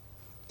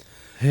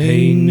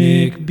Hey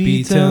Nick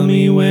B, tell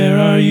me where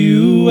are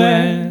you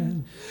at?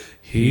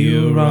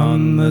 Here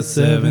on the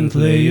Seventh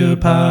Layer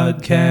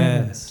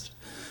Podcast.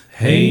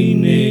 Hey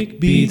Nick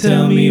B,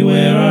 tell me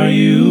where are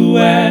you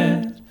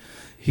at?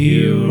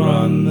 Here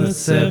on the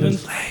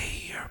Seventh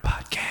Layer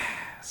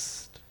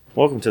Podcast.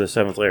 Welcome to the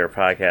Seventh Layer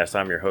Podcast.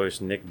 I'm your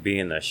host, Nick B,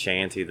 in the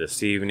Shanty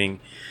this evening.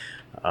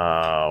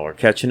 We're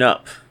catching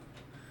up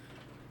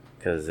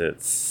because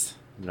it's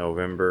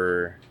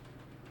November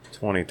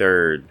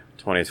 23rd,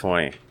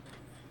 2020.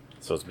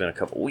 So it's been a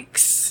couple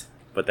weeks,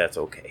 but that's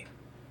okay.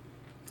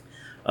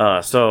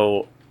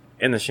 So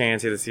in the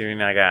Shanty this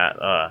evening, I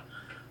got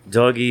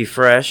Dougie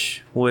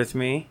Fresh with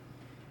me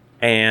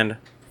and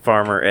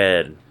Farmer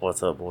Ed.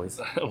 What's up, boys?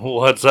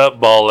 What's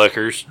up, ball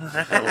lickers?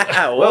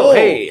 Whoa,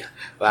 hey.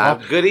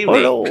 Good evening.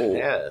 Hello.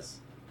 Yes.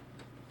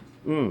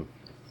 Mm.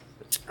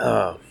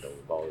 Ball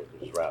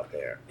lickers right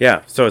there.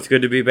 Yeah, so it's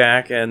good to be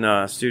back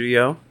in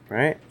studio,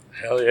 right?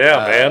 Hell yeah,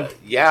 man.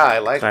 Yeah, I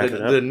like Clap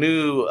it up. the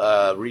new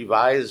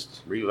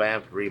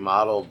revamped,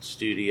 remodeled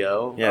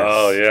studio. Yes.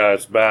 Oh yeah,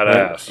 it's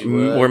badass.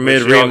 We're Wish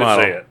mid y'all could see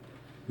remodel. it.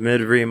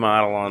 Mid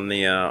remodel on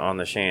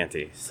the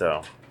Shanty.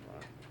 So,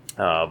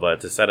 but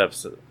the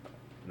setup's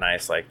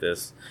nice like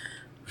this.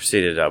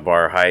 Seated at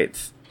bar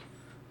height.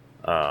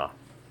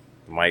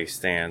 Mic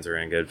stands are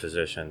in good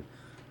position.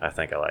 I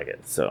think I like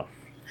it. So,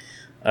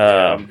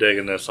 Yeah, I'm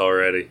digging this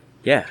already.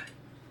 yeah.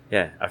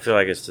 I feel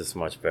like it's just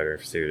much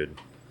better suited.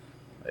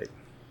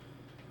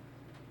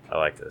 I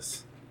like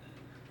this.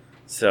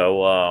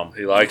 So,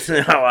 He likes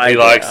it. I like He it.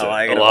 likes I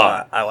like it it a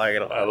lot. I like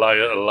it a lot. I like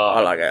it a lot.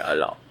 I like it a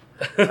lot.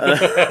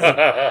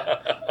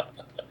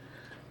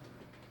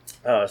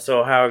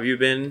 So how have you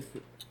been,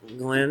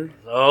 Glenn?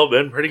 Oh,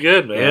 been pretty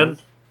good, man.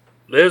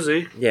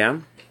 Busy. Yeah.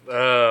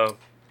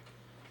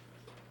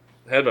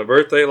 Had my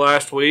birthday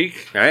last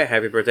week. All right.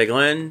 Happy birthday,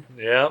 Glenn.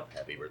 Yeah.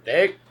 Happy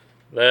birthday.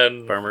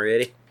 Then Farmer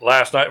Eddie.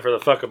 last night for the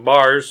fucking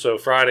bars. So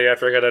Friday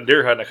after I got done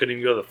deer hunting, I couldn't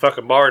even go to the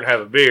fucking bar and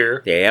have a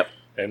beer Yep.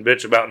 and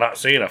bitch about not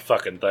seeing a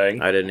fucking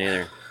thing. I didn't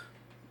either.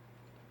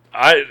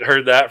 I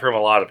heard that from a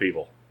lot of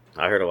people.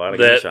 I heard a lot of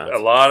That gunshots.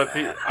 a lot of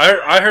people.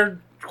 I heard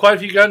quite a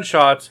few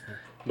gunshots,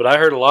 but I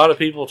heard a lot of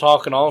people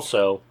talking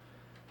also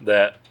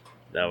that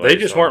That they was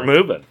just weren't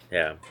something. moving.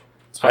 Yeah.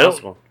 It's I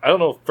possible. don't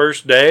know.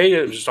 First day,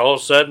 it was just all of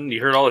a sudden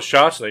you heard all the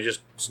shots and they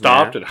just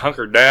stopped and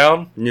hunkered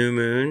down. New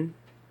moon.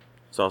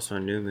 It's also a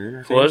new moon,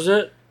 I think. Was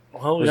it?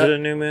 Well, Was it a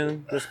new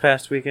moon this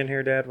past weekend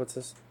here, Dad? What's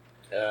this?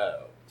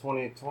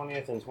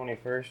 20th and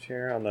 21st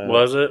here on the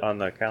Was it? on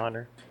the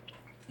calendar?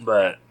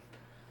 But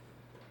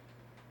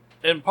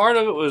and part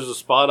of it was the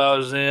spot I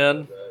was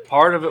in.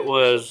 Part of it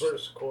was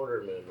first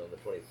quarter moon on the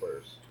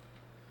 21st.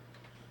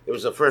 It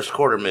was the first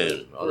quarter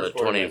moon on the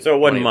 20th. So it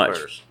wasn't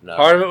much. No.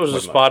 part of it was the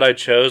Wasn't spot I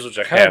chose, which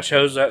I kind Yeah. of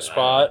chose that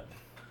spot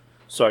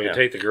so I could Yeah.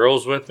 take the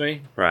girls with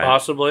me, Right.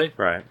 possibly.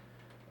 Right.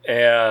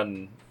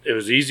 And it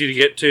was easy to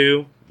get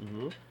to.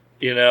 Mm-hmm.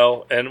 You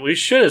know, and we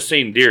should have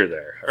seen deer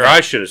there. Or I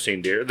should have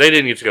seen deer. They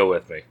didn't get to go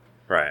with me.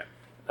 Right.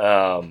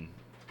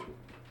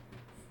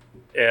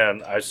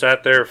 And I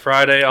sat there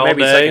Friday all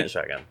Maybe day. second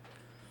shotgun.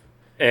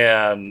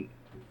 And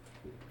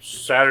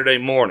Saturday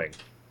morning,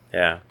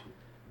 Yeah.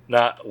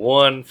 not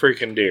one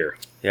freaking deer.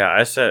 Yeah,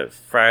 I set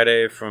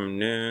Friday from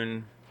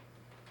noon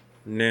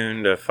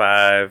to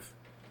 5,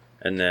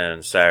 and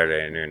then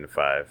Saturday noon to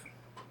 5.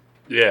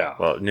 Yeah.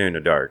 Well, noon to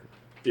dark.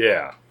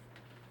 Yeah.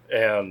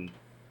 And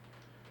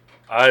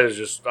I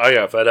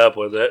got fed up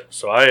with it.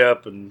 So I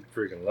up and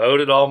freaking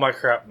loaded all my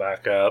crap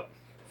back up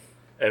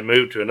and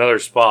moved to another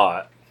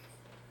spot.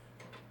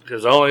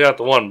 Because I only got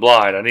the one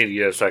blind. I need to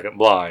get a second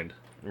blind.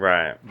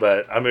 Right.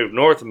 But I moved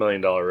north of $1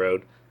 Million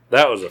Road.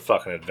 That was a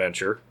fucking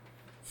adventure.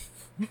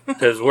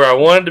 Because where I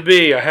wanted to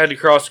be, I had to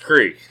cross the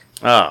creek.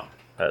 Oh,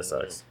 that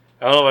sucks.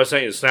 I don't know if I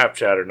sent you the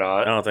Snapchat or I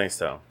not. don't think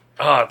so.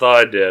 Oh, I thought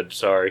I did.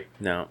 Sorry.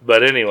 No.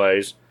 But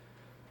anyways,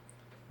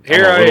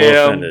 here I'm I a little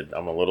am. offended.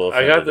 I'm a little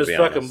I offended. got this to be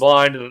fucking honest.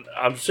 blind, and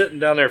I'm sitting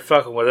down there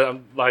fucking with it.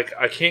 I'm like,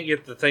 I can't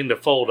get the thing to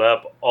fold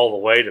up all the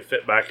way to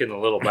fit back in the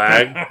little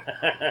bag.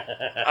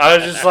 I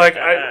was just like,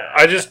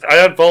 I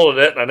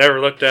unfolded it, and I never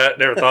looked at it,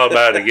 never thought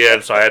about it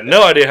again. So I had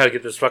no idea how to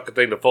get this fucking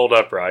thing to fold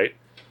up right.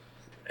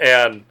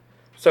 And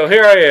so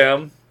here I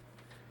am.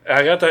 And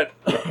I got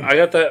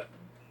that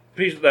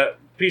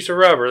piece of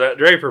rubber, that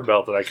draper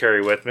belt that I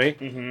carry with me,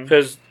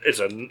 because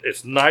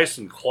it's nice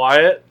and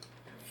quiet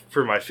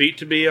for my feet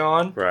to be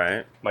on.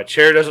 Right. My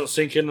chair doesn't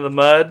sink into the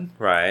mud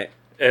Right.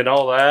 and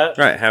all that.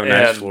 Right. Have a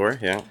nice floor.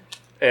 Yeah.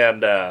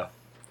 And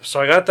so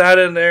I got that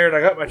in there, and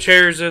I got my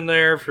chairs in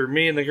there for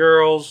me and the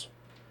girls.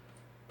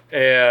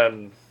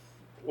 And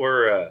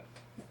we're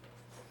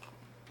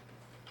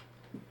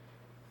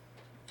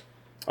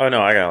Oh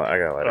no, I got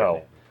to let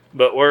it.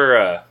 but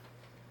we're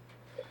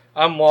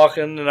I'm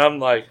walking, and I'm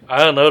like,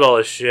 I unload all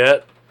this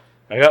shit.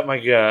 I got my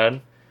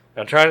gun.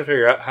 I'm trying to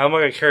figure out how am I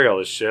going to carry all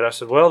this shit. I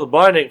said, well, the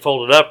blind ain't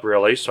folded up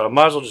really, so I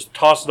might as well just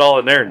toss it all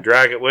in there and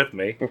drag it with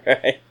me.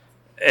 Right.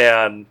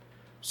 And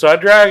so I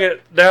drag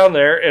it down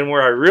there, and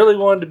where I really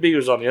wanted to be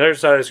was on the other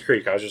side of this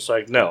creek. I was just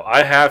like, no,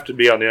 I have to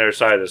be on the other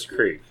side of this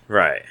creek.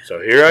 Right. So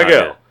here I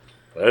go.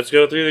 let's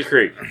go through the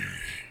creek.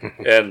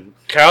 And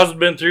cows have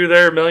been through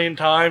there a million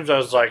times. I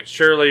was like,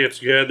 surely it's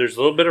good. There's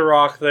a little bit of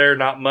rock there,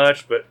 not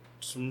much, but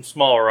some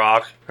small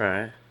rock.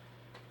 Right.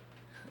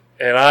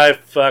 And I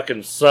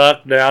fucking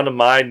sucked down to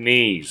my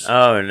knees.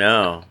 Oh,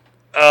 no.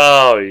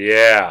 Oh,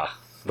 yeah.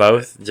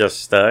 Both just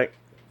stuck?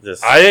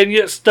 I didn't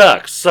get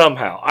stuck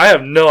somehow. I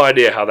have no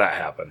idea how that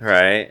happened.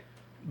 Right.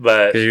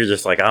 But Because you're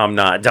just like, I'm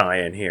not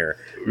dying here.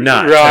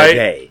 Not right?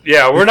 today.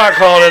 Yeah, we're not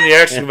calling in the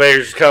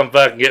excavators to come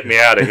fucking get me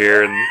out of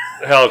here and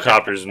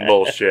helicopters and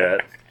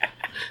bullshit.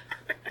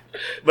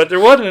 But there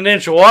wasn't an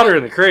inch of water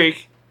in the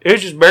creek. It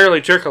was just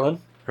barely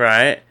trickling.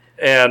 Right.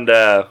 And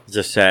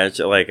just sad,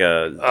 like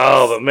a.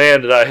 oh, but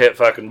man, did I hit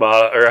fucking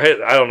bottom? Or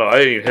I don't know. I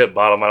didn't even hit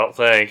bottom. I don't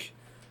think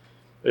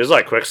it was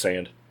like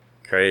quicksand.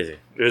 Crazy.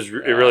 It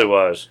really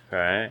was.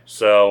 Right.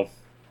 So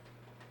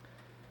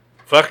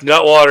fucking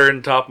got water in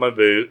the top of my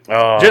boot.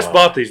 Oh. Just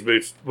bought these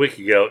boots a week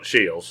ago at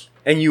Shields.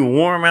 And you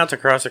wore them out to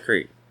cross the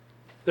creek.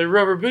 They're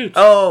rubber boots.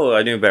 Oh,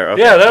 I knew better.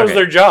 Okay. Yeah, that was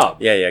their job.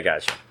 Yeah,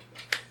 gotcha.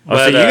 Oh,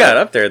 But, so you got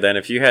up there then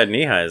if you had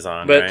knee highs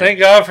on. But right? thank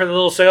God for the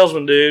little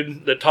salesman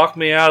dude that talked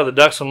me out of the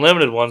Ducks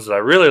Unlimited ones that I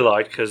really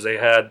liked because they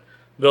had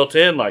built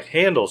in like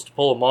handles to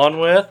pull them on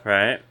with.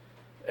 Right.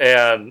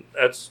 And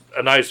that's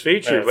a nice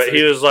feature. That's But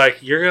he was like,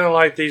 "You're gonna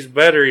like these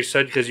better," he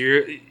said, because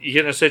you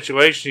get in a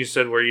situation, he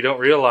said, where you don't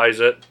realize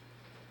it,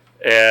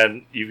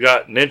 and you've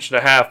got an inch and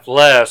a half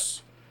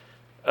less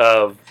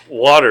of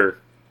water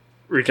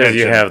retention.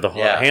 Because you have the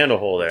Yeah. handle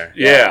hole there.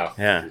 Yeah.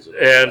 Yeah.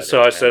 And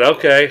so I said,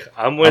 "Okay,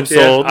 I'm with you.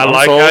 sold. I I'm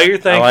like sold. how you're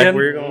thinking." I like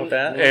where you're going with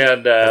that.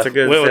 And That's a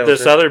good went with sales this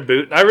tip. other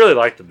boot. And I really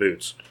like the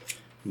boots,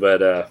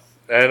 but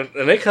and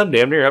they come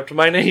damn near up to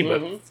my knee.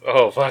 But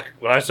oh fuck,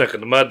 when I sunk in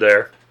the mud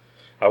there,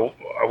 I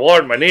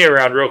watered my knee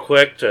around real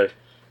quick to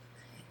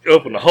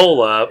open the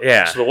hole up,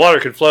 Yeah. so the water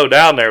could flow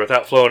down there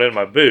without flowing in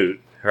my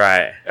boot.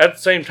 Right. At the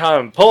same time,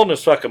 I'm pulling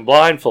this fucking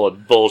blind full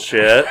of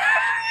bullshit,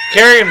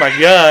 carrying my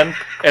gun,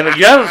 and the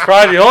gun was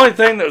probably the only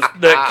thing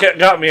that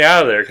got me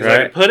out of there because I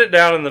Right. could put it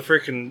down in the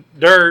freaking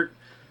dirt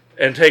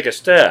and take a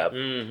step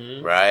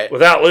Mm-hmm. Right.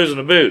 without losing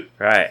a boot.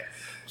 Right.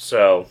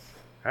 So,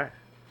 Right.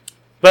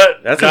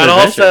 but That's got an all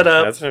adventure. set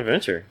up, That's an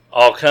adventure.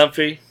 all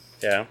comfy.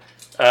 Yeah.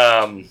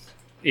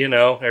 You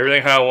know,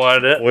 everything how I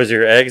wanted it. Was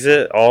your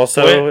exit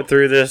also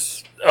through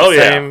this? Oh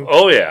same- yeah,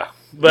 oh yeah.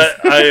 But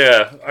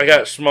I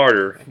got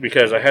smarter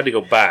because I had to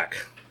go back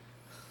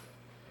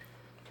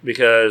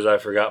because I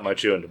forgot my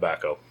chewing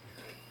tobacco.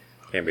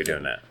 Can't be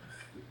doing that.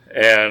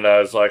 And I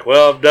was like,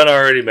 well, I've done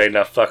already made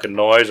enough fucking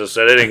noise. I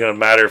said, it ain't going to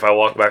matter if I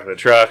walk back to the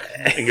truck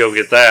and go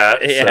get that.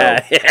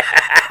 Yeah. So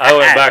I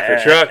went back to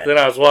the truck. Then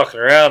I was walking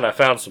around and I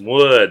found some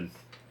wood.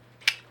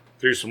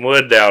 Threw some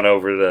wood down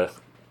over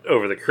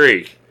the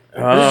creek.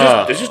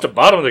 It's just the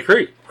bottom of the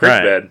creek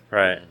right. bed.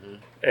 Right.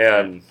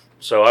 And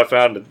so I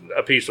found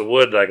a piece of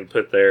wood that I could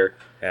put there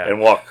Yeah. and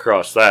walk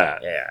across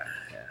that. Yeah.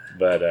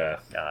 But,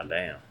 God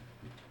damn.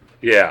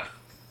 yeah.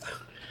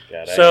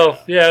 God So,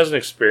 yeah, it was an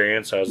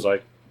experience. I was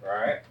like,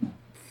 Right.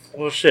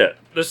 well, shit,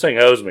 this thing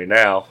owes me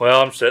now.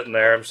 Well, I'm sitting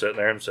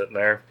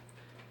there.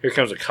 Here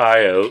comes a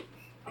coyote.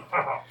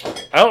 I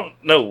don't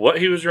know what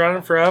he was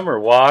running from or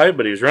why,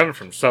 but he was running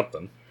from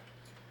something.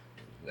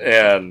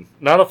 And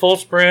not a full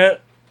sprint.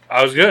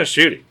 I was going to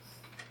shoot him.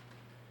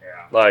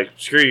 Yeah. Like,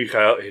 screw you,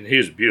 coyote. And he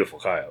was a beautiful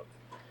coyote.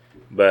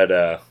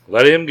 But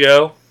let him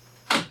go.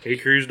 He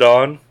cruised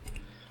on.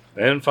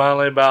 Then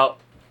finally about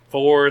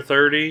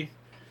 4:30,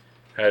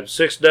 had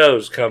 6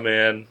 does come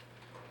in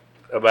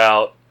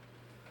about,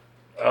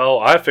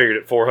 I figured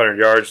it 400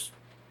 yards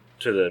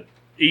to the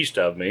east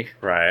of me.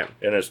 Right.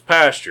 And it's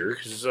pasture.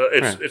 'Cause,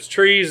 it's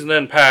trees and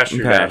then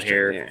pasture down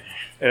here. Yeah.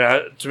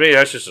 And to me,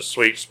 that's just a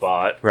sweet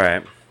spot.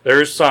 Right.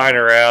 There's a sign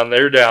around.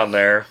 They're down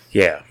there.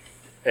 Yeah.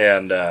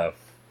 And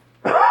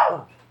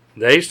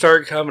they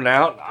started coming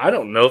out. I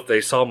don't know if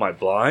they saw my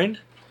blind,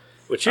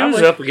 which it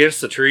was up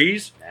against the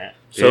trees.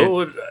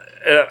 So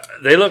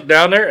they looked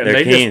down there and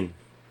They're keen.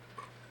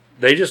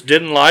 they just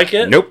didn't like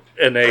it. Nope.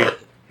 And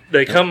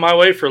they come my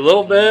way for a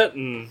little bit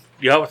and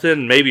got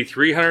within maybe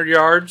 300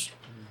 yards.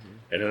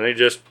 And then they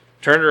just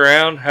turned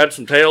around, had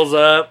some tails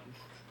up,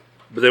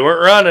 but they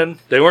weren't running.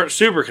 They weren't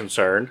super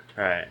concerned.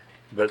 Right.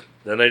 But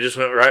then they just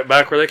went right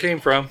back where they came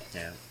from.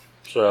 Yeah.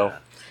 So,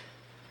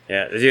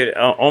 Yeah, dude,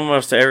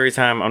 almost every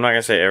time, I'm not going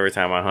to say every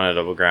time I hunted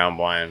a ground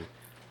blind,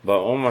 but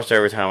almost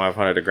every time I've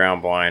hunted a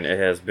ground blind, it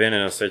has been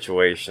in a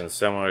situation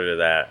similar to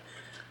that,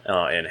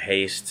 in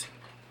haste,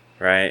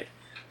 right?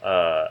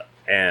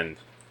 And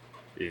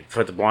you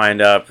put the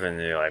blind up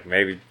and you're like,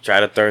 maybe try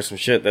to throw some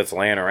shit that's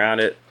laying around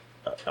it,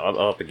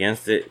 up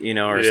against it,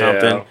 or Yeah.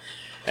 something.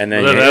 And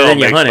then, that'll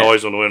you make hunt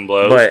noise it. when the wind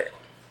blows. But,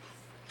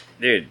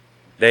 dude,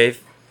 they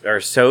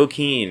are so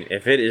keen.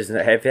 If it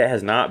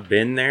has not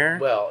been there,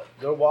 Well,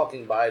 they're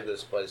walking by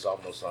this place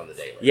almost on the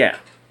daily. yeah.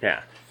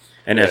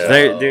 And if Yeah.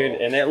 they,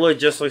 dude, and it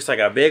just looks like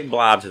a big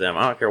blob to them.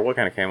 I don't care what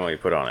kind of camo you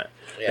put on it.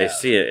 Yeah. They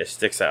see it, it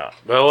sticks out.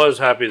 But I was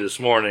happy this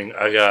morning.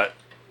 I got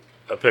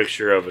a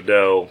picture of a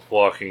doe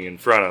walking in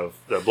front of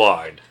the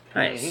blind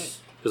Nice.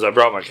 because I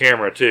brought my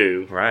camera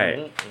too.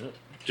 Right.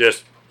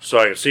 Just so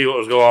I could see what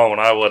was going on when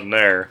I wasn't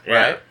there.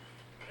 Yeah.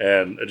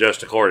 And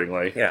adjust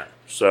accordingly. Yeah.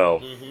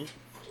 So.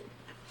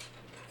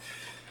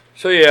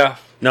 So yeah.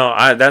 No,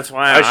 that's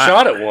why I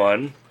shot at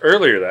one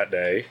earlier that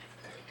day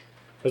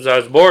because I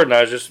was bored and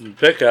I was just in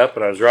pickup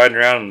and I was riding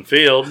around in the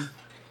field.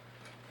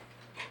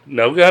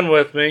 No gun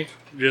with me,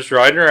 just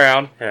riding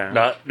around,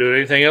 not doing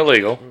anything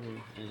illegal.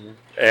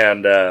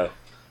 And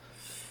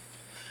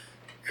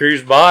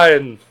cruised by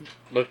and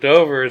looked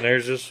over and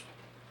there's this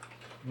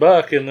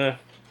buck in the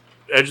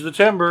edge of the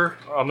timber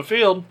on the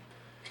field.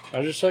 I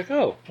was just like,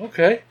 oh,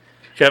 okay.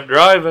 Kept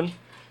driving,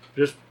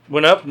 just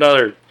went up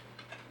another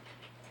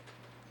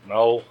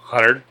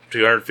 100,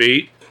 200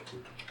 feet.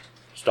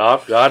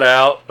 Stopped, got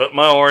out, put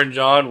my orange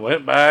on,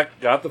 went back,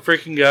 got the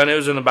freaking gun. It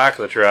was in the back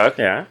of the truck.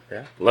 Yeah.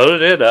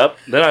 Loaded it up.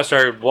 Then I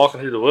started walking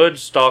through the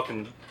woods,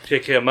 stalking,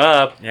 kick him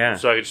up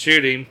so I could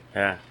shoot him.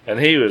 Yeah. And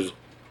he was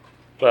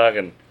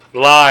fucking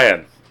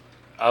lying.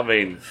 I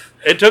mean,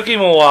 it took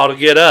him a while to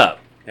get up.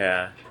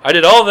 Yeah. I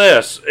did all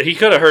this. He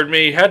could have heard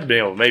me. He had to be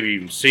able to maybe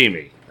even see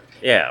me.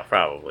 Yeah,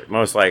 probably.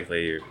 Most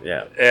likely,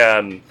 yeah.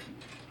 And,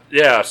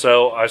 yeah,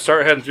 so I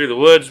start heading through the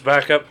woods,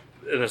 back up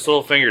in this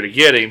little finger to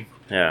get him.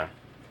 Yeah.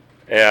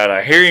 And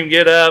I hear him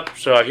get up,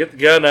 so I get the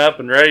gun up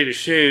and ready to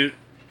shoot.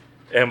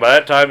 And by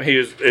that time,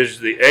 is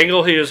the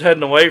angle he was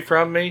heading away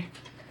from me.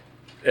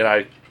 And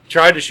I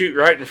tried to shoot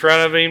right in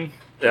front of him.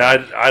 And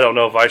I don't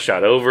know if I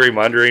shot over him,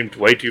 under him,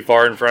 way too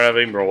far in front of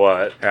him, or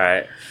what.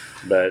 Right.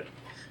 But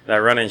that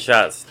running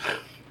shots,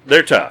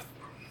 they're tough.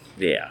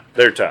 Yeah,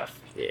 they're tough.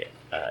 Yeah.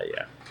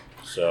 Yeah.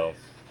 So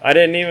I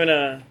didn't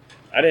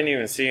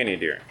even see any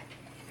deer.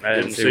 I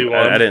didn't see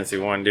one. I didn't see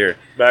one deer.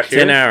 Back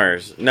here? 10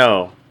 hours.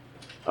 No.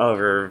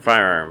 Over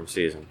firearm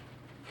season.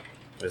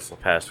 This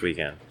past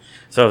weekend.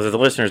 So if the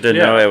listeners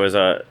didn't know, it was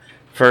a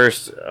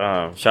first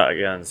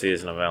shotgun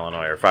season of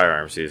Illinois, or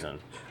firearm season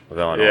of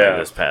Illinois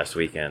this past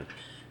weekend.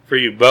 For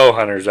you bow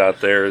hunters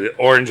out there, the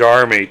Orange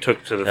Army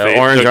took to the field. The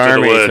Orange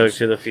Army took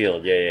to the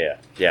field.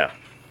 Yeah.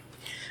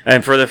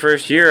 And for the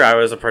first year, I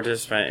was a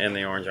participant in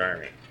the Orange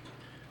Army.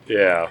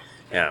 Yeah.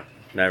 Yeah.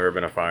 Never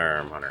been a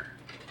firearm hunter.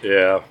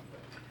 Yeah.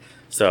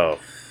 So,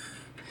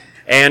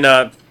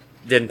 and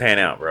didn't pan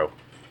out, bro.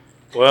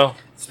 Well,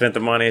 spent the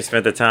money,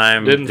 spent the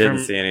time, didn't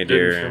see any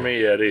deer. Didn't for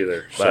me yet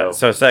either.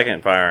 So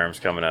second firearms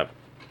coming up.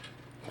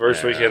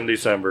 First weekend in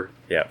December.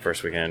 Yeah,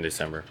 first weekend in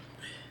December.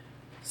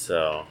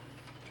 So,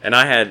 and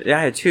I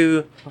had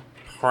two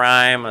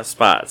prime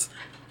spots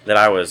that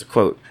I was,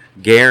 quote,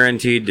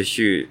 guaranteed to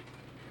shoot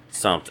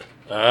something.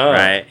 Oh.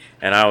 Right?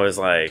 And I was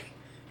like,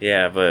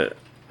 yeah, but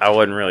I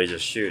wasn't really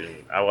just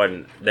shooting. I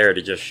wasn't there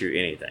to just shoot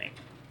anything.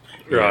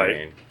 You know what I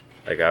mean?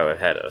 Like I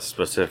had a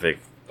specific,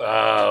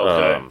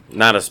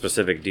 not a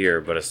specific deer,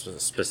 but a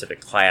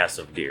specific class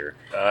of deer.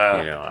 You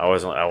know, I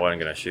wasn't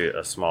gonna shoot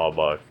a small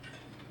buck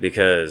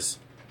because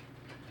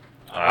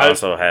I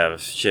also have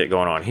shit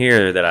going on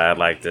here that I'd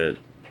like to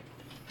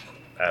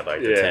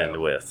tend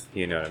with.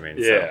 You know what I mean?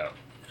 Yeah. So.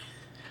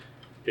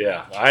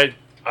 Yeah.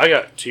 I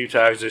got 2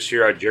 tags this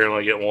year. I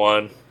generally get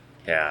 1.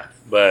 Yeah.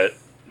 But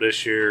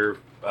this year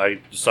I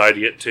decided to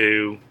get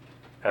 2.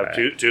 Have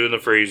two in the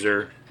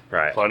freezer.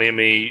 Right. Plenty of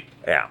meat.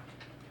 Yeah.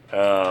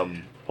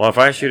 Well, if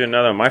I shoot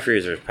another one, my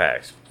freezer's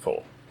packed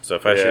full. So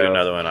if I shoot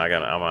another one, I'm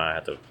gonna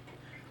have to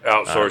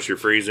outsource your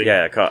freezing.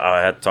 Yeah,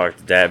 I have to talk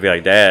to Dad. Be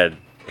like, Dad,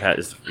 you got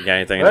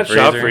anything in the freezer?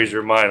 That shop freezer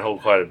of mine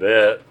hold quite a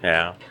bit.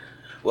 Yeah.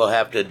 We'll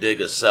have to dig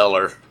a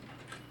cellar.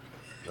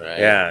 Right.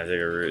 Yeah, dig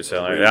a root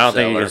cellar. I don't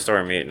think you can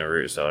store meat in a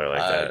root cellar like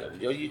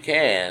that. You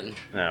can.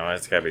 No,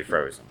 it's got to be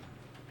frozen.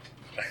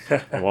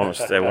 It won't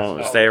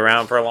stay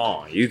around for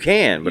long. You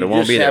can, but it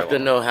won't be there. You just have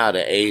to know how to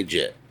age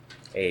it.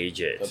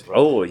 Age it.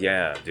 Oh,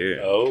 yeah, dude.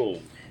 Oh.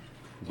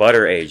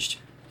 Butter aged.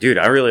 Dude,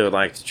 I really would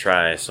like to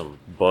try some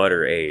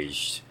butter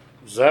aged.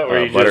 Is that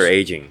where you butter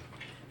aging?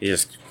 You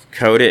just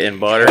coat it in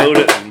butter.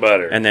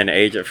 And then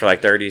age it for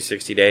like 30,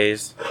 60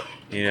 days.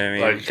 You know what I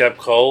mean? Like kept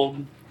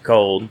cold?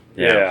 Cold.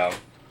 Yeah.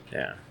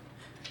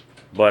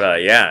 But,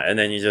 and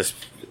then you just...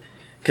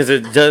 Because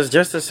it does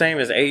just the same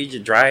as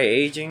dry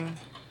aging,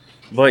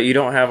 but you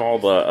don't have all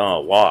the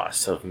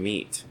loss of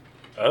meat.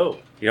 Oh.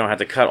 You don't have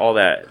to cut all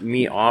that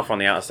meat off on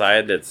the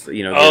outside. That's that's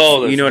you know what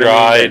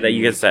I mean? That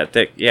you get that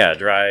thick,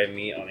 dry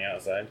meat on the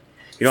outside.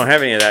 You don't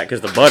have any of that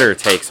because the butter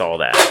takes all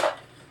that.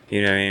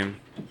 You know what I mean?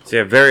 So you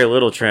have very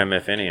little trim,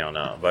 if any, on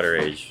a butter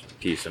aged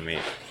piece of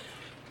meat.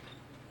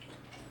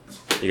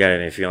 You got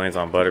any feelings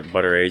on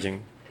butter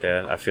aging,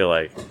 Dad? I feel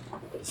like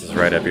this is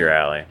right up your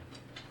alley.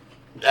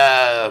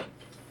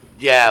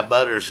 Yeah,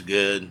 butter's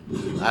good.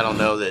 I don't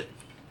know that.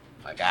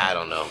 I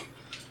don't know.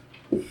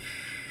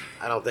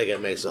 I don't think it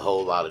makes a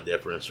whole lot of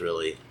difference,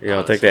 really. You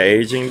don't think that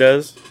aging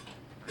does?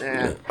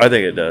 Yeah. I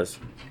think it does.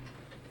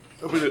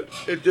 I mean,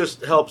 it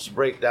just helps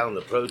break down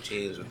the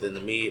proteins within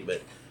the meat,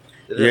 but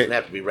it doesn't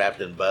have to be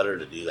wrapped in butter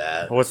to do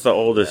that. What's the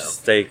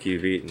oldest steak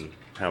you've eaten?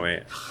 How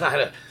many?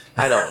 I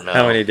don't know.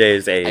 How many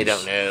days aged? I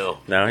don't know.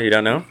 No, you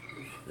don't know?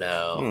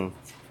 No.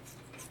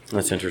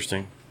 That's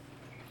interesting.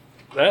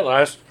 That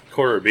last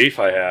quarter of beef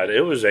I had,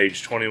 it was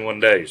aged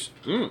 21 days.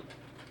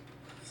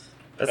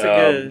 That's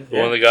a good.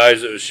 One of the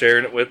guys that was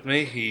sharing it with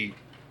me, he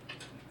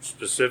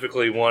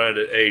specifically wanted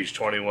it aged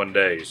 21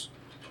 days.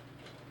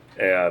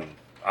 And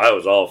I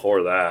was all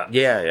for that.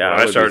 Yeah.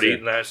 When I started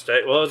eating that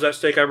steak. Well, it was that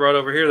steak I brought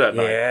over here that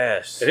night.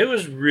 Yes. And it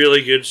was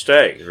really good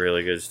steak.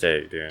 Really good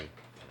steak, dude.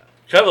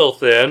 Cut a little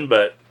thin,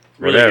 but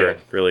really Whatever.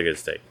 good. Really good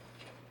steak.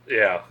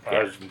 Yeah,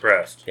 I was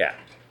impressed. Yeah.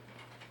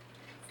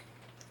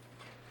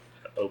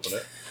 Open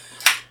it.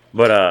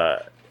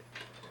 But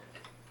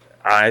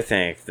I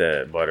think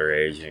that butter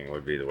aging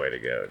would be the way to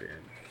go, dude.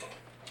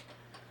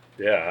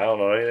 Yeah, I don't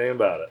know anything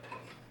about it.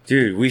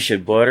 Dude, we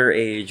should butter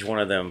age one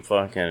of them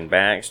fucking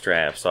back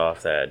straps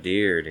off that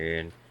deer,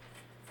 dude.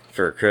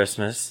 For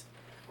Christmas.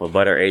 We'll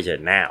butter age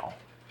it now.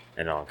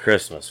 And on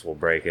Christmas, we'll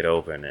break it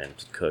open and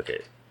cook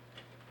it.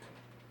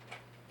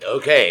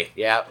 Okay,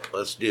 yeah,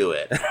 let's do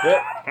it. All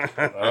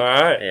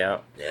right. Yeah.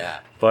 Yeah.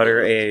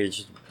 Butter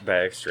aged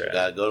back strap.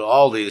 Gotta go to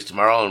Aldi's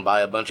tomorrow and buy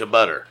a bunch of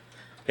butter.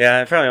 Yeah,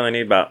 I probably only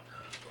need about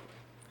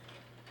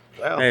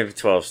Well, maybe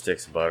 12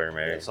 sticks of butter,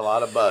 maybe. it's a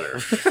lot of butter.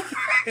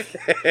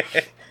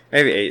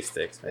 Maybe 8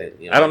 sticks.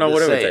 Maybe. You I don't know I'm what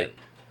just it would saying.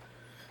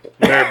 take.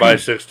 Better buy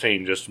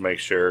 16 just to make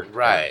sure.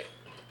 Right.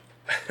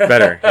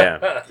 Better,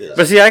 yeah. Yes.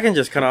 But see, I can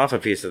just cut off a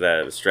piece of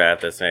that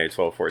strap that's maybe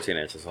 12, 14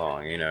 inches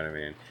long, you know what I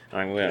mean?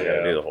 I mean, we don't gotta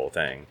Yeah. do the whole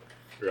thing,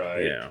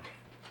 Right. you know.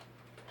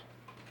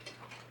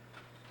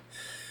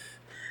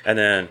 And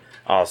then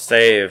I'll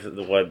save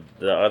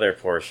the other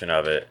portion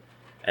of it,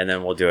 and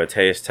then we'll do a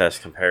taste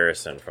test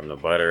comparison from the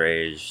butter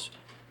aged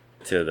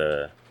to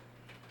the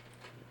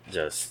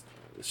just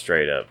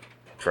straight up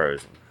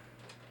frozen.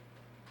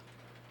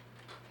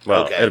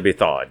 Well, Okay. it'll be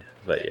thawed,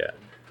 but yeah.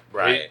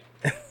 Right.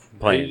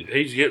 Plain.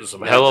 He's getting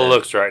some Yeah, hella that-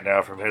 looks right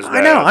now from his I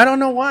know. I don't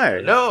know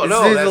why. No, It's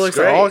no, these that's looks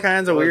great. all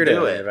kinds of Let's weird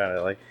do it. about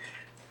it. Like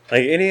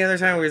any other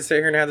time we'd sit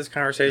here and have this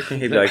conversation,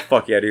 he'd be like,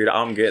 "Fuck yeah, dude,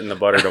 I'm getting the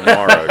butter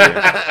tomorrow,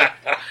 dude."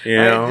 You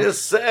know? I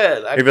just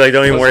said. He'd be like,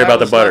 "Don't even worry about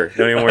the butter.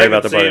 Don't even worry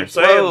about the I can see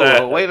him butter." saying Whoa,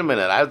 that. wait a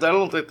minute. I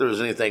don't think there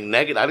was anything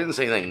negative. I didn't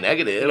say anything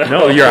negative.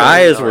 No, your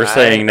eyes were All right.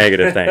 saying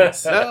negative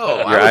things. No,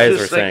 Your I was eyes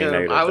just were saying thinking.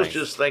 negative I was things.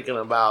 just thinking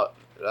about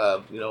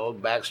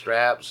back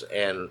straps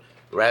and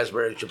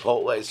raspberry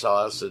chipotle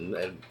sauce and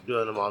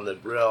doing them on the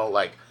grill,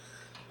 like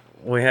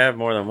We have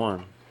more than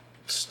one.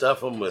 stuff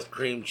them with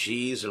cream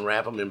cheese and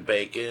wrap them in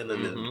bacon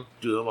and Mm-hmm. then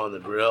do them on the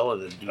grill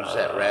and then use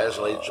that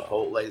raspberry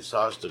chipotle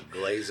sauce to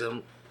glaze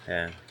them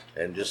Yeah,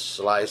 and just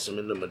slice them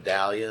into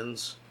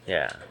medallions.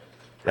 yeah.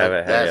 Have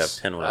a That's-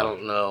 pinwheel. I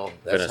don't know.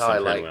 That's Finish how I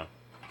some like. pinwheel.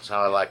 That's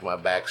how I like my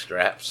back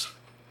straps.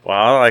 Well,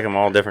 I like them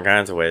all different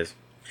kinds of ways.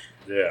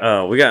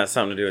 Yeah. We got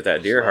something to do with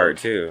that deer heart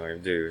too.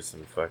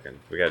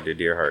 We got to do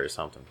deer heart or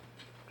something.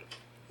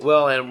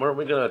 Well, and weren't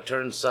we going to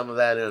turn some of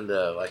that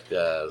into like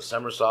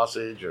summer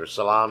sausage or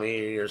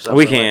salami or something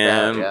We like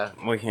can. that?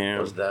 Yeah. We can.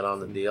 Was that on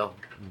the deal?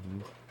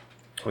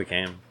 We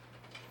can.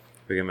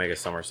 We can make a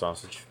summer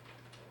sausage.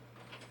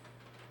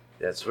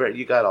 That's very.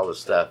 You got all the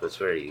stuff. It's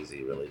very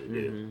easy, really, to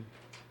do.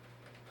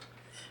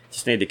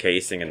 Just need the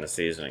casing and the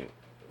seasoning.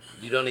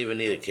 You don't even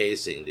need a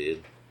casing,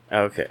 dude.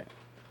 Okay.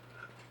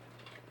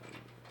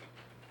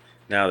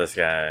 Now this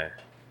guy,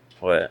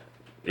 what?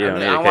 You don't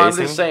need a casing? I'm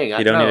just saying.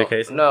 You don't need a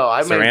casing? No,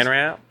 Saran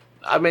wrap?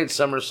 I made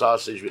summer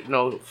sausage with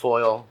no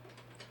foil.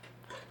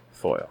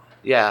 Foil.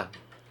 Yeah,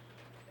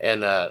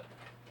 and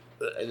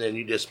then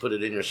you just put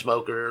it in your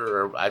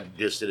smoker, or I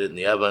just did it in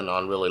the oven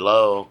on really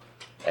low.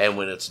 And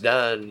when it's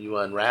done, you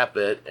unwrap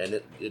it,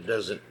 and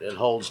it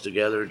holds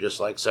together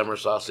just like summer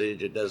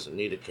sausage. It doesn't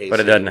need a casing.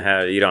 But it doesn't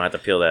have, you don't have to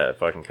peel that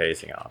fucking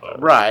casing off of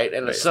it. Right,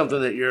 and it's Basically.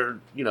 something that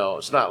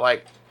it's not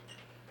like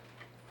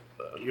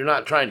you're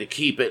not trying to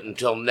keep it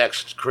until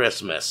next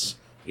Christmas.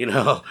 Like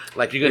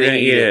you're You're gonna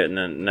eat it in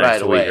the next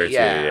right week away. or two,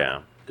 Yeah.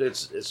 yeah.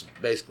 It's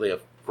basically a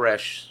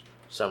fresh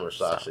summer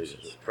sausage,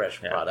 Sausage. a fresh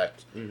Yeah.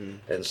 product,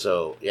 Mm-hmm. and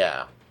so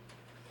yeah.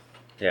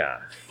 Yeah.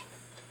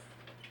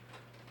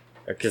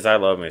 Because I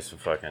love me some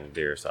fucking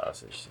deer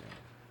sausage.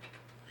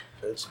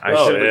 It's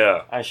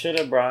I should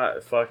have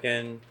brought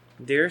fucking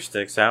deer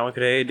sticks out. We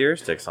could have ate deer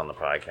sticks on the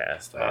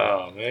podcast. man.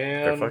 Oh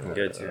man, They're fucking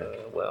good too.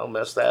 well,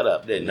 messed that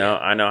up, didn't No,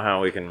 I know how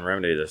we can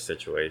remedy this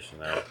situation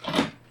though.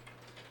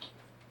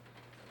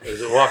 Is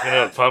it walking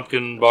out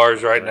pumpkin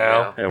bars right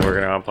now? And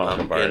we're gonna unpump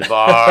the you? bar.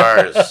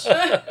 In bars.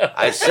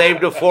 I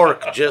saved a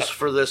fork just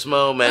for this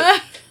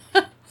moment.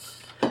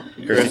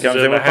 Chrissy comes in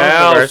in the with house.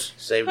 pumpkin bars.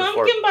 Saved a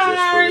fork Pumpkin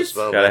just for this bars.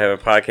 moment. Gotta have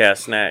a podcast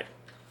snack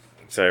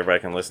so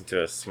everybody can listen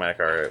to us smack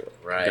our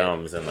Right.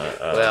 gums in the.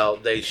 Well,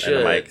 they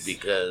should mics.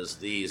 because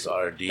these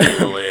are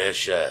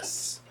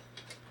delicious.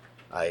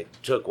 I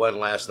took one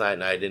last night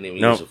and I didn't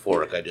even Nope. use a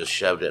fork. I just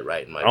shoved it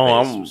right in my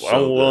Oh, face. It I'm was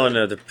so willing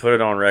good. to put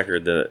it on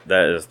record that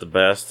that is the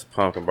best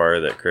pumpkin bar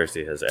that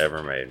Christy has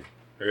ever made.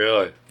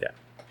 Really?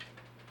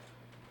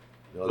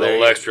 Well, A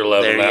little extra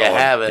love There in that you one.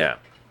 have it. Yeah.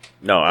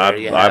 No, There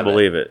you I have it.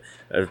 believe it.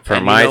 For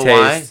And my you know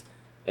why? taste,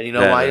 And you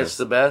know that why is- it's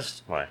the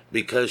best? why?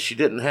 Because she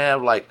didn't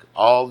have like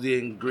all the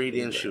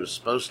ingredients she was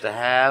supposed to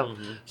have,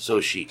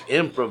 so she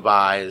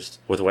improvised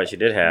With what she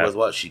did have, with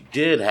what she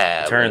did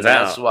have. Turns and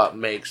that's out- what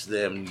makes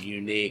them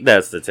unique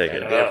that's the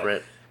ticket. and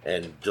different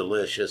and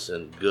delicious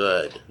and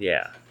good.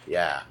 Yeah.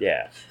 Yeah.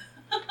 Yeah.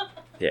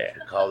 Yeah.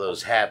 Call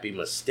those happy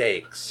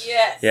mistakes.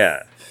 Yes.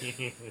 Yeah.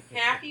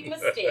 Happy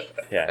mistake.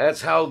 Yeah.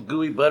 That's how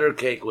gooey butter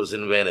cake was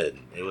invented.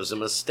 It was a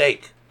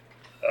mistake.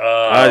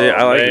 I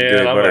like a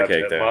good I'm butter gonna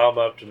cake, hit though. Mom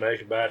up to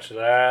make a batch of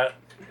that.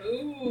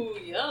 Ooh,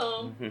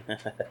 yum.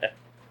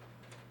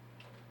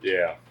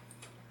 Yeah.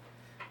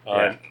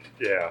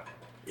 Yeah.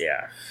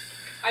 Yeah.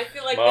 I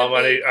feel like Mom, that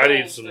I need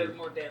rolls some- are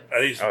more dense.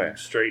 I need some Oh, yeah.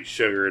 straight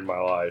sugar in my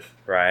life.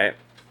 Right.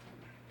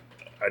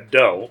 I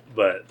don't,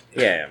 but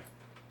Yeah.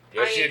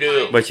 Yes, I you ate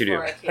do. mine But you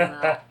before do. I came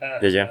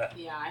out. Did you?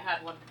 Yeah, I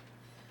had one.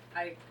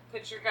 I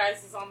put your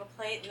guys' on the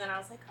plate, and then I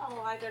was like,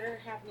 oh, I better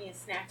have me a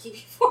snacky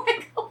before I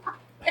go out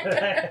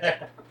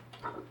there.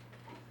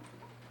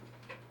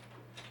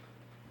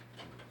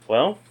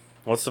 Well,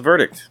 what's the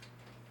verdict?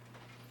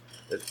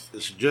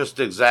 It's just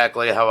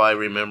exactly how I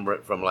remember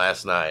it from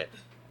last night.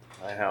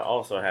 I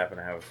also happen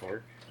to have a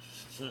fork.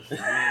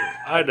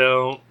 I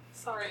don't.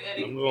 Sorry,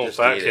 I'm Eddie. going Just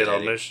fat eat kid it, on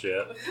Eddie. this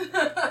shit.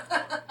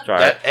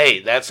 Sorry. Hey,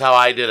 that's how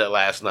I did it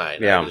last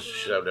night. Yeah. I just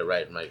shoved it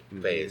right in my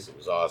face. It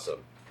was awesome.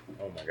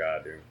 Oh my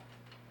god, dude.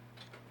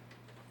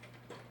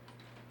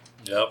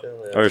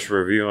 Yep. I was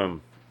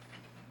reviewing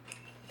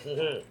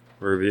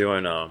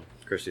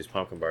Christy's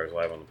pumpkin bars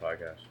live on the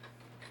podcast.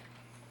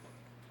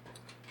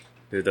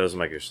 Dude, those will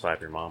make you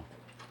slap your mom.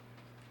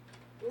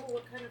 Ooh,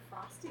 what kind of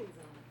frosting's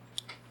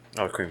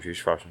on Oh, cream cheese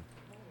frosting. it?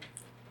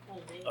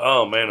 Homemade.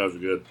 Oh man, those are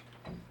good.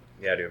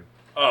 Yeah, dude.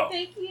 Oh,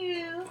 Thank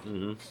you.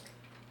 Mm-hmm.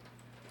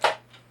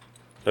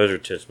 Those are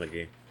Tits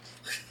McGee.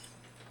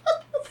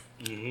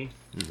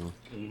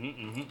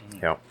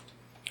 Yeah.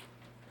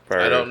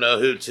 I don't know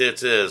who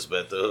Tits is,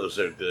 but those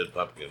are good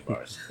pumpkin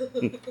bars.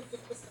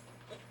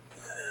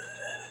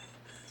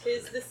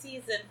 Tis the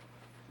season.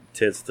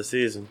 Tits the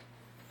season.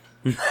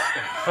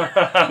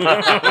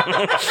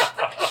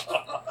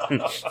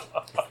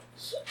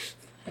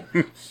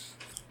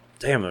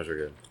 Damn, those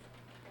are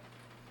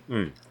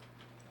good.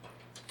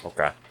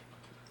 Okay.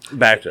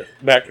 Back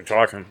to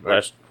talking.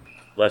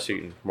 Less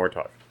eating, more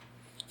talking.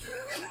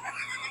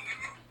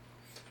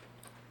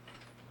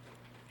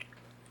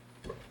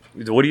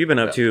 What have you been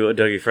up to,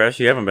 Dougie Fresh?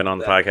 You haven't been on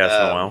the podcast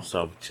in a while,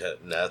 so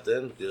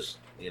Nothing. Just,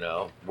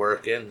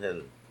 working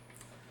and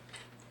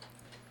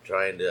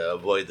trying to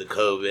avoid the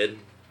COVID.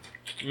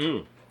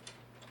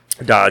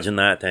 dodging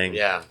that thing.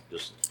 Yeah,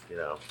 just,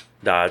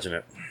 Dodging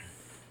it.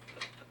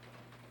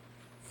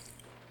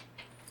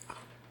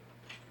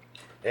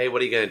 Hey,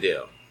 what are you going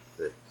to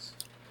do?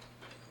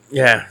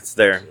 Yeah, it's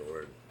there.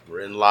 We're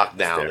in lockdown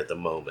there. at the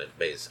moment,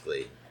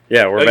 basically.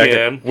 Yeah, we're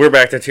Again.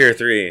 back to tier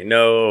 3.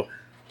 No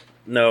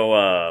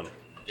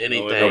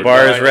Anything. No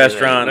bars, dining,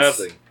 restaurants,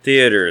 nothing.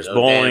 theaters, No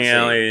bowling dancing.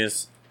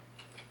 alleys.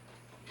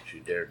 Don't you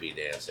dare be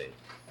dancing.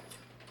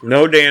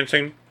 No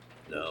dancing.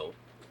 No.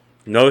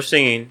 No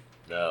singing.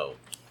 No.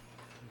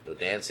 No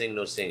dancing,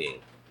 no singing.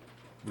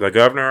 The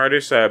governor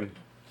already said,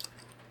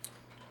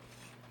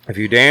 if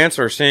you dance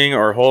or sing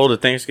or hold a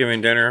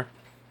Thanksgiving dinner,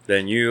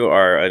 then you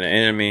are an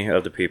enemy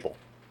of the people.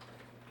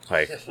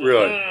 Like,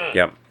 Really?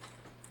 yep.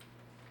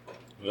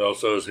 Well,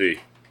 so is he.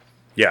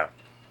 Yeah.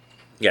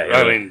 Yeah,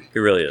 I mean, he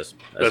really is.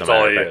 As that's a matter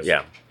all of he fact. is.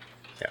 Yeah.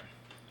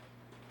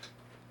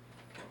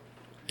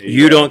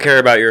 You don't care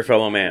about your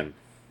fellow man.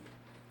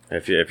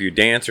 If you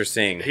dance or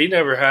sing, He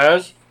never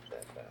has.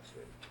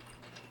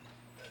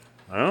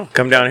 well,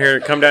 come down here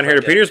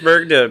to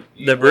Petersburg to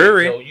the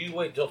brewery.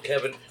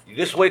 You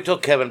just wait till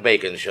Kevin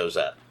Bacon shows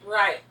up.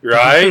 Right.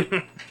 Right?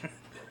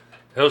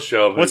 He'll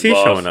show up. What's he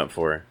showing up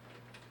for?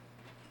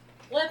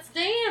 Let's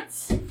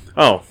dance.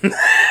 Oh,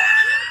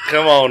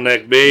 Come on,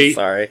 Nick B.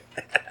 sorry.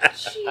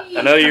 Jeez.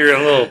 I know you're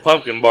in a little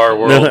pumpkin bar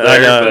world No,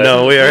 there, but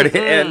no, we already.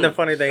 And the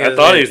funny thing is, I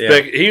thought he was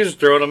yeah. he was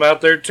throwing them out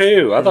there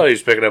too. I thought he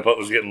was picking up what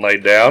was getting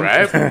laid down.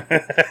 Right? Apparently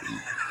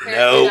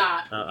No.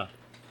 not. Uh-uh. Here,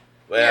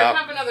 Well,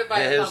 have another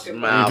bite of his pumpkin.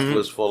 mouth Mhm.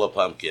 was full of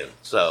pumpkin.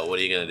 So what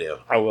are you gonna do?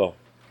 I will.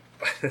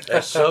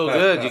 That's so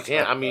good. You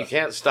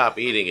can't stop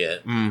eating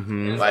it.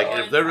 Mm-hmm. Like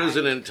if there was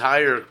an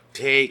entire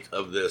cake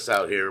of this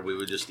out here, we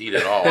would just eat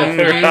it all. That's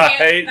why I Right.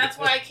 can't, that's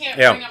why I can't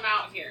Yeah. bring them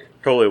out here.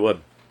 Totally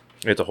would.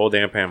 It's a whole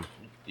damn pan.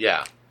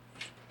 Yeah.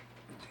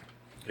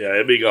 Yeah,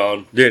 it'd be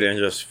gone. Dude, and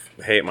just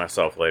hate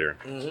myself later.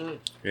 Mm-hmm.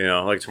 You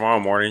know, like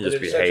tomorrow morning,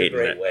 just be hating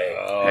it. way.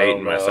 Oh,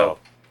 Hating no. myself.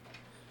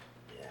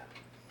 Yeah.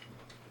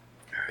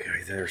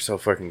 They're so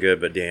fucking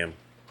good, but damn.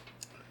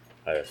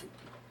 I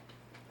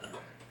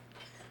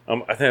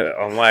think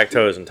I'm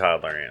lactose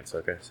intolerant,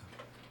 okay? So.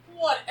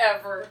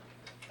 Whatever.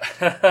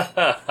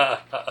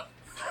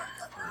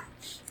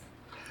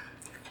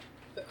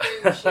 The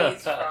cream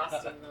cheese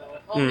frosting, though.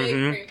 Homemade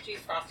Mhm. cream cheese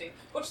frosting.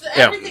 Which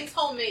Yeah. everything's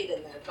homemade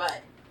in there,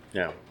 but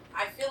Yeah.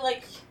 I feel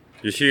like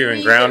She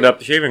even ground up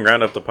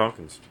the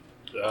pumpkins.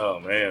 Oh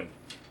man.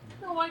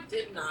 no, I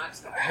did not.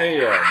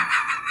 Hey,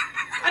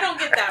 I don't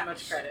get that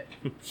much credit.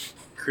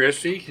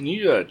 Christy, can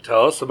you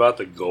tell us about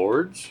the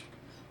gourds?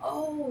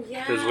 Oh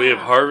yeah. Because we have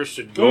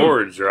harvested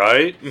gourds,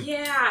 right?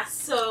 Yeah.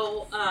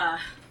 So,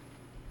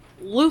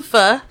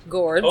 loofah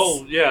gourds.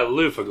 Oh yeah,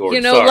 loofah gourds.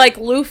 You know, sorry. like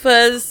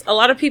loofahs. A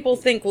lot of people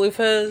think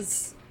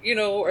loofahs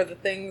or the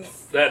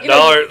things That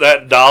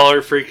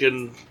dollar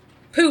freaking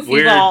poofy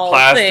weird ball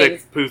plastic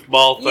things. poof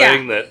ball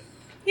thing that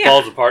Yeah.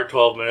 falls apart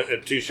 12 minutes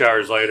and 2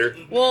 showers later.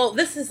 Well,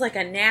 this is like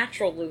a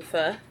natural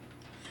loofah,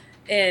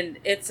 and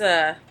it's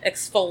a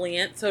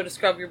exfoliant, so to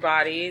scrub your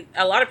body.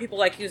 A lot of people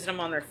like using them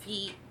on their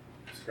feet.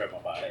 Scrub my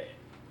body.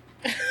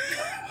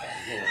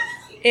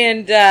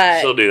 And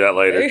She'll do that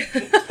later.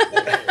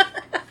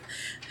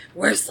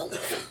 Where's the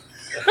loofah?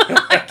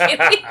 I'm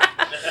kidding.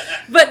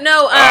 But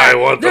no, I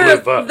want the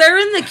loofah. They're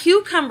in the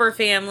cucumber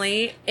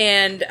family,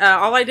 and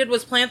all I did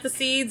was plant the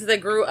seeds. They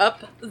grew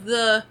up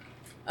the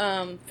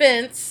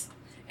fence,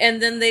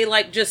 and then they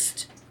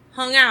just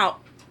hung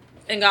out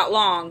and got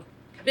long.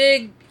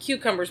 Big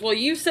cucumbers. Well,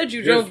 you said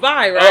you drove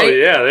by, right? Oh,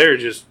 yeah, they were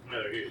just,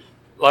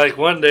 like,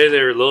 one day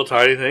they were little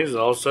tiny things, and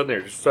all of a sudden they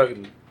were just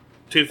fucking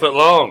 2 foot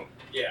long.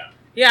 Yeah.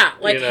 Yeah,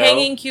 like You know?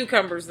 hanging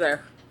cucumbers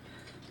there.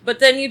 But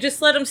then you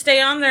just let them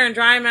stay on there and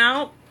dry them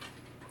out,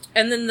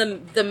 and then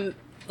the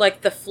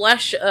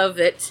flesh of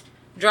it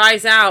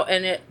dries out,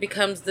 and it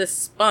becomes this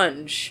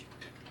sponge.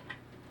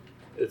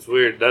 It's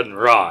weird. It doesn't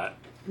rot.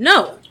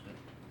 No,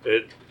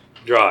 It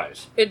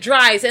dries. it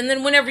dries, and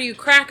then whenever you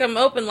crack them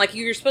open,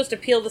 you're supposed to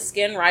peel the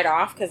skin right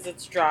off because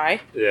it's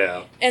dry.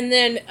 Yeah. And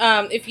then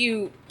if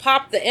you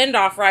pop the end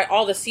off right,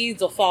 all the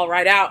seeds will fall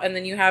right out, and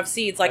then you have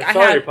seeds. I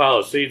saw your pile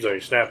of seeds on your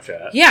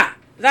Snapchat. Yeah,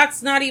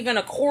 that's not even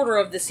a quarter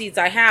of the seeds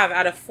I have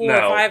out of 4 or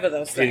 5 of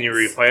those things. Can you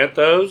replant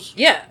those?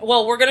 Yeah,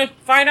 well, we're going to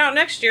find out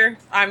next year.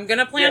 I'm going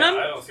to plant I them.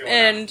 don't see why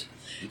And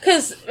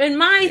because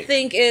my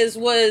thing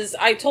was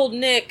I told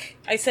Nick,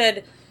 I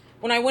said,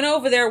 when I went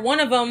over there, one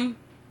of them,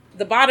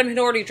 the bottom had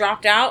already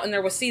dropped out and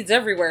there was seeds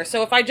everywhere.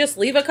 So if I just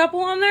leave a couple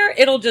on there,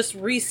 it'll just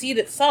reseed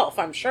itself,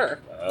 I'm sure.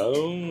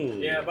 Oh.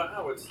 Yeah, but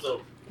I would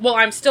still. Well,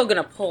 I'm still going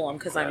to pull them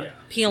because I'm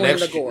peeling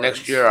the gourds.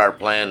 Next year, our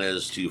plan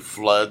is to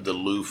flood the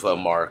loofah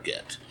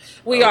market.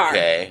 We are.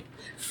 Okay.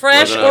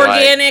 Fresh, We're gonna,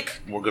 organic.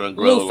 We're going to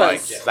grow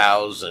loofahs.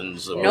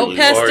 thousands of No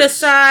loofahs.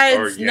 pesticides,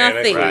 Organic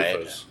nothing.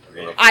 loofahs.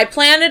 I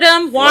planted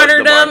them,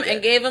 watered the them, market.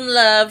 and gave them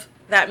love.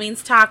 That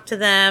means talk to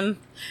them.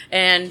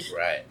 And,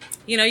 Right.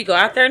 you go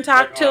out there and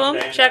talk to them,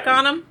 check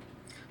on them,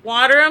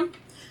 water them.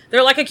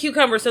 They're like a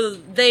cucumber, so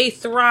they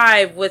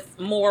thrive with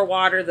more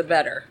water, the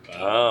better.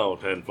 Oh,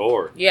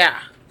 10-4. Yeah.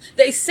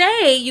 They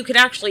say you can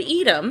actually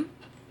eat them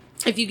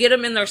if you get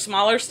them in their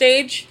smaller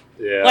stage.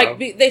 Yeah.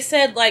 They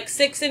said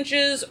 6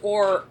 inches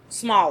or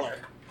smaller.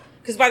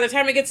 Because by the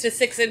time it gets to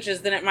 6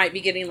 inches, then it might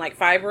be getting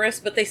fibrous.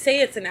 But they say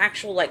it's an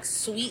actual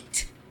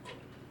sweet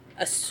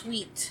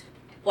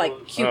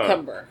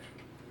cucumber.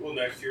 Well,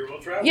 next year we'll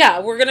try. Yeah,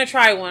 we're going to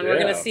try one. We're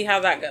going Yeah. to see how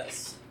that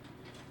goes.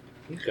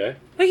 Okay.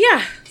 But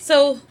yeah,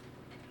 so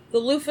the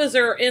loofahs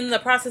are in the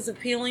process of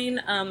peeling.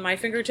 My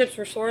fingertips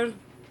were sore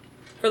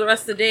for the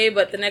rest of the day,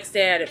 but the next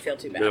day I didn't feel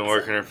too bad. Been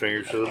working her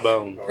fingers to the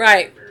bone.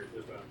 Right.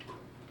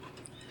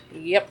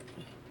 Yep.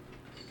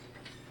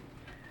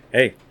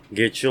 Hey,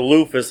 get your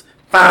loofahs.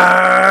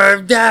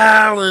 $5.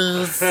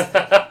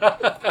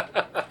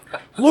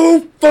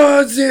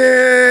 Loofahs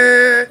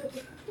here.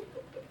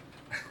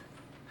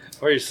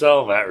 Where are you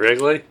selling that,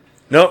 Wrigley?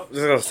 Nope,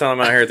 just gonna sell them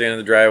out here at the end of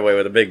the driveway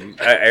with a big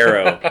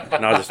arrow,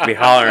 and I'll just be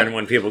hollering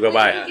when people go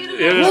by.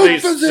 You'll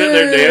just be sitting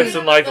there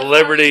dancing like the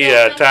Liberty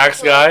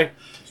tax guy.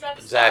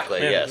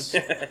 Exactly, Yeah. yes.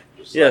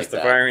 Just Yes, like the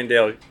that.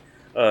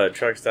 Firendale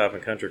Truck Stop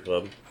and Country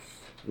Club.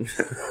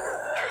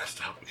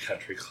 Stop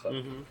Country Club.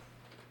 Mm-hmm.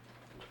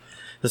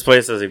 This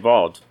place has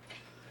evolved.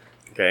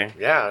 Okay,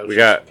 Yeah. we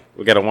got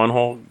a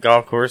one-hole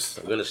golf course.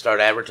 I'm going to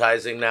start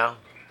advertising now.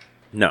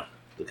 No,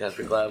 The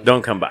country club.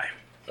 don't come by.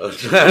 Show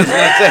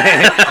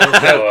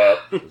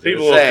up.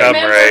 People will saying.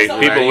 come, Ray. Members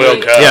People only. will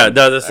come. Yeah,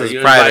 no, this Are is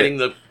you private. inviting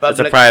the public?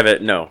 It's a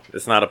private. No,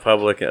 it's not a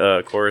public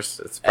course.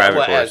 It's a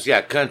private course. Yeah,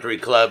 country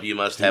club. You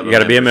must have. You got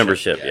to be a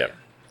membership. Yeah.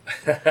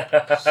 So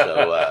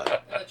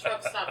The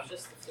truck stop's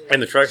just the food.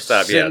 And the truck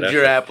stop. Yeah, send that's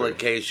your just-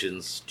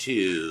 applications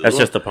to. That's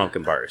just the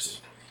pumpkin bars.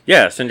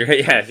 Yeah, send your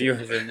if you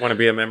want to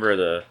be a member of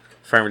the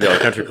Farmingdale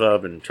Country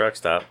Club and Truck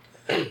Stop.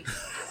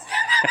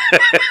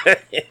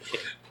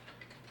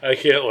 I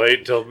can't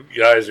wait till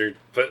guys are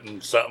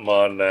putting something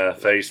on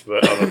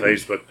Facebook on the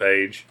Facebook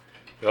page,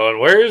 going,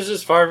 "Where is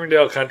this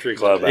Farmingdale Country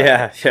Club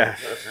at?" Yeah.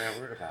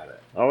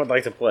 I would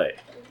like to play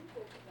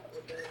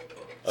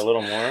a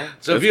little more.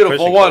 It's a Let's beautiful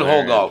push it one-hole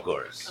there. golf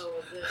course. Oh,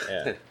 is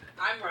it? Yeah.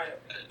 I'm right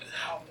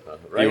over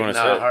Right wanna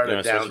now, switch- heart you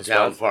of wanna switch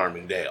downtown spots?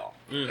 Farmingdale.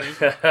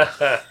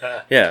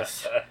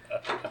 Yes.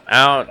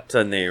 Out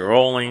in the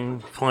rolling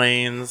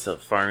plains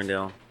of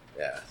Farmingdale.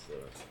 Yeah. So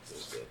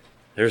it's good.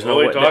 There's What no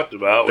we way. talked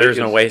about. there's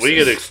no We oasis.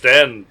 could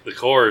extend the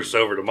course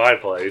over to my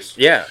place.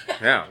 Yeah.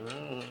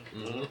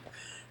 Mm-hmm.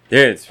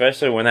 Dude,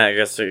 especially when that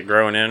gets to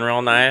growing in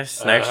real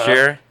nice next Uh-huh.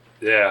 year.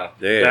 Yeah.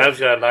 Dude. Dad's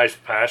got a nice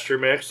pasture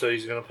mix that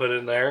he's going to put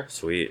in there.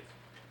 Sweet.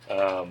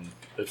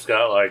 It's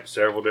got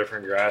several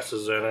different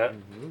grasses in it.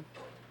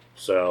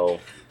 So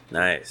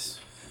Nice.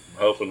 I'm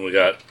hoping we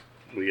get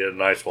a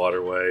nice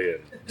waterway.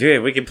 And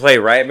Dude, we could play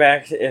right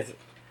back.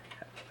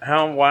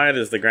 How wide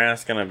is the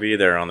grass going to be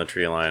there on the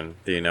tree line?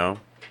 Do you know?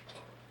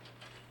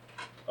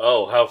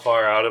 Oh, how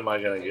far out am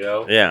I going to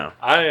go? Yeah.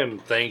 I am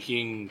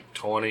thinking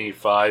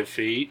 25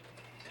 feet.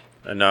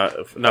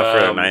 Enough for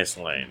a nice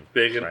lane.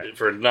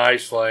 For a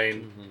nice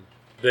lane. Mm-hmm.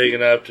 Big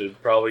enough to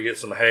probably get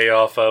some hay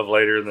off of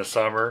later in the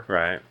summer.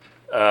 Right.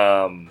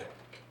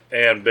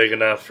 And big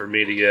enough for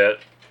me to get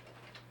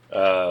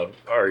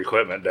our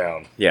equipment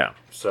down. Yeah.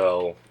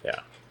 So,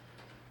 yeah.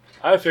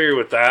 I figure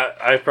with that,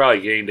 I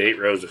probably gained 8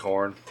 rows of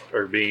corn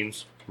or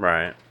beans.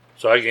 Right.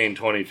 So I gained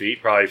 20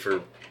 feet probably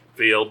for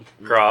field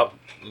crop.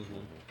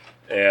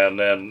 Mm-hmm. And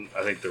then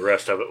I think the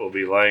rest of it will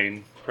be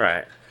lane.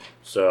 Right.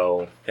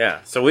 So. Yeah.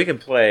 So we could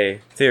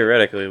play,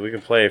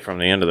 theoretically, from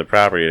the end of the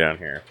property down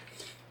here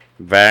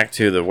back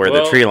to where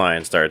the tree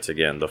line starts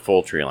again, the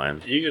full tree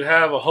line. You could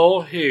have a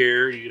hole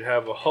here. You could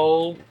have a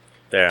hole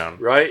down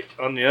right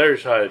on the other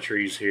side of the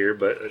trees here,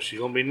 but she's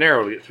going to be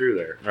narrow to get through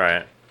there.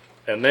 Right.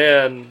 And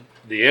then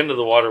the end of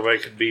the waterway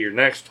could be your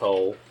next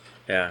hole.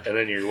 Yeah. And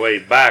then your way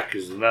back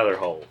is another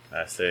hole.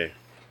 I see.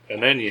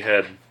 And then you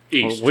head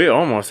east. Well, we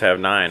almost have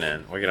 9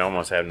 in. We could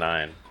almost have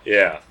 9.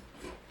 Yeah.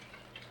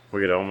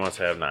 We could almost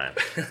have 9.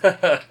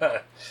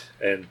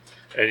 and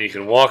you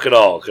can walk it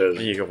all.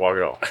 You can walk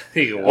it all.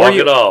 You can walk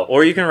it all.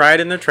 Or you can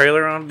ride in the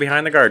trailer on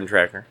behind the garden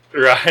tractor.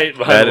 Right,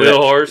 behind the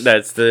wheel horse.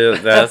 That's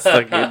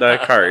the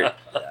cart.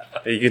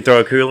 You can throw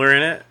a cooler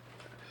in it.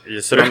 You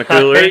just sit on the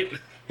cooler. Right.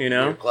 You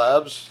know? Your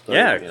clubs.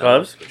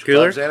 Clubs.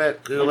 Cooler. Clubs in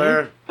it.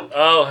 Cooler. Mm-hmm.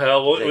 Oh,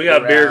 hell. We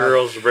got beer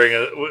girls to bring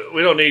it.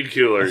 We don't need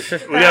coolers. We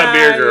got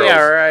beer girls.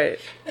 Yeah, right.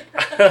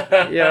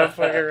 Yeah,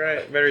 fucking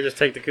right. Better just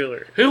take the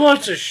cooler. Who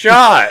wants a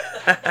shot?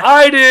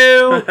 I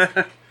do.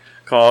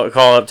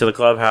 Call up to the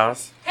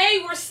clubhouse.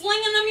 Hey, we're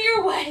slinging them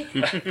your way.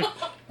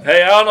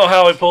 Hey, I don't know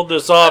how we pulled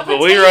this off, but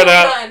we run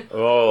out.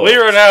 Oh. We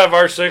run out of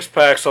our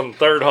 6-packs on the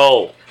 3rd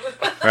hole.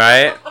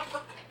 Right?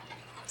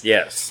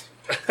 Yes.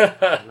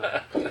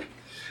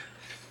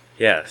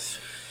 Yes.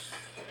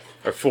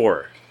 Or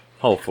 4.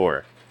 Hole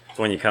 4. It's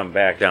when you come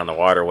back down the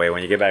waterway.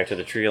 When you get back to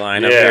the tree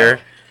line up here.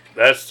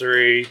 That's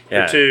 3.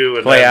 Yeah. 2.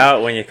 And play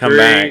out when you come 3,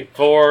 back.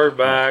 4,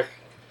 back.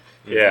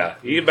 Mm-hmm. Yeah.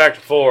 You get back to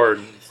 4.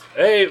 And,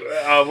 hey,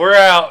 we're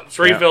out. It's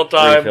refill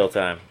time. Refill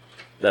time.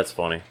 That's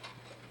funny.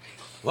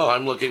 Well,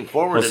 I'm looking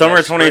forward to summer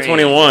next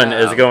 2021 spring,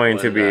 is going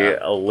to be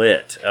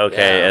lit,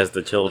 okay, as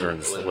the children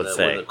would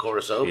say. When the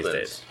course opens, these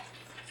days.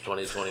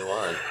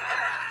 2021.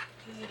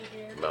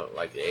 About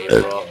like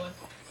April.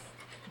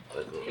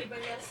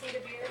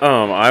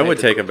 I would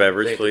take a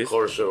beverage, please. The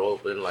course will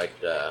open like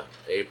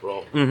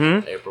April.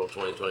 Mm-hmm. April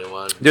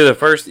 2021. Do the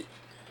first.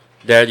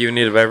 Dad, you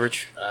need a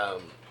beverage?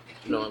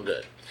 No, I'm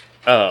good.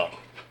 Oh.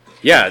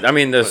 Yeah, I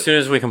mean, as soon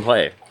as we can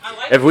play.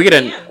 Like if we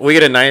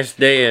get a nice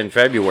day in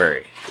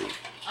February.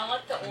 I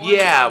like the orange.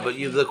 Yeah, but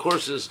the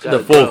course is the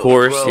full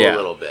course, grow yeah, a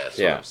little bit. That's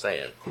what I'm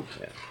saying.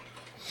 Yeah.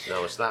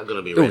 No, it's not going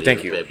to be ready thank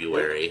in you.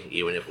 February,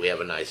 even if we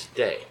have a nice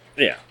day.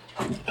 Yeah.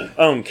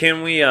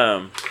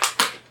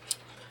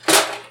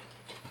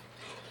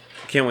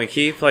 Can we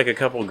keep like a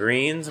couple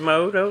greens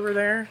mowed over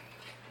there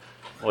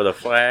with a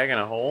flag and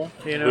a hole?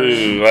 You know.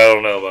 Ooh, I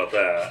don't know about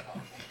that.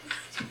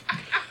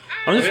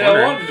 I'm just I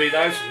wondering. want them to be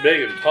nice and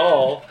big and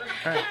tall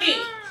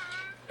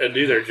and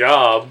do their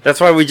job. That's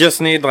why we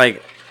just need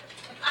like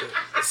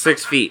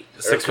 6 feet,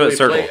 6 foot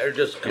circle.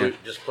 Can we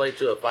just play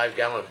to a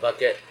 5-gallon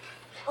bucket?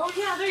 Oh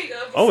yeah, there you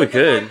go. Oh, we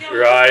could.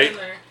 Right.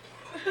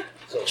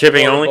 So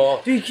Chipping only.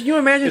 ball. Dude, can you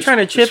imagine trying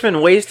to chip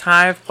in waist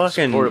high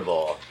fucking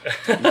Portable.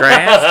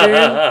 grass,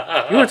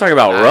 dude? You want to talk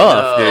about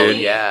rough, dude?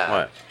 Yeah.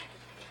 What?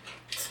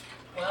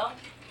 Well,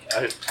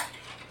 That's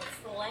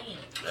the lane.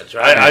 That's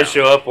right. I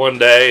show up one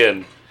day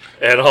and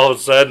all of a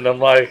sudden I'm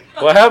like,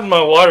 what happened to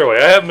my waterway?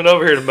 I haven't been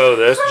over here to mow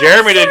this.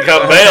 Jeremy didn't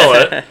come bail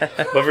it,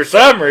 but for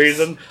some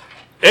reason,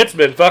 it's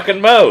been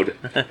fucking mowed.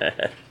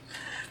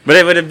 But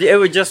it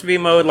would just be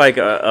mowed like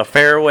a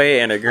fairway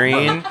and a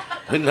green.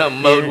 No,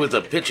 mowed with a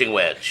pitching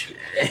wedge.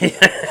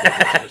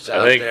 Just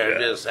out there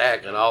just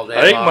hacking all day.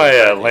 I think long.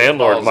 my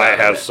landlord Balls might out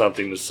have of it.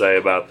 something to say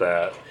about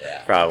that.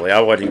 Yeah. Probably. I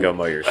wouldn't go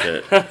mow your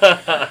shit. All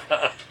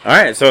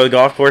right, so the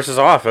golf course is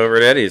off over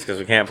at Eddie's because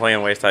we can't play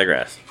in waist high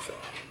grass. So.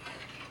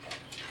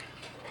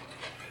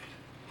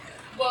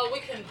 Well, we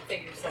can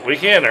figure something. We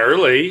can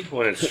early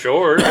when it's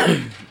short,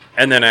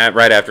 And then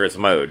right after it's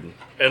mowed.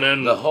 and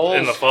then The holes-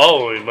 in the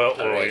fall when we mow,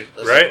 Alright,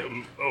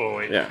 when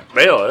we Yeah.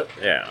 bail it.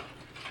 Yeah.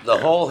 The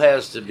hole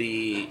has to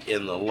be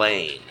in the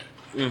lane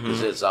Mm-hmm.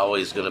 because it's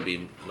always going to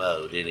be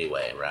mowed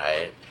anyway,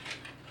 right?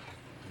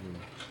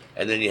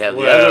 And then you have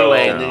the Well, other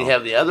lane. no. Then you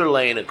have the other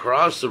lane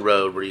across the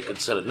road where you can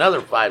set another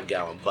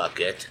 5-gallon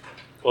bucket.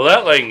 Well,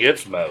 that lane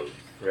gets mowed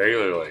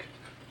regularly.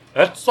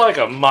 That's like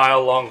a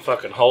mile-long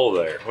fucking hole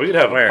there. We could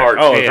have Where? a part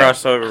 10.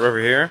 Across over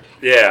here?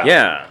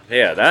 Yeah.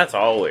 Yeah, that's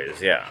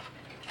always,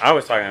 I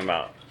was talking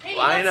about, Hey,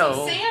 Well, I you got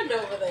some know. sand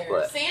over there.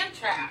 What? Sand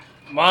trap.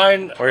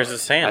 Mine, where's the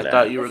sand I at?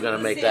 thought you were going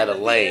to make that a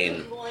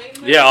lane.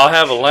 yeah, I'll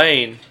have a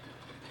lane,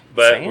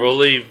 but Sand? we'll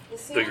leave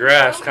the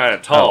grass kind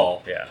of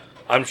tall. Oh, yeah.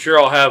 I'm sure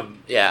I'll have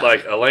Yeah.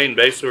 like a lane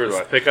basically where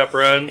my pickup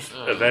runs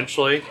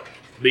eventually,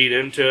 beat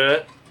into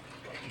it.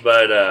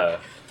 But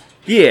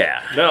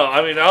Yeah. No,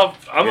 I mean I'm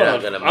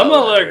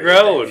gonna let her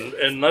grow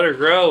and let her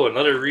grow and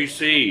let her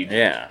reseed.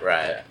 Yeah.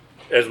 Right.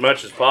 As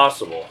much as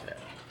possible.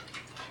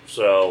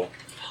 So.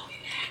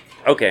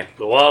 Okay.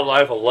 The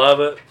wildlife will love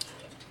it.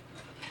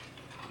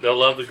 They'll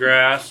love the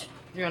grass.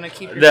 You want to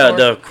keep your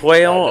The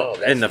quail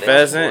that's and the next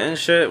pheasant one. and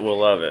shit will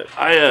love it.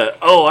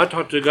 I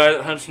talked to a guy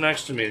that hunts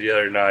next to me the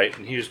other night,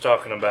 and he was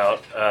talking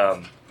about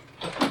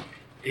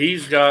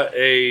he's got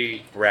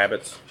a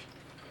Rabbits.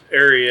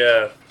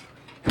 area.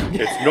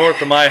 It's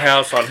north of my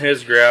house on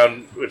his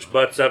ground, which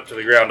butts up to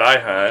the ground I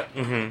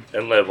hunt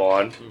and live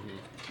on.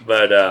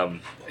 But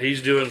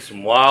he's doing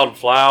some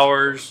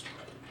wildflowers,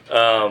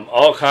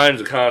 all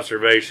kinds of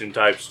conservation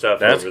type stuff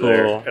That's over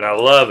there, cool. and I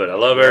love it. I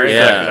love every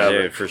second Yeah, of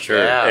dude, it. for sure.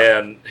 Yeah.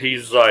 And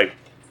he's like,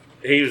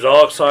 he was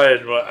all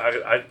excited.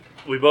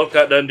 We both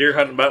got done deer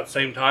hunting about the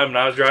same time, and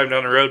I was driving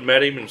down the road,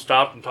 met him, and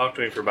stopped and talked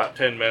to him for about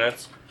 10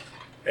 minutes.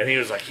 And he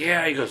was like,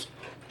 yeah, he goes,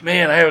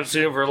 man, I haven't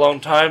seen him for a long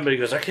time, but he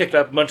goes, I kicked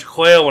up a bunch of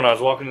quail when I was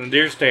walking in the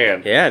deer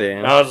stand. Yeah, dude.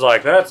 And I was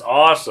like, that's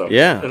awesome.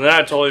 Yeah. And then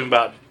I told him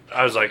about,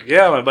 I was like,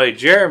 yeah, my buddy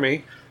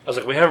Jeremy, I was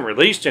like, we haven't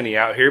released any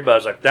out here, but I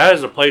was like, that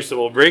is a place that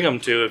we'll bring them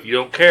to if you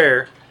don't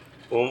care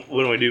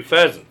when we do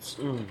pheasants.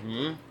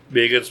 Mm-hmm.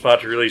 Be a good spot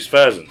to release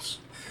pheasants.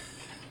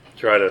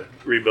 Try to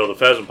rebuild the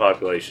pheasant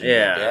population.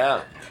 Yeah.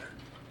 Yeah.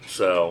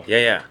 So,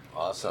 Yeah.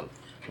 Awesome.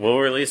 We'll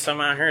release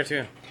some out here,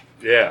 too.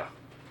 yeah.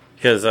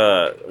 Because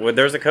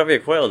there's a covey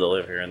of quail that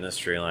live here in this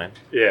tree line.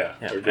 Yeah.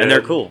 Yeah. Dead. And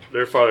they're cool.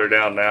 They're farther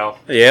down now.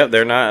 Yeah,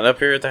 they're not up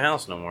here at the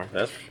house no more.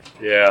 That's for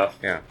sure. Yeah.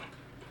 Yeah.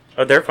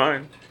 But they're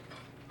fine.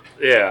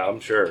 Yeah,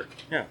 I'm sure.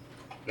 Yeah.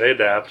 They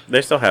adapt.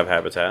 They still have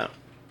habitat.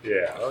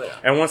 Yeah. Oh yeah.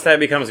 And once that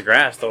becomes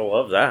grass, they'll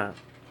love that.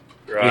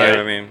 Right. You know what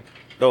I mean?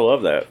 They'll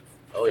love that.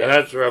 Oh And yeah.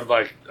 that's where I'm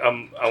like,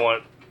 I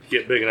want to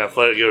get big enough,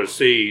 let it go to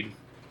seed.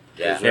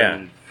 Yeah.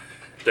 And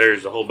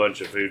there's a whole bunch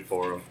of food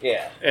for them.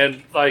 Yeah.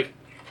 And like,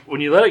 when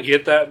you let it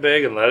get that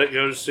big and let it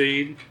go to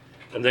seed,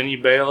 and then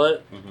you bale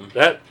it,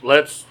 that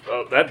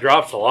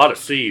drops a lot of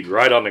seed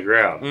right on the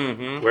ground.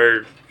 Mm-hmm.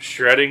 Where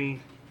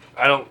shredding,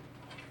 because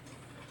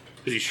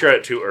you shred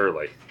it too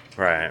early.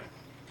 Right.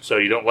 So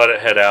you don't let it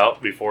head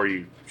out before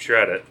you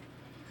shred it.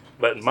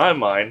 But in my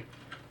mind,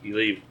 you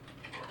leave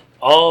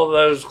all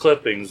those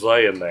clippings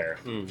laying there.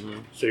 Mm-hmm.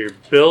 So you're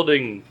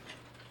building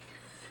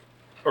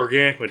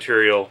organic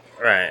material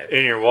Right.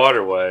 in your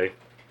waterway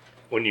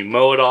when you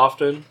mow it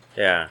often,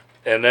 Yeah.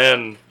 and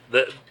then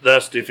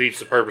thus defeats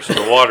the purpose of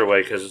the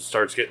waterway because it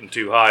starts getting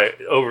too high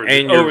over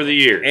the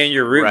years. And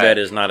your root Right. bed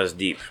is not as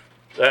deep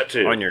that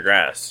too. on your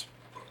grass.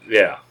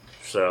 Yeah.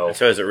 So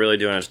So is it really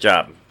doing its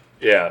job?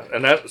 yeah,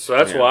 and that's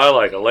Yeah. why I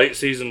like a late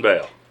season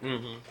bale.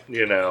 Mm-hmm.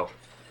 You know.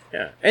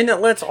 Yeah. And it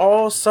lets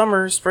all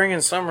summer, spring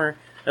and summer,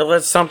 it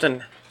lets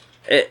something,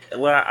 it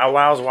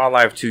allows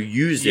wildlife to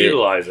use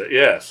Utilize it,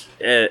 yes.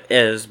 it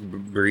as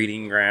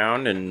breeding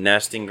ground and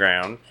nesting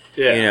ground.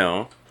 Yeah. You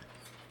know,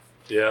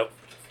 Yep.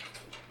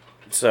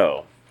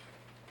 so.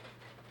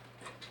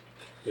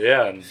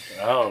 Yeah, and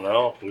I don't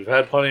know. We've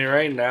had plenty of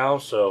rain now,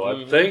 so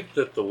I think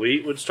that the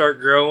wheat would start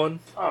growing.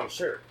 Oh,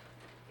 sure.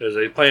 Because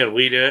they planted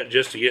wheat in it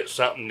just to get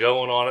something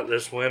going on it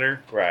this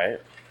winter. Right.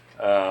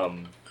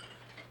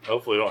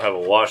 Hopefully we don't have a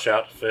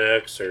washout to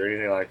fix or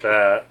anything like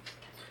that.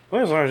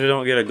 Well, as long as you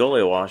don't get a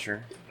gully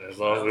washer. As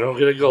long as we don't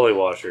get a gully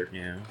washer.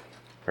 Yeah.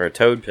 Or a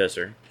toad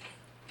pisser.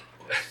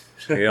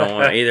 You don't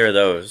want either of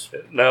those.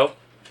 Nope.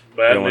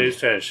 Bad don't want- news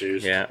tennis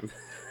shoes. Yeah.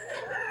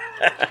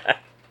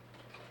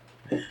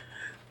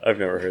 I've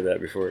never heard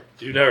that before.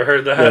 You've never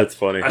heard that? That's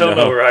funny. I don't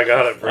No. know where I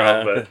got it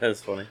from, but That's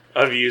funny.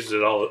 I've used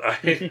it all. I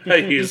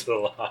use it a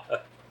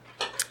lot.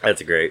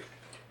 That's great.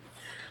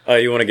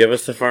 You want to give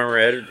us the Farmer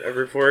Ed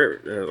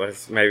report?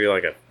 Maybe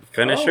like a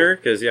finisher?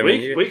 Because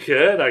We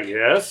could, I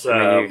guess.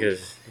 are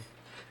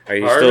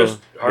you Harvest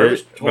still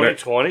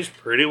 2020 is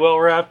pretty well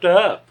wrapped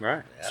up.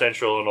 right?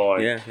 Central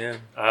Illinois.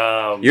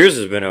 Yeah. Yours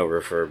has been over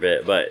for a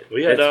bit, but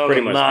We had it's that on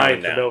pretty the much 9th coming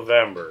of down.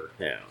 November.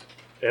 Yeah.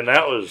 And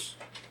that was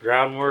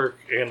groundwork,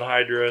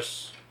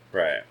 anhydrous,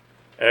 Right.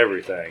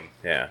 everything.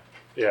 Yeah.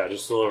 Yeah,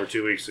 just a little over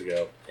 2 weeks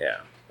ago. Yeah.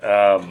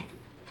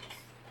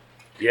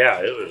 Yeah,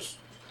 it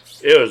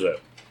was a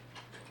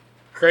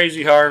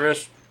crazy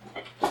harvest,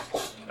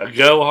 a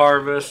go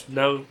harvest.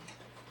 No,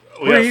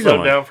 we Where are got you slowed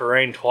going? down for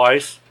rain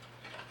twice.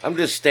 I'm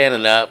just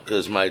standing up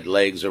because my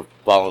legs are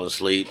falling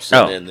asleep,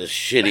 sitting in this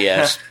shitty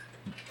ass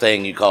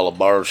thing you call a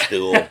bar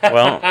stool.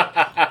 Well,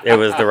 it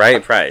was the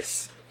right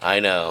price. I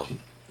know.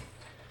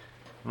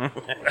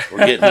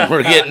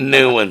 We're getting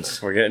new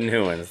ones. We're getting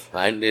new ones.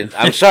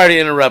 I'm sorry to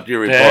interrupt your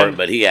report, Man,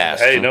 but he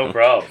asked. Hey, no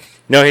problem.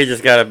 No, he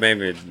just got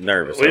maybe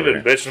nervous. We've over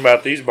been bitching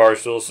about these bar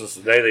stools since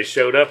the day they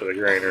showed up at the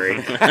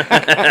granary.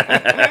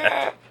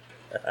 here.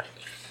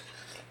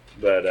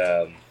 But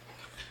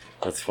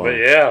That's funny.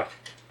 yeah,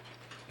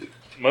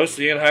 most of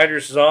the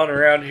anhydrous is on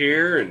around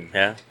here, and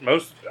Yeah. I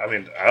don't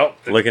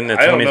think, Looking at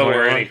I don't know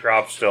where 2021? any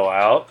crop's still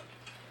out.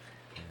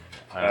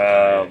 I don't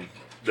know.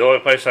 The only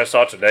place I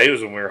saw today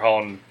was when we were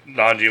hauling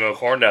non-GMO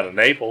corn down to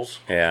Naples,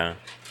 Yeah.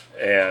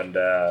 And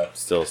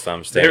Still some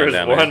there standing was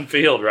down one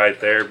field right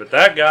there, but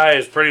that guy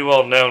is pretty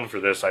well known for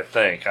this, I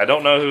think. I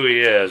don't know who he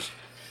is,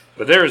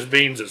 but there was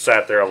beans that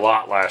sat there a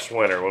lot last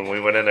winter when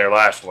we went in there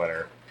last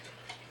winter.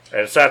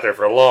 And it sat there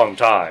for a long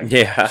time.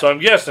 Yeah. So I'm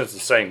guessing it's the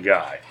same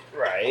guy.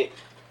 Right.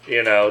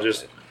 You know,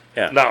 just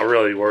not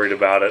really worried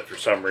about it for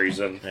some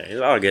reason. Yeah,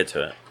 I'll get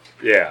to it.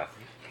 Yeah.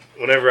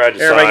 Whenever I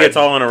decide... Everybody gets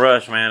all in a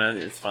rush, man.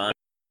 It's fine.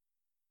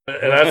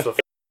 And that's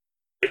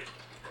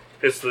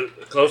it's the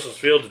closest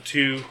field to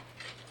 2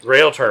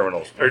 rail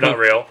terminals. Or not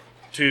rail,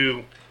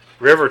 2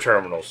 river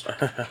terminals.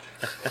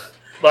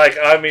 Like,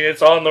 I mean,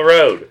 it's on the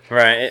road.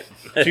 Right.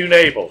 To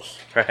Naples.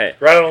 Right.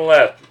 Right on the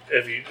left.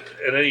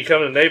 And then you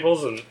come to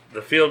Naples, and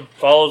the field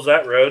follows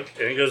that road,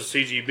 and it goes to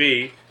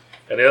CGB,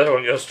 and the other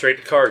one goes straight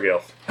to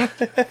Cargill.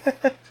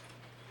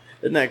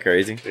 Isn't that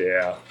crazy?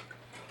 Yeah.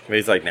 But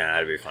he's like, nah,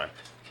 it'll be fine.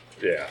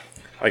 Yeah.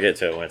 I'll get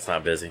to it when it's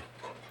not busy.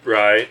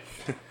 Right.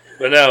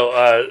 But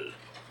no,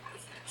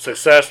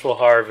 successful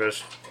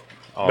harvest.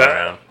 All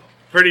around.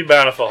 Pretty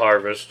bountiful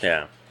harvest.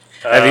 Yeah.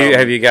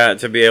 Have you got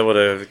to be able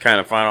to kind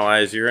of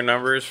finalize your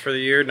numbers for the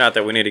year? Not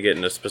that we need to get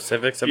into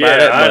specifics about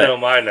it. Yeah, I but know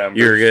my numbers.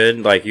 You're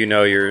good. Like, you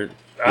know your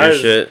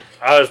shit.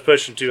 I was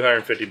pushing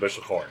 250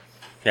 bushel corn.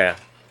 Yeah.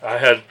 I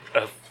had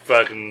a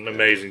fucking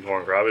amazing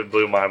corn crop. It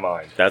blew my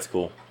mind. That's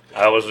cool.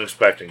 I wasn't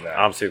expecting that.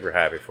 I'm super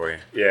happy for you.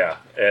 Yeah.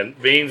 And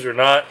beans are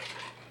not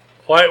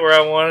quite where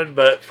I wanted,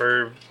 but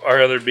for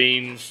our other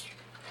beans...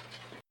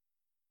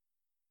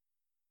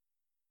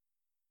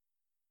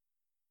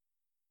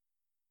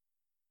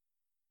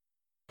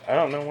 I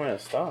don't know when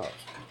it stops.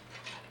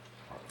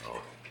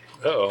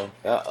 Uh-oh.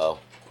 Uh-oh.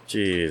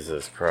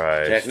 Jesus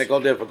Christ. Technical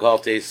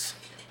difficulties.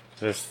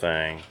 This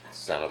thing.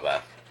 Son of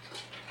a...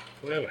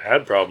 We haven't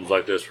had problems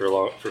like this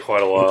for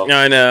quite a while.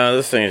 I know.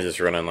 This thing is just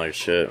running like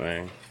shit,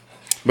 man.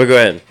 But go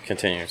ahead.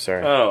 Continue.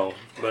 Sorry. Oh,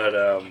 but,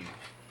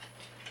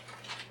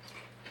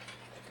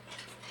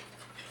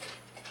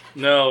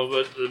 no,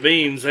 but the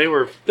beans, they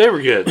were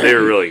good. They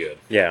were really good.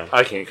 Yeah.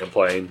 I can't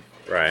complain.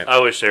 Right. I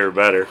wish they were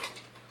better.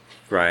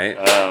 Right.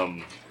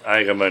 I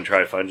think I'm going to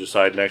try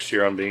fungicide next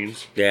year on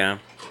beans. Yeah.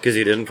 Because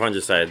you didn't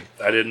fungicide.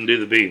 I didn't do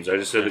the beans. I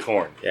just did the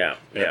corn. Yeah.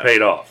 And it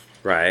paid off.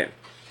 Right.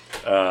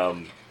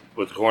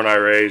 With the corn I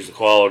raised, the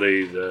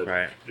quality,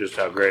 just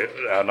how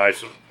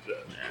nice,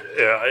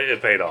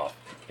 it paid off.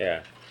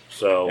 Yeah.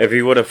 So if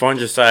you would have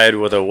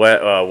fungicide with a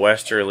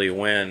westerly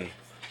wind,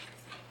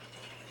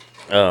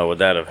 would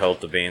that have helped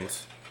the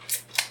beans?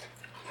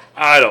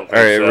 I don't think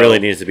so. Or it so. really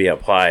needs to be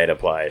applied.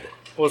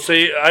 Well,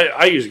 see,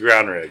 I use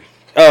ground rig.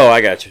 Oh,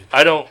 I got you.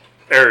 I don't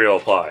aerial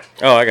apply.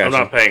 Oh, I got I'm you.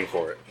 not paying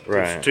for it.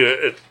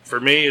 Right. For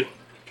me,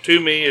 to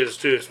me, it's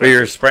too expensive. But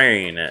you're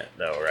spraying it,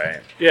 though,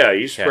 right? Yeah,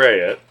 you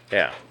spray it.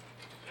 Yeah.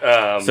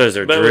 So is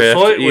there but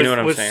drift? You know what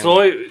I'm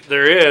saying?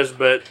 There is,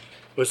 but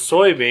with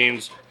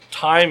soybeans,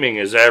 timing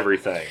is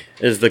everything.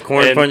 Is the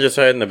corn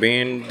fungicide and the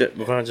bean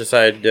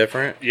fungicide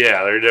different?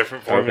 Yeah, they're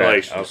different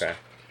formulations. Okay.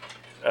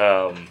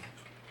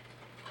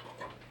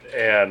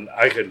 And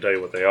I couldn't tell you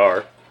what they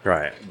are.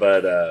 Right.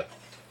 But,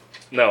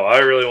 no, I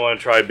really want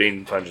to try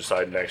bean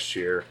fungicide next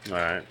year. All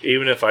right.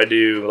 Even if I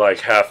do, like,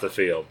 half the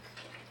field.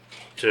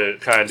 To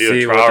kind of do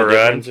See a trial what the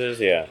run. difference is?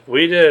 Yeah.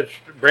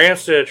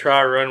 Brant's did a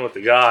trial run with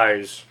the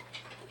guys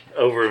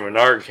over in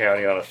Menard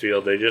County on a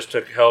field. They just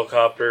took a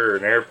helicopter or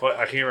an airplane.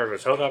 I can't remember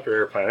if it was helicopter or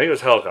airplane. I think it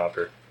was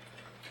helicopter.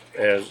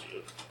 And it was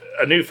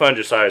a new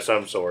fungicide of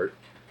some sort.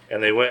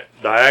 And they went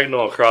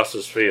diagonal across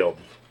this field.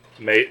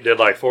 Did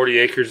like 40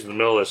 acres in the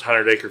middle of this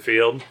 100-acre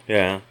field.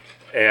 Yeah.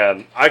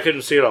 And I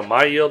couldn't see it on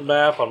my yield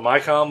map on my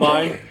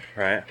combine.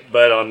 Right.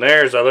 But on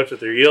theirs, I looked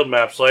at their yield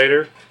maps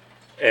later.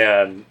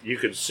 And you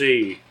could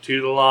see to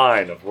the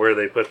line of where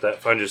they put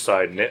that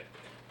fungicide, and it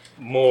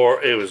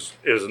was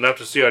enough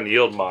to see on the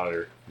yield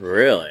monitor.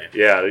 Really?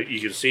 Yeah,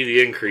 you could see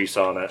the increase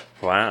on it.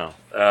 Wow.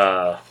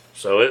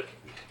 So it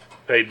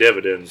paid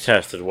dividends.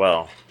 Tested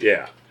well.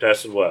 Yeah,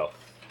 tested well.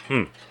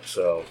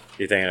 So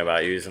you thinking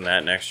about using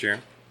that next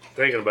year?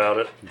 Thinking about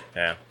it.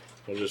 Yeah.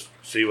 We'll just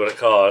see what it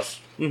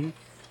costs. Mm-hmm.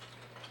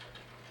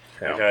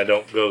 I kind of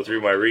don't go through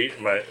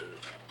my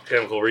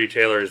chemical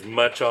retailer as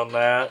much on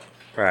that.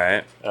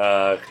 Right.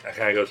 I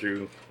kind of go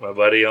through my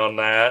buddy on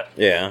that.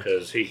 Yeah.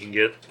 Because he can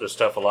get the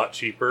stuff a lot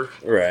cheaper.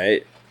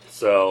 Right.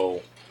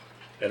 So,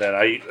 and then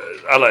I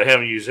let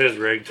him use his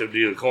rig to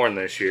do the corn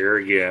this year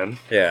again.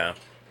 Yeah.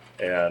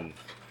 And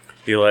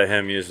you let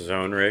him use his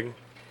own rig?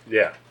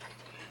 Yeah.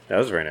 That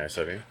was very nice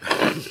of you.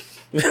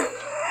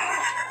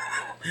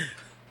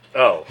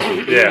 Oh,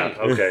 yeah.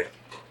 Okay.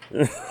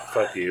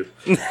 Fuck you.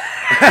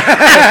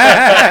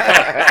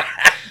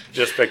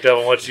 Just picked up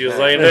on what she was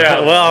laying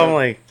down. Well, I'm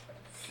like...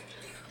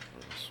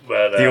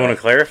 But, do you want to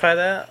clarify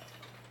that?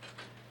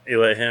 You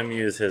let him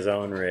use his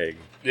own rig.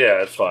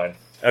 Yeah, it's fine.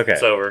 Okay.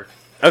 It's over.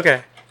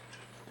 Okay.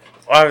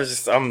 Well,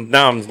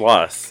 now I'm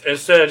lost.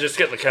 Instead of just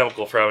getting the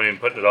chemical from him and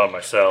putting it on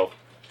myself.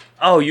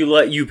 Oh,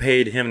 you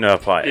paid him to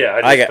apply it. Yeah,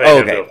 I just paid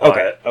him to apply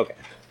it. Okay.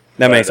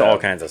 That makes all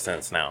kinds of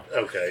sense now.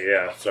 Okay,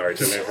 yeah. Sorry, it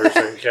took me for a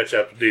second to catch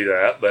up to do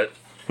that, but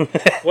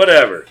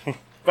whatever.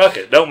 Fuck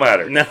it, don't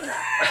matter. No.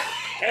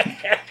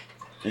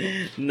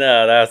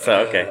 No, that's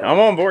okay. I'm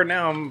on board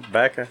now. I'm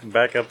back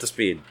up to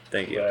speed.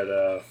 Thank you.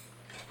 But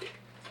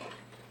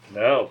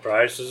no,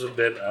 prices have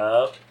been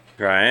up.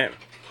 Right?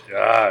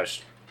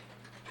 Gosh,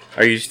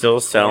 Are you still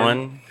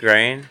selling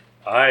grain?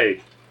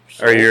 I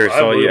sold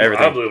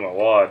everything? I blew my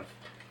wad.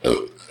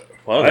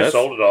 Well, I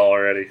sold it all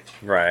already,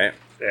 right.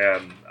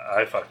 and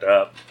I fucked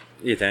up.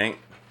 You think?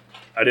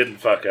 I didn't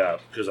fuck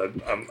up because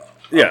I'm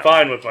Yeah.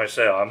 fine with my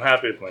sale. I'm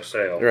happy with my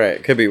sale.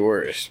 Right. Could be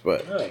worse,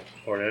 but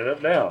Or it ended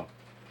up down.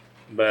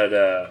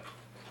 But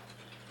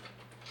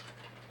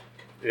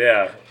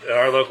yeah, in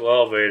our local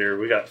elevator,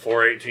 we got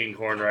 418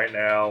 corn right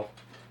now,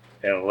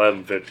 and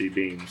 1150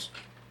 beans.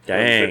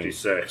 dang.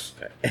 56.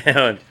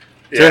 And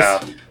Yeah,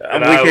 just,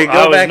 and we could go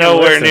I was back and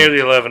nowhere listen. near the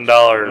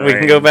 $11 We can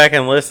range. go back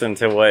and listen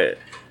to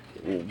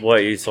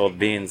what you sold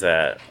beans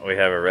at. We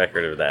have a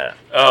record of that.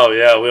 Oh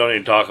yeah, we don't need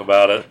to talk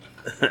about it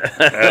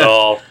at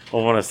all. I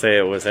want to say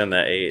it was in the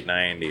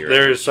 $8.90.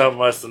 There's some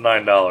less than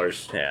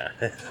 $9. Yeah.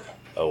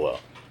 Oh well.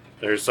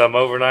 There's some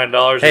over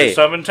 $9. Hey. There's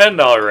some in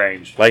 $10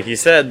 range. Like you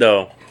said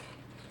though,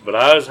 But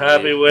I was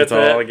happy with it's all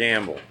a it.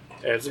 gamble.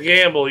 It's a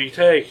gamble you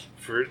take.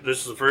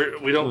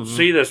 We don't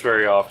see this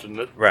very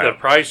often. Right. The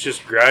price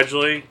just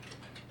gradually,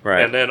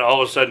 Right. and then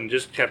all of a sudden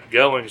just kept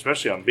going,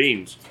 especially on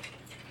beans.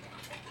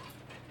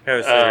 Have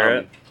a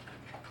cigarette,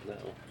 No.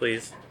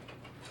 please.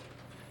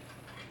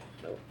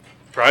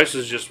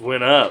 Prices just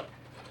went up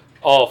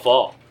all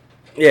fall.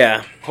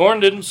 Yeah. Corn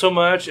didn't so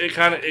much. It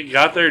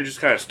got there and just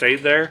kind of stayed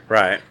there,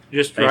 Right.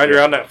 just Thank right you.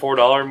 around that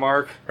 $4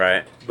 mark.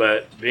 Right.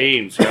 But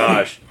beans,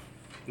 gosh,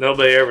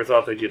 nobody ever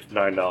thought they'd get to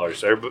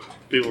 $9.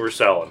 People were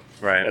selling,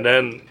 Right. and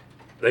then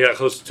they got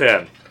close to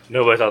 10.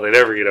 Nobody thought they'd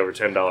ever get over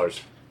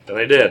 $10, and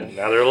they did.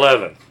 Now they're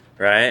 11.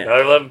 Right. Now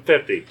they're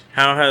 11.50.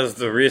 How has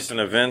the recent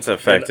events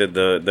affected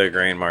the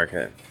grain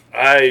market?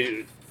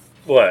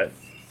 What?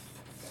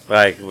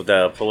 Like with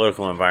the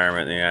political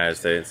environment in the United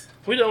States?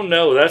 We don't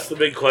know. That's the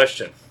big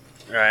question.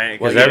 Right.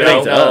 What Because you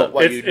everything's don't know, up.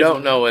 what It's- you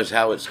don't know is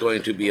how it's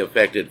going to be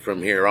affected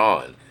from here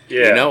on.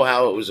 Yeah. You know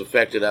how it was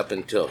affected up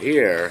until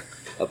here,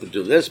 up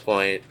until this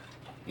point.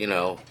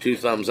 Two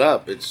thumbs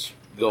up. It's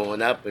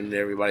going up, and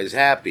everybody's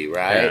happy,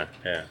 right?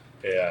 Yeah.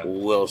 Yeah.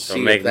 We'll So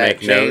see make if that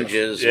notes.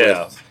 changes.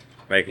 Yeah. With,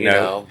 Make you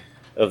note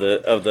know,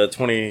 of the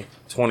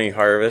 2020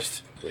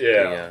 harvest.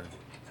 Yeah.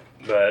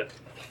 But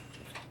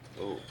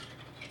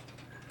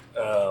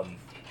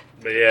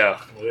yeah,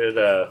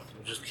 it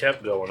just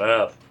kept going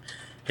up,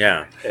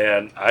 Yeah.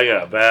 and I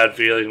got a bad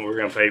feeling we're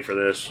gonna pay for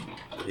this.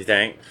 You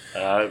think?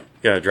 Uh,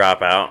 Gonna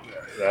drop out?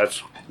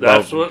 that's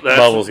Bubble's gonna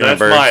that's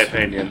my burst.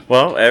 opinion.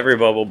 Well, every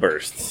bubble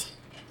bursts.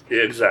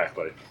 Yeah,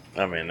 exactly.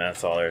 I mean,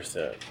 that's all there's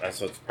to it. That's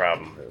what the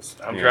problem is.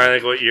 I'm trying to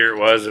think what year it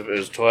was. If it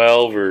was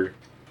 12 or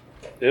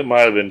it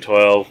might have been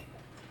 12,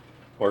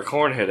 where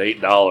corn hit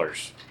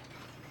 $8,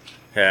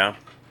 Yeah.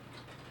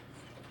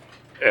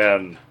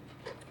 and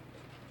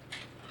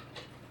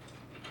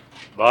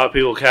a lot of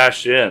people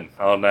cashed in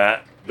on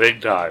that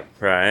big time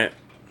Right.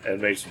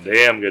 and made some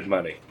damn good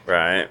money.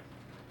 Right.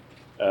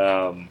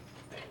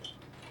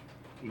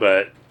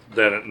 But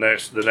then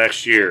the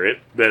next year, it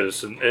bit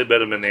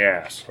them in the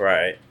ass.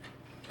 Right.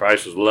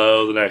 Price was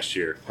low the next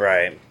year.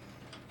 Right.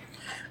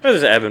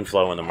 There's ebb and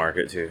flow in the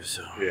market too,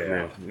 so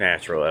Yeah.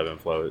 natural ebb and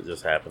flow. It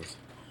just happens.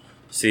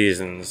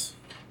 Seasons,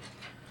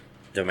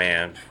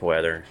 demand,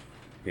 weather,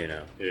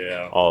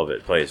 Yeah. all of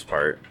it plays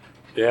part.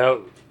 Yeah.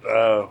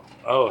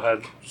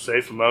 Had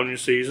safe ammonia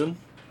season.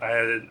 I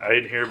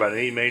didn't hear about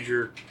any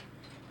major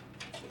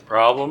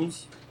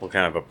problems. What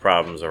kind of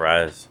problems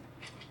arise?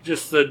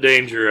 Just the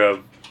danger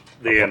of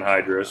the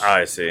anhydrous.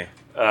 I see.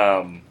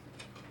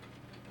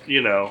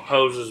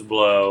 Hoses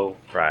blow,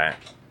 Right.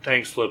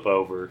 tanks flip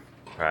over.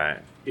 Right.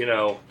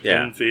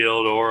 Yeah. In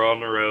field or on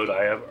the road.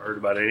 I haven't heard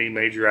about any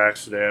major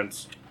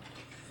accidents.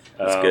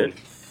 That's good.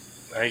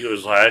 I think it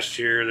was last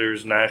year there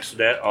was an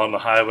accident on the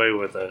highway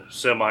with a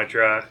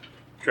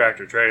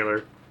tractor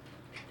trailer.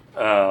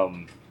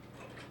 I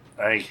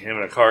think him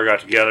and a car got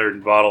together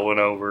and the bottle went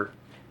over.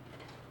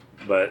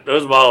 But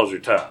those bottles are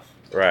tough.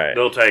 Right.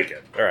 They'll take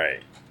it.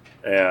 Right.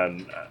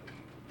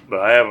 But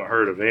I haven't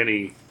heard of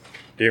any.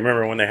 Do you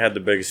remember when they had the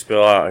big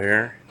spill out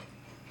here?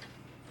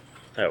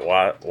 At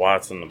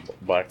Watts and the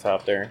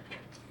blacktop there?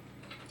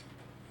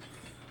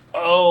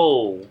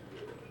 Oh.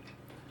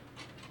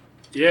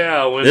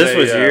 Yeah. This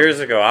was years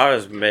ago.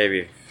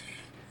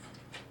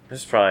 This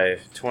is probably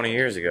 20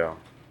 years ago.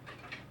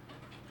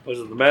 Was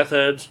it the meth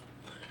heads?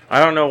 I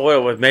don't know what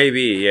it was.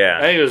 Maybe, I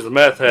yeah. think it was the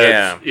meth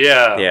heads.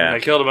 Yeah. And they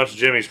killed a bunch of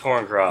Jimmy's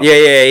corn crops.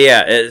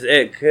 Yeah.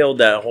 It killed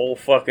that whole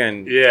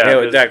fucking...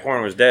 Yeah. That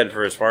corn was dead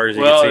for as far as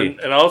you Well, could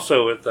see. and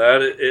also with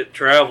that, it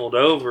traveled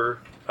over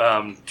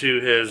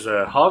to his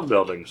hog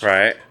buildings.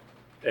 Right.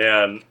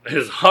 And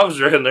his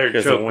hogs are in there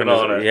choking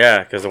on it.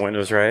 Yeah, because the wind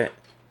was right.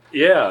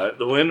 Yeah,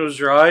 the wind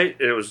was right.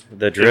 It was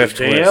The drift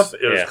it was damp. was...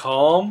 It was yeah.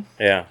 calm.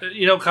 Yeah.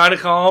 Kind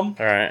of calm.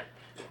 All right.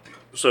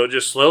 So it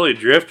just slowly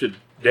drifted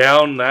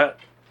down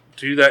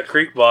to that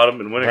creek bottom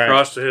and went Right.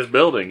 across to his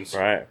buildings.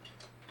 Right.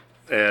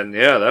 And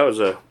yeah, that was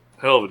a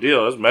hell of a deal.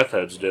 Those meth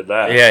heads did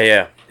that.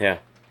 Yeah.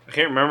 I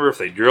can't remember if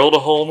they drilled a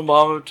hole in the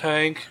bottom of the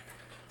tank.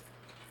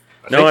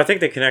 I think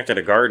they connected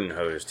a garden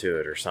hose to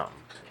it or something.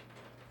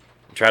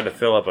 Tried to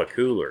fill up a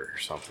cooler or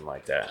something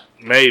like that.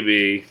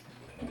 Maybe.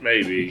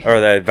 Or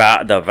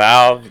the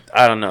valve.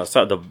 I don't know.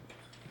 So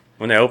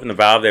when they opened the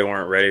valve, they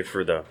weren't ready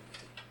for the.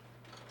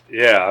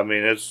 Yeah, I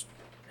mean it's.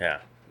 Yeah.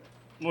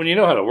 When you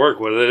know how to work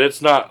with it,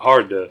 it's not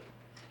hard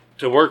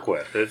to work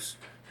with. It's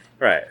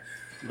right.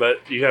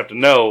 But you have to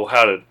know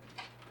how to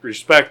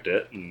respect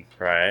it. And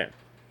right.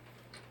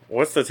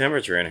 What's the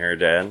temperature in here,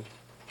 Dad?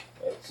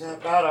 It's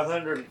about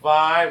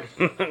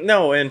 105.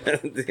 No, and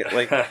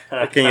like,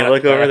 can you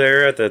look over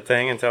there at the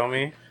thing and tell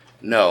me?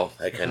 No,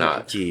 I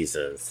cannot.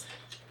 Jesus.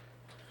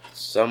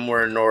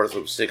 Somewhere north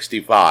of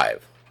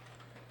 65.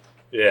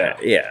 yeah.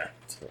 Yeah.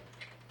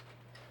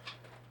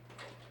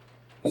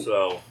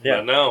 So, Yeah.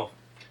 but no.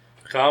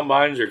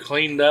 Combines are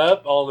cleaned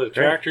up. All the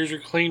tractors are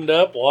cleaned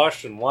up,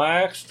 washed and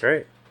waxed.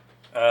 Great.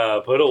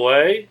 Put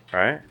away.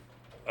 Right.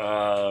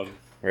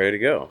 Ready to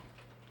go.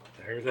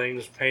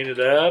 Everything's painted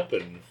up,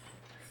 and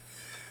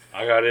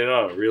I got in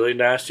on a really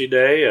nasty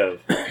day of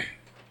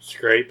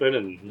scraping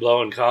and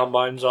blowing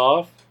combines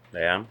off.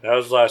 Yeah. That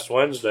was last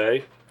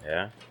Wednesday.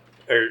 Yeah.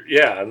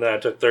 And then I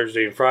took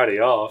Thursday and Friday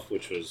off,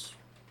 which was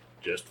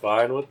just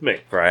fine with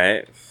me.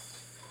 Right.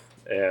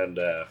 And,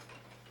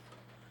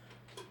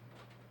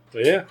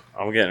 yeah.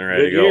 I'm getting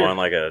ready Good to go year. on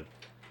like a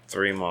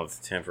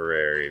 3-month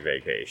temporary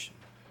vacation.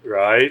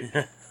 Right?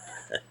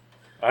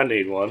 I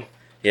need one.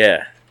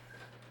 Yeah.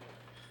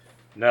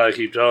 Now they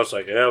keep telling us,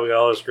 like, yeah, we got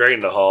all this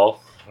grain to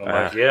haul. I'm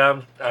like,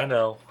 yeah, I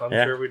know. I'm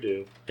Yeah. sure we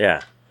do.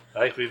 Yeah.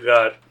 I think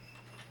we're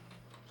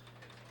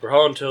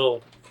hauling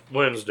until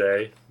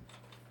Wednesday.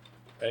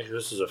 I think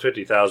this is a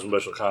 50,000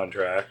 bushel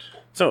contract.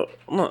 So,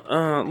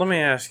 let me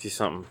ask you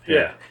something.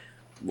 Yeah.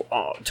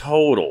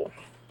 Total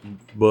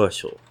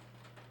bushel.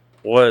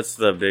 What's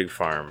the big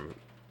farm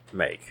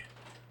make?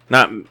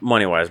 Not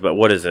money-wise, but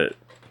what does it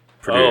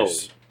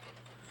produce?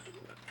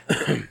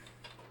 Do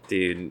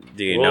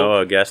you know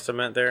a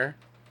guesstimate there?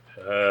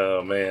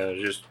 Oh, man.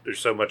 There's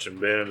so much in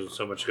bins and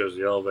so much goes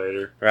to the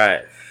elevator.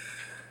 Right.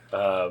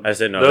 I just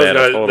didn't know those they had a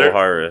guys, total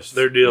harvest.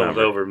 They're dealing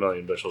number. with over 1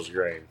 million bushels of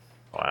grain.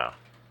 Wow.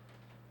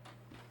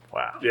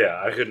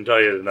 Yeah, I couldn't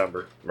tell you the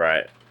number.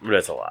 Right. But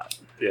it's a lot.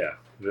 Yeah.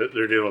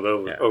 They're dealing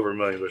with over 1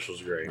 million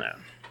bushels of grain. Yeah.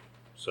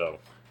 So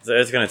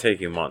It's going to take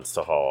you months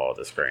to haul all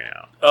this grain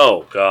out.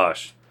 Oh,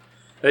 gosh.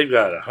 They've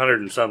got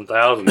 100 and some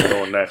thousand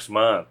going next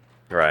month.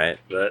 Right.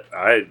 But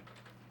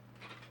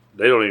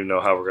they don't even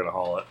know how we're going to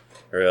haul it.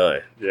 Really?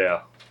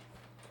 Yeah.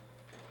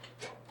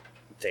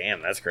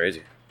 Damn, that's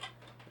crazy.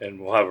 And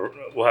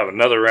we'll have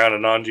another round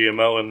of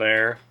non-GMO in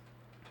there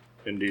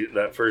in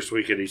that first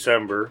week of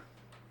December.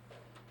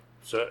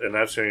 So, and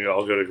that's going to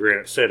all go to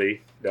Granite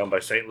City down by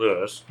St.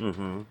 Louis.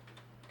 Mm-hmm.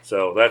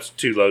 So that's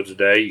 2 loads a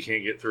day. You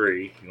can't get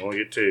 3. You only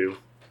get 2.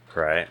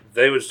 Right. If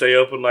they would stay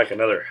open like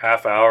another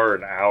half hour,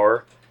 an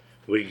hour,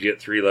 we could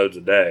get 3 loads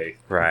a day.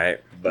 Right.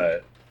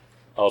 But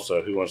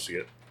also, who wants to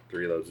get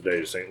 3 loads a day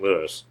to St.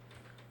 Louis?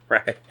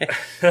 Right.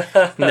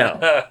 No.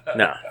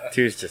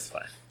 2's just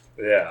fine.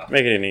 Yeah.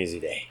 Make it an easy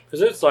day.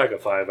 Because it's like a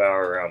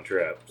 5-hour round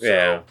trip. So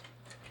Yeah.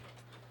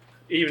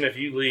 even if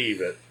you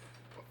leave at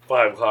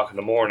 5 o'clock in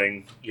the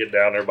morning, get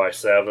down there by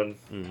 7,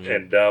 Mhm.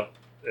 and dump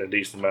a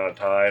decent amount of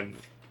time,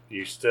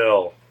 you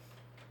still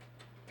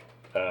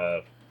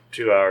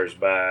 2 hours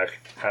back,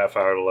 half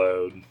hour to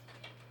load.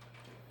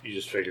 You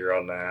just figure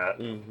on that.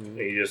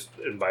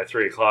 Mm-hmm. And by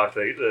 3 o'clock,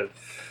 that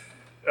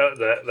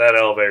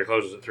elevator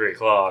closes at 3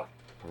 o'clock.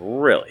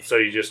 Really? So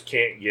you just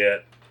can't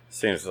get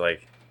Seems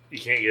like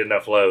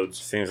enough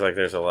loads.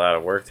 there's a lot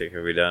of work that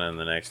could be done in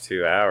the next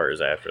 2 hours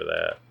after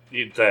that.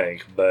 You'd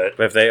think, but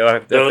But if they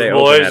those open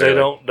boys, that they early-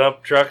 don't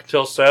dump truck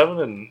until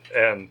 7,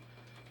 and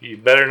you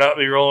better not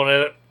be rolling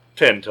in at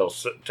 10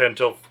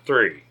 till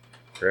 3.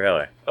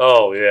 Really?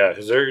 Oh yeah,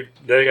 because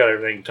they got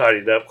everything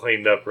tidied up,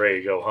 cleaned up, ready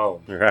to go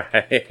home.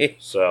 Right.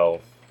 So,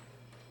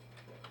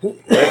 which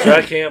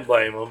I can't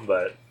blame them,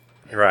 but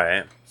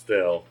Right.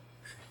 still.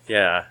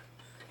 Yeah.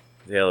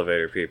 The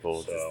elevator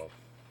people. So,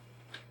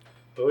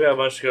 but we got a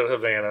bunch to go to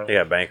Havana. They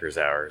got banker's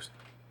hours.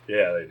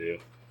 Yeah, they do.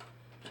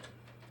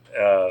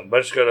 A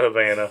bunch to go to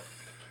Havana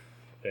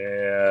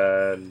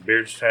and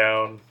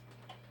Beardstown.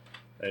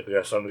 I think we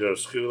got some to go to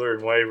Schooler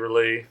and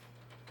Waverly.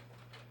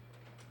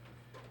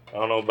 I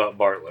don't know about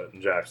Bartlett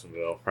and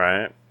Jacksonville.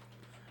 Right.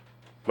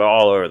 But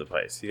all over the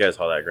place. You guys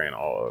haul that grain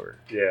all over.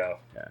 Yeah.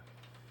 Yeah.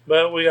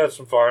 But we got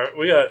some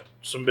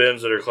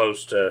bins that are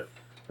close to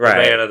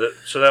Right. Havana,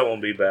 so that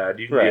won't be bad.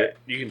 You can Right.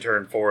 you can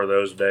turn 4 of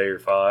those a day or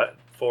 5,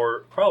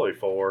 probably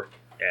 4,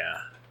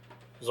 Yeah.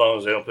 as long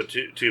as they don't put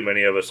too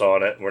many of us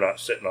on it. And we're not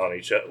sitting on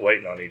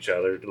waiting on each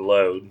other to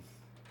load.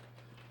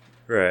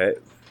 Right.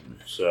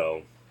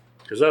 So,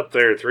 because up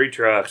there 3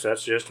 trucks,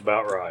 that's just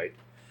about right.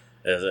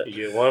 Is it?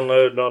 You get 1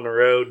 loading on the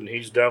road, and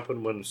he's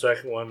dumping when the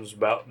second one's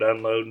about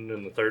done loading,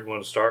 and the third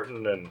one's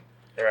starting, and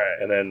Right.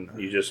 then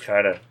you just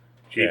kind of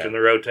keep Yeah. in the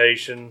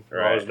rotation. As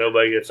long Right. as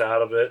nobody gets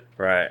out of it,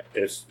 Right.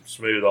 it's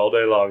smooth all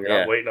day long. You're Yeah.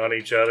 not waiting on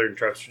each other, and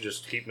trucks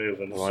just keep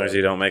moving. As long as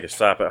you don't make a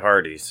stop at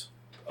Hardee's.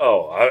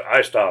 Oh,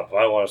 I stop. If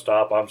I want to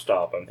stop, I'm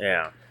stopping.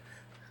 Yeah.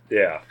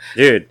 Yeah.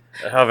 Dude,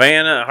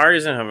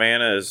 Hardee's in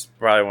Havana is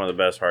probably one of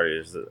the best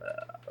Hardee's.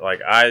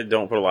 Like, I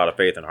don't put a lot of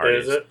faith in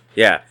Hardee's. Is it?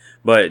 Yeah.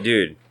 But,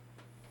 dude,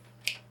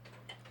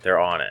 they're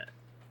on it.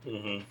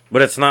 Mm-hmm.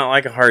 But it's not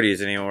like a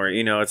Hardee's anymore.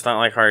 You know, it's not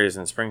like Hardee's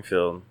in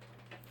Springfield.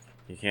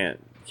 You can't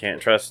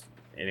trust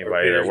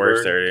anybody that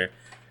works there. Dude.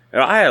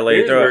 I had a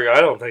lady Petersburg,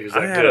 I don't think is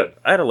that good.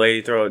 I had a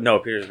lady throw... No,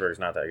 Petersburg's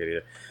not that good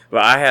either.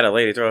 But I had a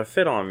lady throw a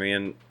fit on me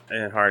in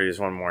Hardee's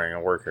one morning, a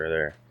worker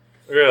there.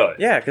 Really?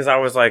 Yeah, because I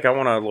was like, I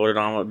want a loaded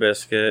omelet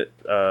biscuit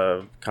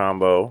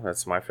combo.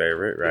 That's my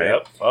favorite, right?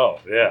 Yep. Oh,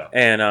 yeah.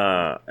 And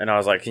I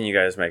was like, can you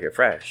guys make it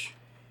fresh?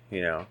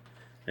 You know?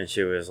 And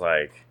she was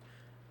like,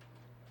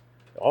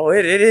 oh,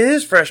 it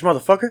is fresh,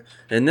 motherfucker.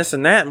 And this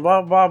and that and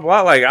blah, blah,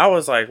 blah. Like, I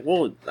was like,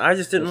 well, I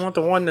just didn't want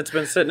the one that's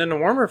been sitting in the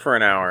warmer for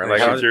an hour.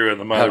 Like, I threw in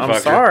the motherfucker.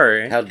 I'm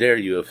sorry. How dare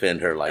you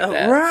offend her like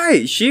that?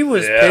 Right. She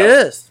was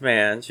pissed,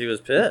 man. She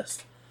was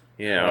pissed.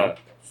 You know?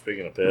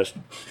 Speaking of pissed.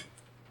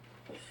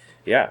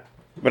 Yeah.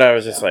 But I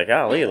was just like,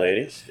 golly,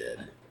 ladies.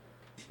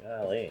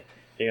 Golly.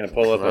 You gonna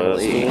pull up a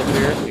stool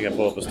here? You gonna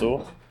pull up a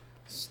stool?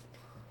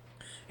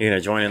 You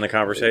gonna join in the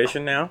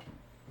conversation now?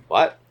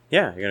 What?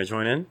 Yeah, you gonna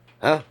join in?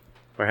 Huh?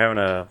 We're having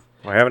a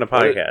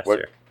podcast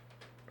here.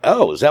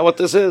 Oh, is that what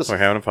this is? We're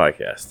having a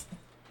podcast.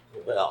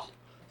 Well,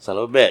 son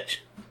of a bitch.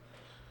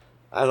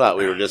 I thought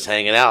we were just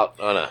hanging out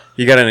on a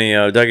You got any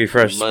Dougie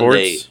Fresh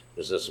Monday. Sports?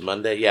 Is this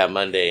Monday? Yeah,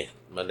 Monday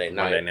night.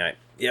 Monday night.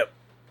 Yep.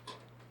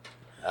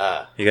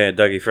 Uh, You got any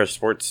Dougie Fresh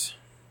Sports?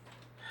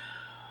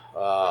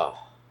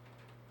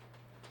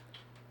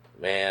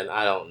 Man,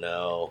 I don't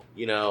know.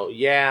 You know,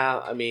 yeah,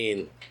 I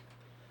mean,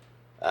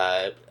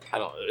 I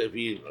don't.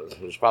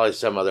 There's probably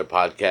some other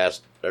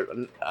podcast or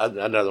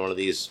another one of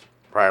these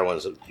prior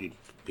ones that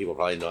people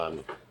probably know. I'm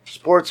a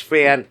sports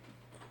fan.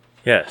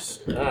 Yes.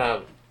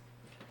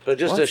 But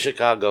just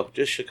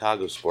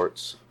Chicago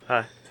sports.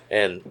 Hi.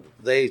 And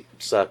they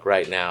suck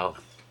right now.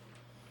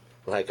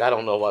 Like, I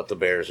don't know what the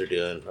Bears are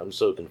doing. I'm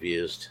so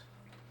confused.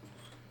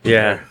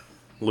 Yeah.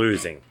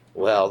 Losing.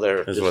 Well,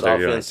 they're That's just what they're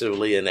doing.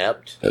 offensively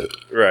inept.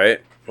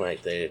 Right.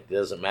 Like, it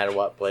doesn't matter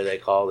what play they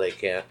call, they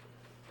can't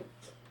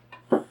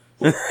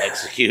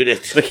execute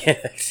it. They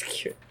can't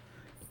execute.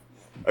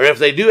 Or if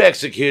they do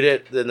execute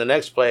it, then the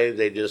next play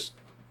they just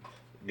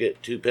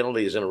get 2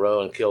 penalties in a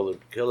row and kill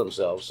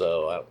themselves.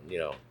 So,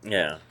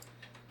 Yeah.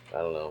 I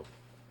don't know.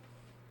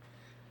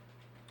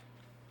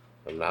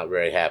 I'm not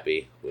very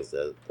happy with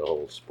the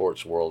whole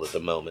sports world at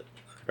the moment.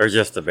 Or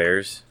just the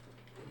Bears.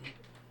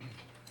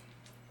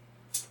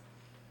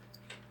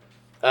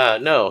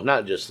 No,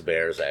 not just the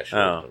Bears,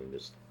 actually. Oh.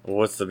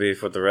 What's the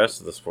beef with the rest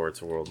of the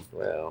sports world?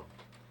 Well,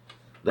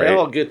 they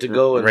all get to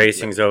go and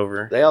racing's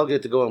over. They all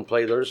get to go and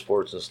play their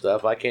sports and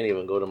stuff. I can't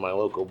even go to my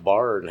local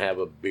bar and have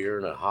a beer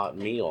and a hot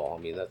meal.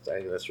 I mean, I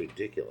think that's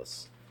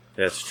ridiculous.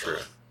 That's true.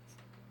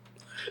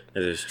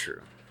 It is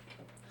true.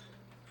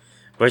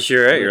 But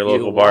you're at your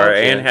local bar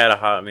and had a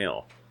hot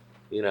meal.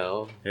 You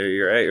know.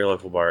 You're at your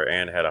local bar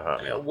and had a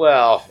hot meal.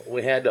 Well,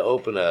 we had to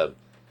open a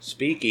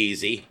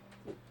speakeasy.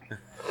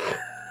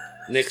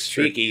 Nick's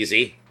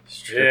Speakeasy.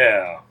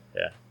 Yeah.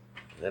 Yeah.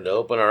 And to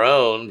open our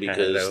own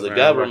because the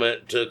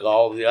government took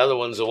all the other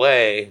ones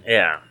away.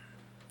 Yeah.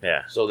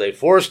 Yeah. So they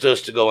forced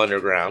us to go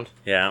underground.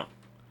 Yeah.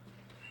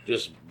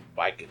 Just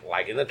like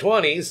in the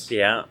 20s.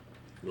 Yeah.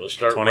 We're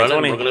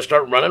going to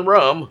start running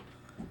rum.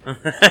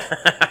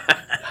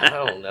 I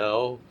don't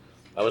know.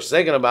 I was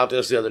thinking about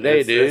this the other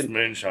day, dude. It's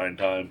moonshine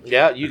time.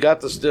 Yeah, you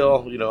got the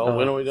still. You know,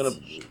 when are we going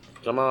to...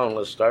 Come on,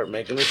 let's start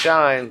making the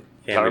shine.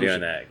 Can't be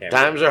doing that.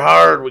 Times are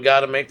hard. We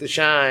got to make the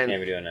shine.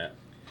 Can't be doing that.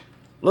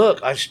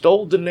 Look, I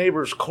stole the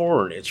neighbor's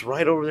corn. It's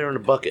right over there in the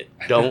bucket.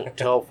 Don't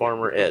tell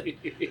Farmer Ed.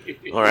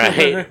 All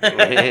right?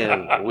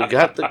 Man, we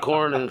got the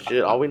corn and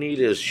shit. All we need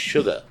is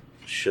sugar.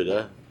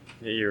 Sugar.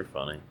 You're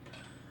funny.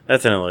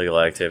 That's an illegal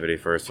activity,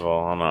 first of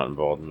all. I'm not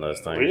involved in those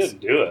things. We didn't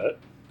do it.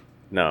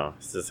 No,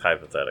 it's just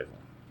hypothetical.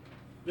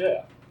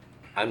 Yeah.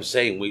 I'm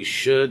saying we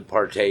should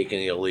partake in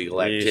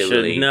illegal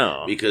activity.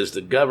 No. Because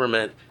the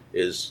government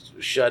is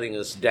shutting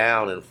us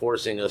down and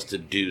forcing us to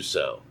do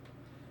so.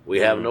 We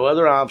have no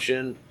other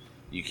option.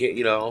 You can't,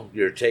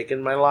 you're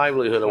taking my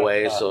livelihood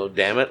away, so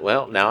damn it.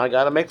 Well, now I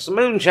got to make some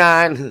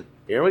moonshine.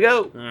 Here we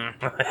go.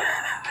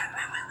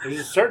 There's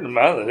a certain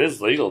amount that is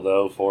legal,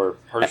 though, for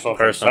personal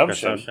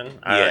consumption.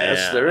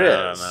 Yes, there is.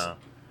 I don't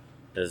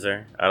know. Is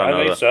there? I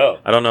think so.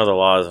 I don't know the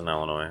laws in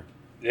Illinois.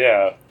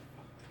 Yeah.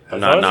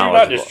 As long as you're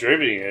not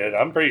distributing it,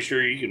 I'm pretty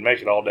sure you can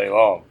make it all day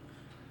long.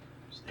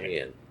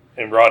 Man.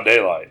 In broad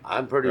daylight.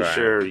 I'm pretty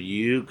sure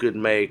you could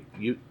make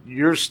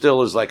your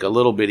still is like a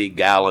little bitty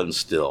gallon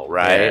still,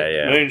 right?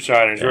 Yeah.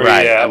 Moonshiners,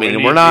 right? I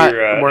mean, we're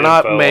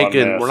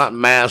not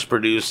mass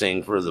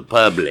producing for the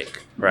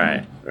public,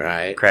 right?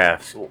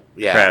 Craft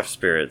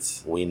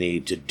spirits. We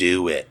need to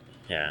do it.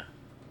 Yeah,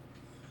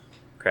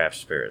 craft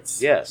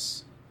spirits.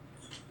 Yes,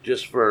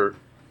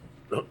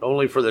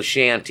 only for the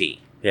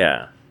shanty.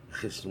 Yeah,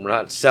 we're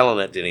not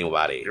selling it to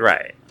anybody.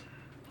 Right.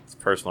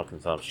 Personal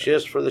consumption.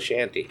 Just for the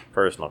shanty.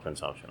 Personal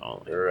consumption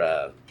only.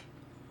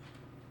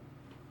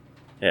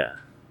 Yeah.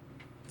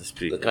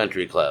 The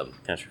Country Club.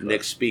 Country Club.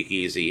 Nick's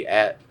Speakeasy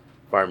at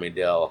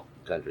Farmingdale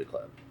Country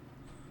Club.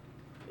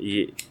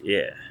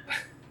 Yeah.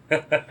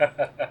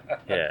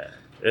 Yeah.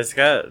 It's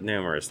got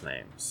numerous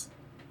names.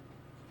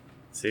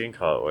 So you can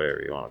call it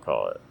whatever you want to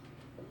call it.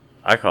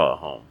 I call it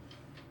home.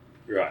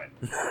 Right.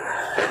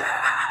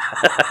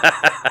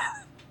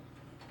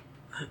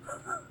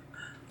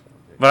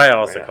 But I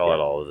also call it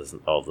all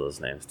of those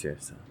names too.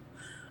 So,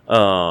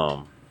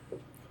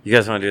 you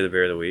guys want to do the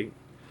beer of the week?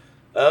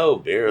 Oh,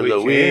 beer of the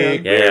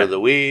week. Yeah. Beer of the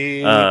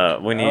week.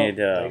 We need.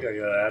 I think I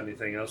gotta add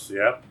anything else.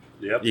 Yep.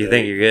 You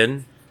think you're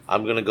good?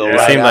 I'm gonna go. Yeah.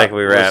 Right Seemed out. like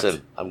we wrapped.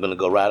 Listen, I'm gonna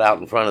go right out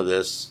in front of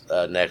this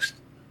next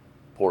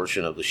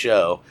portion of the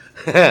show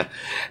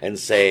and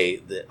say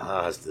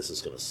that this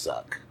is gonna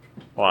suck.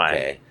 Why?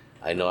 Okay,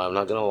 I know I'm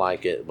not gonna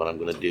like it, but I'm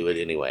gonna do it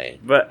anyway.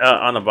 But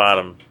on the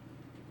bottom,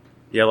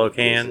 yellow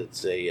can.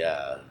 It's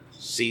a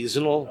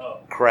seasonal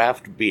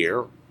craft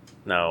beer,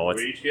 No, We're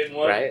what's each getting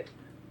one. right?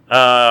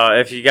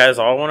 if you guys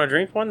all want to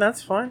drink one,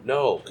 that's fine.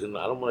 No, 'cause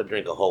I don't want to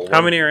drink a whole one.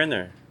 How many are in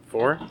there?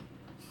 4?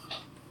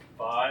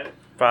 5.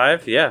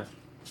 5? Yeah.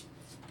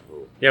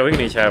 Yeah, we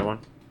can each have one.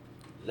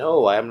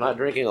 No, I am not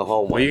drinking a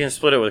whole one. Well, you can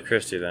split it with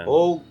Christy then.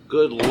 Oh,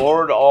 good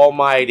Lord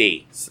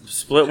Almighty!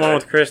 Split one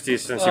with Christy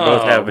since you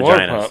both have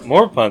vaginas.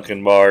 More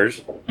pumpkin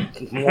bars.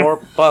 More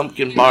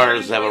pumpkin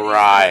bars have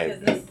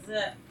arrived.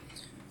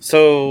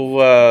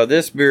 So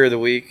this beer of the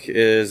week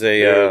is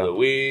a. Beer of the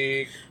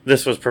week.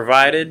 This was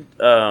provided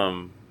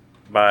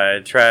by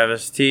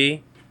Travis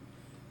T.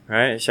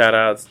 Right, shout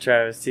out to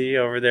Travis T.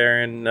 over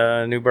there in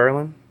New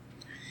Berlin.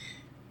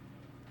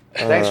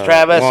 Thanks,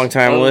 Travis. Long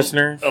time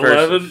listener.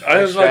 11.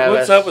 I was like, Travis.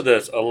 what's up with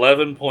this?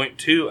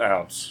 11.2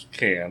 ounce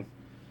can.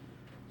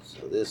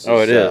 So this is, Oh,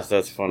 it is.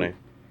 That's funny.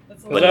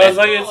 But I was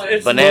like,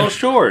 it's a Banana- little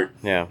short.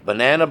 Yeah.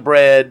 banana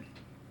bread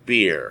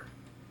beer.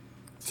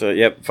 So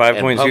yep,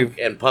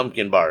 5.2. And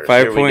pumpkin bars.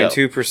 Here we go.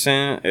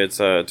 5.2%. It's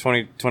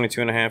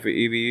 22 and a half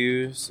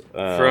EBUs.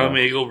 From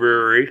Eagle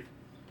Brewery.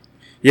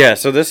 Yeah,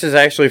 so this is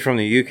actually from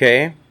the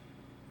UK.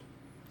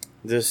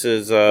 This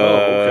is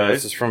okay.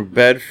 This is from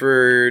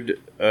Bedford.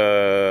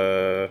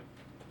 Yeah.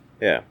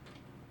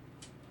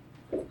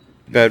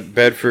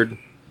 Bedford,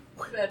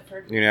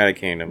 United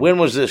Kingdom. When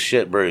was this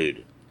shit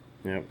brewed?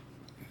 Yep.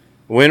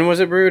 When was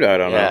it brewed? I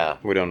don't Yeah. know.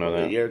 We don't know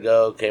A that. year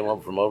ago, came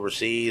up from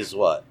overseas.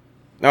 What?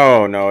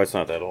 Oh no, it's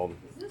not that old.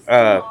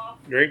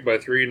 Drink by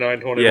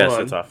 3.921. Yes,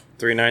 it's off.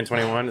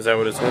 3.921. Is that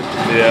what it said?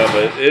 Yeah,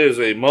 but it is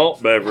a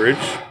malt beverage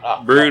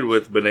brewed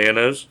with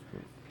bananas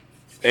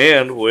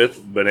and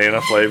with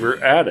banana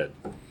flavor added.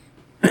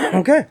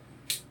 Okay,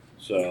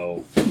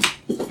 So,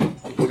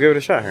 we'll give it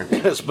a shot here.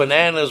 Because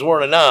bananas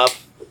weren't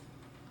enough.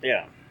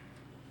 Yeah.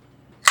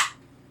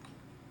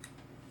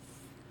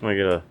 Let me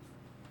get a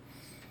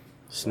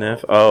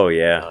sniff. Oh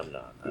yeah. I'm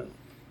not.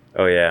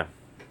 Oh yeah,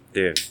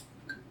 dude.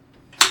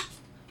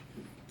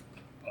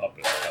 up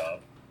and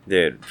top.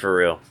 Dude, for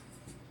real.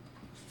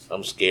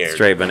 I'm scared.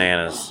 Straight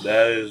bananas.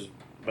 That is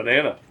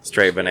banana.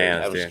 Straight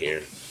bananas, I'm dude.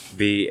 scared.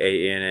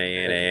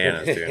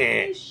 BANANANAS, dude.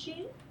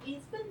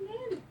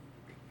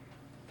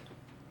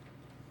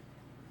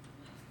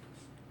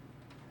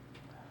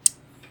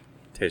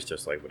 Tastes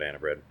just like banana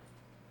bread.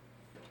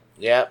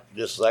 Yep,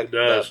 just like It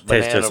does.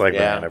 Tastes just like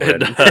yeah. banana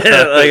bread. It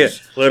does. Like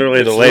it,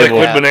 literally, the It's label.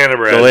 liquid banana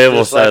bread. The label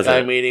Just like says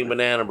I'm it. eating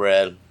banana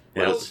bread.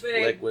 But Yeah. it's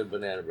liquid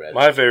banana bread.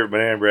 My favorite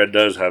banana bread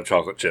does have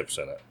chocolate chips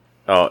in it.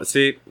 Oh,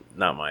 see,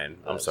 not mine.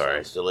 I'm That sorry.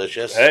 sounds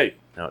delicious. Hey,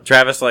 No,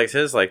 Travis likes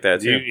his like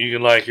that you, too. you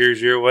can like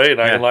yours your way,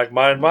 and I Yeah. can like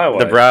mine my way.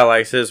 The bra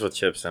likes his with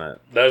chips in it.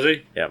 Does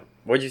he? Yeah.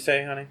 What'd you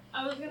say, honey?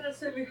 I was gonna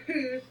say maybe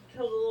you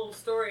tell a little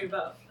story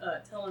about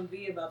telling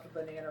V about the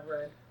banana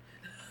bread.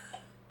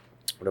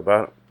 What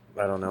about it?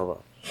 I don't know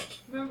about.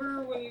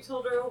 Remember when you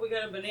told her, "Oh, we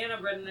got a banana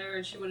bread in there,"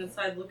 and she went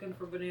inside looking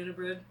for banana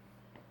bread?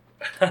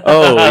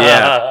 Oh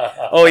yeah.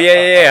 Oh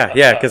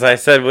yeah. Because I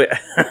said we.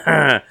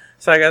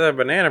 So I got the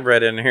banana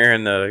bread in here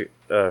in the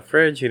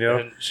fridge, you know.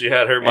 And she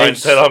had her And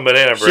mindset on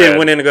banana She bread.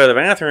 went in to go to the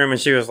bathroom and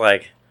she was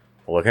like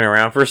looking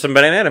around for some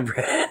banana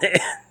bread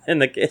in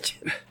the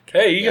kitchen.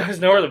 Hey, you guys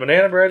know where the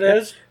banana bread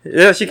is?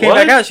 Yeah, she came What?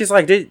 back out. She's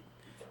like, "Didn't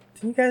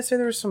you guys say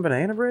there was some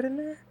banana bread in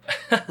there?"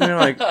 And they're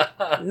like,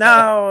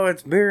 "No,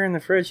 it's beer in the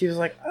fridge." She was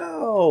like,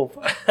 "Oh."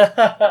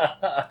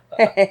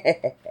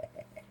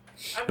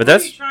 But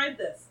that's- you tried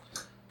this.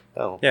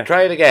 Oh, Yeah.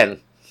 try it again.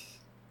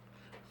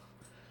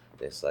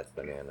 Tastes like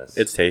bananas.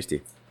 It's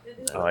tasty. It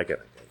is. I like it.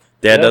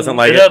 Dad doesn't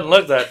like it. it. Doesn't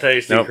look that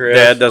tasty, Nope, Chris.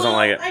 Dad doesn't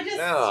like it. I just,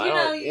 No, I you know,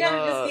 don't- you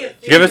gotta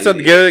just get. Give us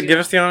feelings. give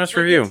us the honest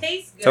Like, review. It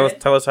tastes good.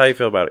 Tell us how you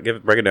feel about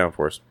it. Break it down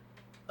for us.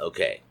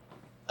 Okay.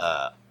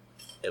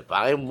 If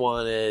I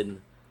wanted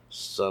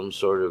some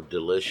sort of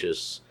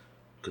delicious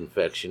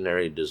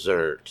confectionery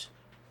dessert,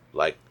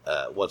 like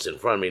what's in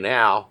front of me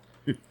now,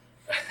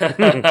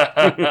 then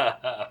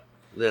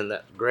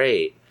that's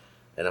great.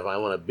 And if I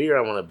want a beer,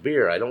 I want a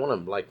beer. I don't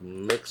want to like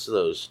mix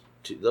those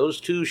two.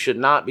 Those two should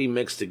not be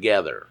mixed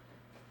together.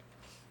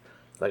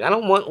 Like I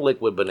don't want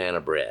liquid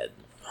banana bread.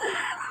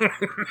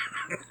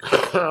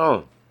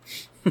 Oh.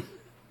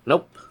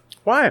 Nope.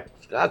 Why?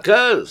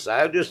 Because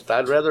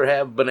I'd rather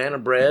have banana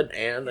bread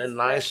and a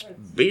nice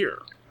beer.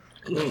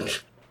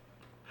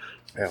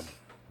 Yeah,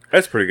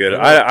 that's pretty good.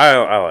 I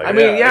like. I it.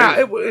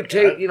 mean, it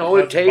tastes. You know,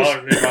 it tastes.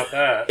 Bothers me about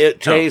that.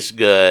 It tastes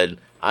good.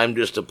 I'm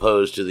just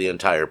opposed to the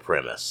entire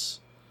premise.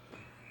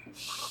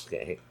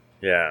 Okay.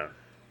 Yeah.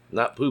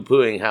 Not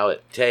poo-pooing how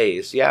it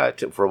tastes. Yeah,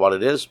 for what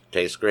it is,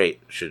 tastes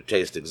great. Should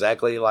taste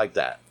exactly like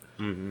that.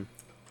 Mm-hmm.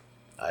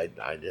 I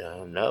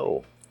don't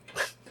know.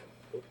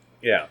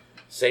 Yeah.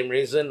 Same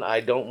reason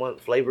I don't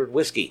want flavored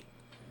whiskey.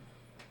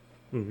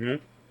 Mm-hmm.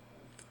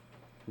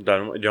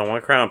 Don't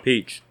want Crown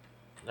Peach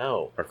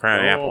No. or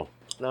Crown Apple.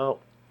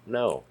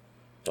 No.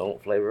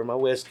 Don't flavor my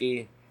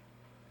whiskey.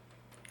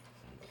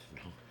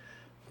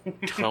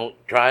 Don't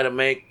try to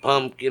make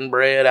pumpkin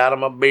bread out of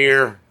my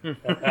beer.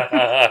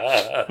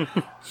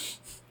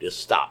 Just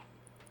stop.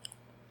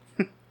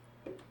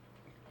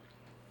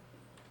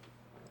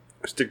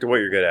 Stick to what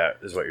you're good at,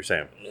 is what you're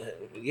saying.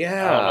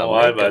 Yeah. I don't know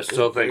why, make but I a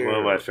still good think one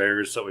of beer. my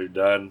favorites that we've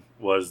done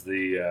was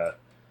the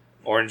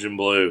orange and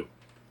blue.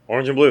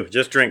 Orange and blue.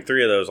 Just drank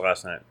 3 of those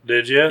last night.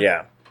 Did you?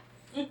 Yeah.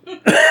 I loved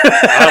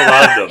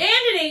them.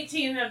 And an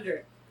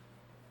 1800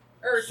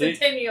 or See,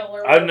 centennial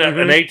or I've whatever.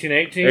 never an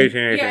 1818.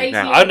 18. Yeah, 18.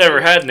 I've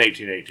never had an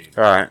 1818,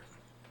 All right.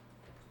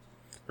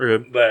 We're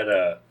good.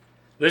 but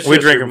this We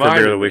just drink them for beer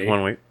of the reminded week me,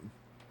 1 week.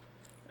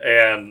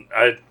 and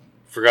I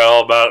forgot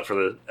all about it for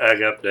the Ag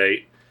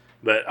Update.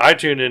 But I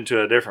tuned into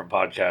a different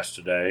podcast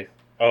today,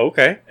 Oh,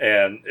 okay.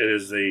 and it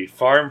is the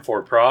Farm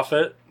for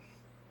Profit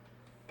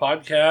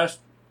podcast.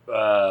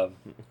 All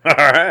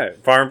right.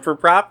 Farm for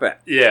profit.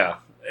 Yeah,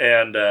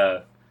 and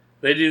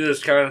they do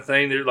this kind of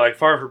thing. They're like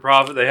Farm for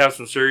Profit. They have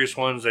some serious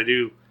ones. They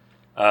do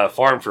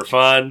Farm for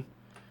Fun,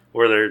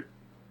 where they're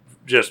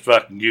just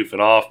fucking goofing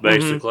off,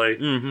 basically.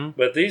 Mm-hmm.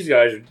 But these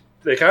guys,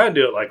 they kind of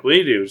do it like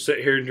we do. Sit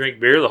here and drink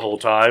beer the whole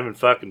time and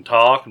fucking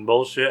talk and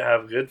bullshit,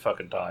 have a good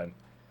fucking time.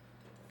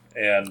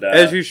 And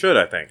As you should,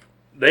 I think.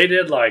 they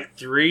did like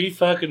 3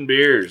 fucking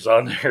beers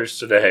on theirs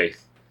today.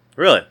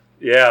 Really?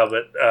 Yeah,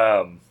 but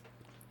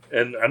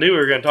and I knew we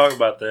were going to talk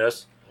about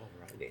this.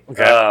 Alrighty.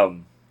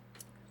 Okay.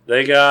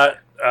 They got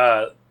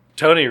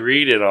Tony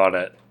Reed in on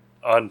it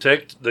on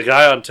the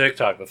guy on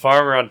TikTok, the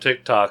farmer on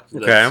TikTok.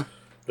 Okay.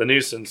 The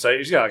new sensation.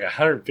 He's got like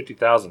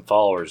 150,000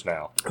 followers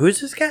now. Who's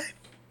this guy?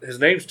 His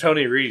name's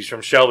Tony Reed. He's from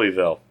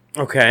Shelbyville.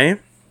 Okay.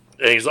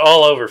 And he's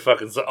all over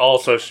all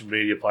social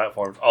media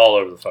platforms, all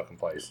over the fucking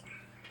place.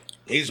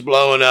 He's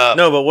blowing up.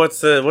 No, but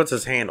what's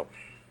his handle?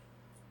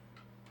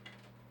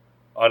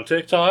 On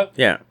TikTok?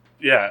 Yeah.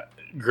 Yeah.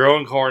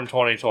 Growing Corn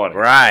 2020.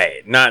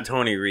 Right. Not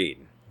Tony Reed.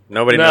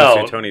 Nobody knows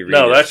who Tony Reed is.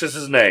 No, that's just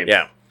his name.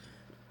 Yeah.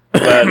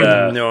 But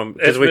No, it's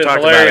because we been talked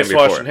about him hilarious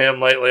before. watching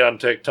him lately on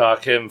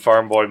TikTok. Him,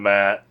 Farm Boy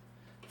Matt.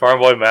 Farm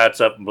Boy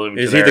Matt's up in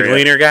Bloomington. Is he the area.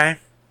 Gleaner guy?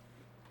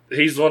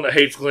 He's the one that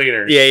hates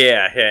gleaners.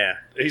 Yeah.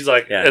 He's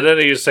like, Yeah. and then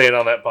he was saying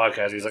on that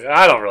podcast, he's like,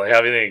 I don't really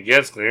have anything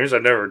against gleaners.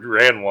 I've never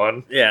ran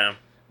one, Yeah.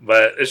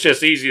 but it's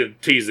just easy to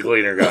tease the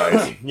gleaner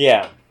guys.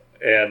 Yeah.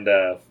 And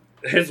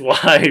his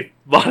wife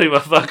bought him a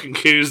fucking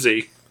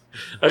koozie,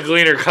 a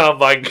gleaner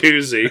combine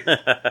koozie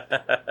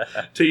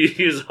to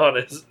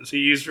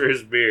use for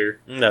his beer.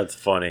 That's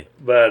funny.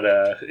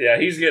 But yeah,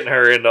 he's getting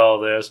her into all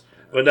this.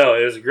 But no,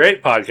 it was a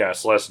great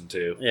podcast to listen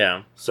to.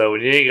 Yeah. So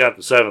when you ain't got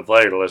the 7th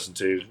layer to listen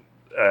to,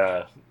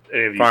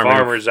 any of you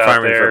farmers out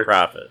farming there, for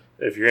profit.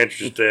 if you're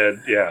interested,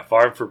 yeah,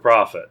 Farm for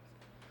Profit.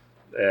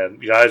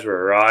 And you guys were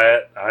a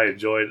riot. I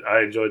enjoyed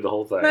the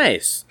whole thing.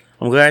 Nice.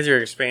 I'm glad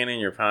you're expanding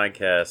your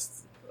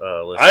podcast.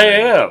 Listening. I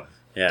am.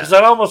 Yeah. Because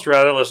I'd almost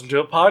rather listen to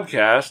a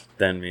podcast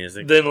Then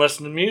music. than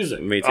listen to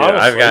music. Me too. honestly.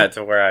 I've got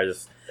to where I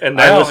just. And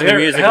I now listen to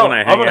music when I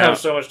I'm hang gonna have out.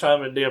 so much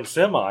time in damn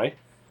semi.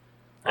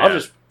 I'll Yeah.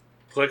 just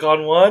click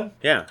on one.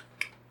 Yeah.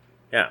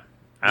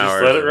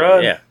 Just let it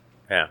run.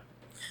 Yeah.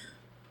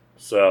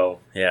 So,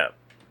 Yeah.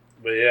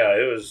 but yeah,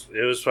 it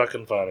was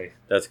fucking funny.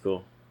 That's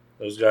cool.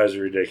 Those guys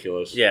are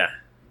ridiculous. Yeah.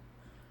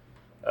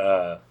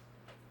 Uh,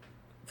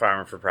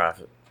 Farming for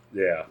profit.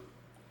 yeah.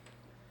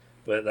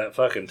 But that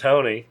fucking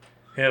Tony,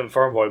 him and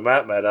Farm Boy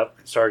Matt met up,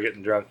 started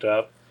getting drunked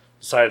up,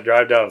 decided to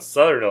drive down to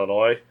Southern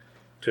Illinois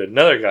to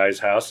another guy's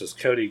house. It's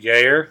Cody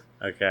Gayer.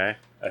 Okay.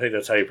 I think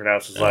that's how you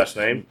pronounce his last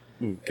name.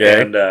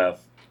 Okay. And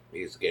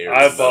He's scared.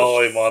 I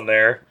follow him on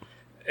there,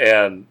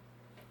 and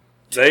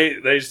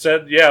they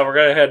said, yeah, we're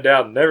gonna head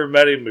down. Never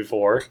met him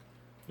before,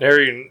 never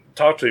even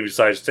talked to him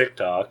besides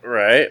TikTok.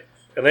 Right.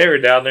 And they were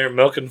down there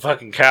milking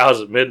fucking cows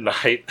at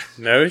midnight.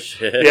 No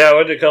shit. Yeah, I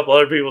went to a couple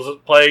other people's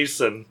place,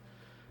 and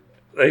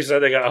they said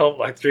they got home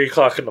like 3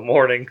 o'clock in the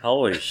morning.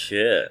 Holy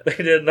shit. They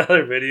did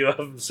another video of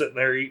them sitting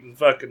there eating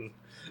fucking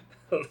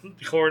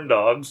corn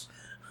dogs.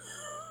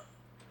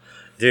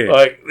 Dude.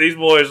 Like these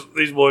boys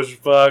are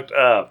fucked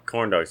up.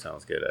 Corn dog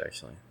sounds good,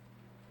 actually.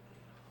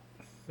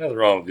 Nothing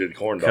wrong with good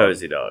corn dog.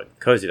 Cozy dog.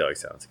 Cozy dog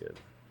sounds good.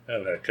 I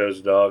haven't had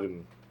cozy dog,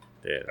 and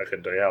Dude. I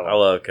couldn't tell you how I long.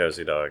 love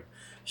Cozy Dog.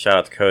 Shout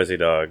out to Cozy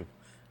Dog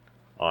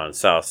on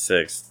South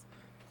 6th,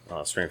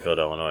 Springfield,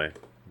 Illinois.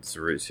 It's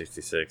Route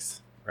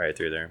 66, right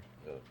through there.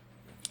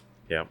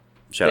 Yeah.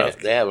 Shout out.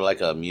 They have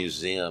like a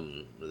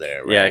museum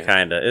there, right? Yeah,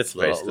 kind of. It's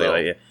Little- basically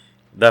little- like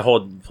The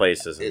whole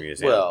place is a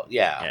museum. Well,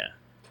 yeah. Yeah.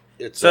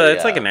 It's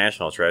It's like a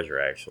national treasure,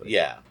 actually.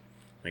 Yeah.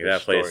 Like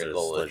that place is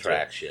Historical legit.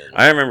 attraction.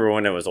 I remember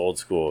when it was old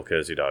school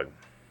Cozy Dog.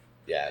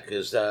 Yeah,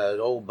 because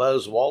old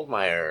Buzz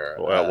Waldmeyer,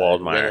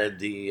 Waldmeyer. invented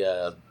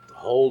the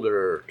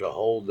holder to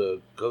hold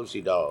the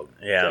Cozy Dog.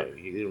 Yeah.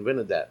 He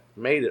invented that,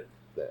 made it,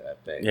 that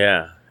thing.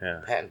 Yeah.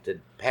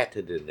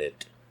 Patented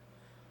it.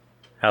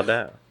 How'd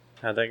that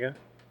go?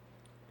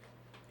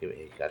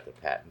 He got the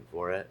patent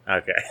for it.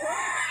 Okay.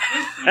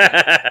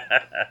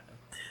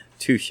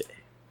 Touche.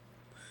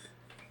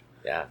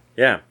 Yeah.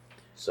 Yeah.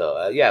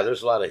 So,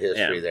 there's a lot of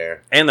history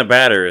there. And the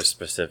batter is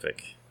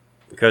specific.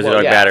 The Cozy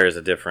Dog batter is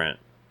a different...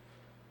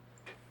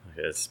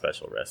 It's a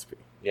special recipe.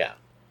 Yeah.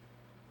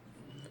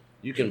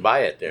 You can buy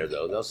it there,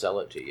 though. They'll sell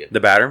it to you. The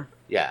batter?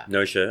 Yeah.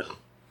 No shit.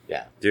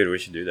 Yeah. Dude, we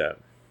should do that.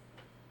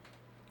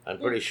 I'm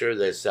pretty sure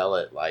they sell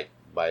it by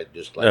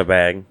just like a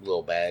bag.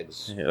 Little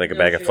bags. Yeah, like a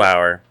bag of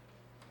flour.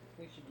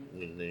 We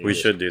should do We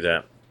should do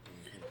that.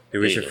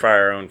 Dude, we should fry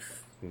our own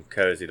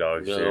Cozy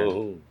Dogs.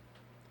 No.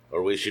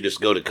 Or we should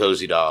just go to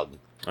Cozy Dog.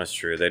 That's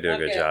true. They do a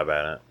good job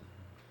at it.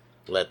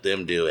 Let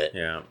them do it.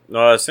 Yeah.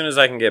 Well, as soon as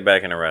I can get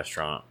back in a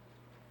restaurant.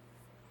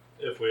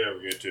 If we ever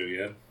get to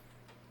again.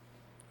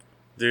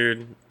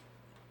 Dude.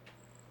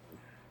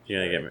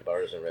 You're gonna get me.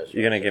 Bars and restaurants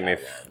You're gonna get me.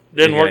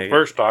 Didn't work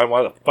first time.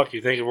 Why the fuck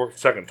you think it worked the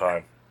second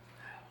time?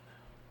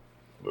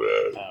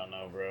 I don't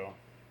know, bro.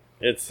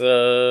 It's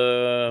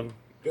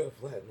Go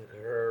flatten the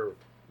curve.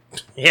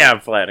 Yeah,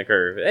 flatten the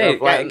curve.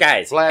 Hey,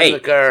 guys, flatten the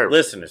curve.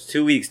 Listen, it's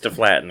 2 weeks to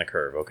flatten the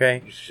curve,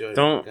 okay?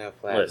 Don't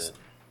listen.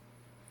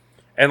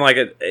 And like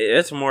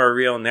it's more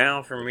real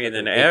now for me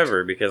than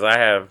ever because I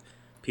have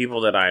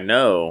people that I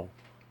know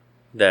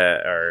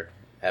that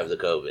have the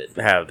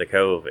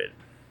COVID.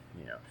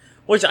 You know,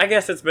 which I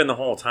guess it's been the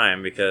whole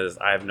time because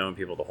I've known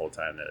people the whole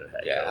time that have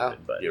had COVID.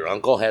 But your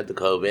uncle had the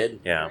COVID.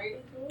 Yeah,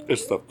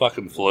 it's the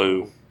fucking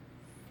flu.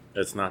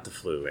 It's not the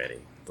flu,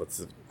 Eddie.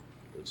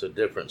 It's a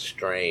different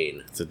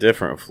strain. It's a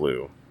different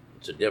flu.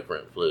 It's a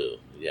different flu,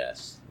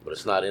 yes. But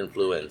it's not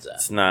influenza.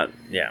 It's not,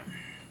 yeah.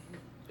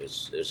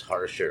 It's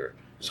harsher.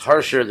 It's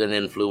harsher than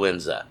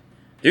influenza.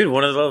 Dude,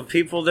 one of the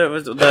people that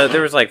was,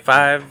 there was like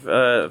five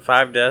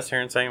deaths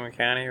here in Sangamon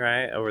County,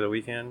 right, over the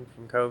weekend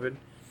from COVID.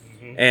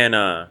 Mm-hmm.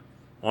 And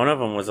one of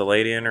them was a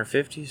lady in her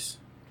 50s.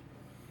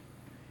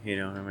 You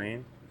know what I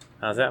mean?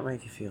 How's that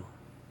make you feel?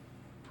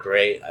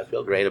 Great. I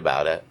feel great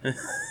about it.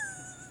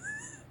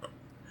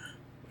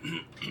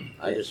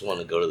 I just want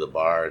to go to the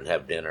bar and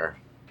have dinner.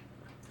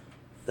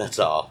 That's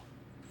all.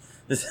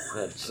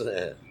 That's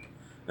it.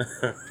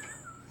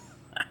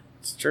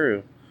 It's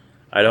true.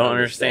 I don't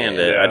understand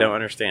it. Yeah. I don't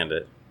understand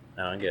it.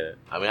 I don't get it.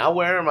 I mean, I'm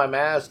wearing my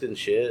mask and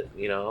shit,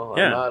 you know.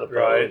 Yeah, I'm not opposed.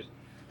 Right.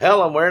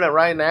 Hell, I'm wearing it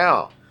right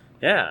now.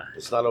 Yeah.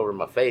 It's not over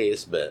my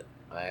face, but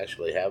I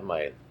actually have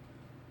my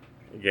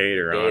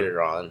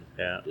gator on.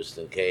 Yeah. Just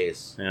in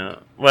case. Yeah.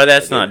 Well,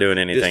 that's not doing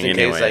anything anyway. Just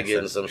in case I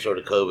get in some sort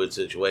of COVID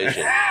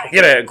situation.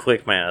 Get a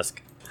quick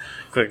mask.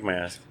 Quick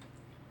mask.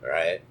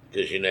 Right?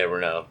 Because you never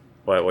know.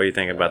 What are you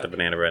thinking about the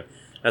banana bread?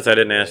 That's why I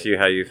didn't ask you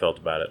how you felt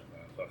about it. I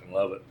fucking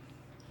love it.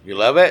 You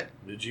love it?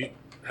 Did you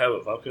have a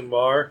pumpkin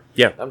bar?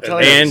 Yeah. I'm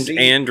telling you.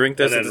 And drink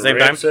this at the same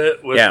time?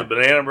 It with the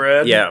banana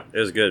bread? Yeah, it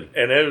was good.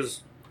 And it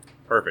was...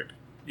 perfect.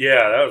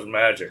 Yeah, that was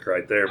magic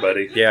right there,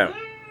 buddy. Yeah.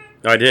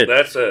 No, I did.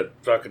 That's a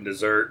fucking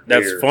dessert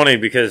That's beer. funny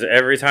because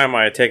every time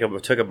I took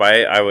a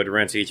bite, I would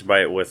rinse each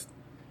bite with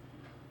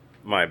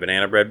my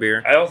banana bread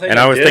beer. I don't think and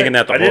I was thinking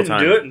that the whole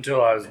time. I didn't do it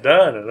until I was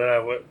done, and then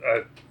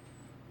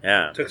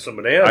I took some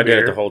banana beer. I did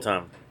it the whole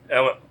time. And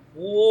I went,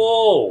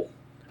 whoa.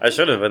 I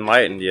should have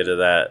enlightened you to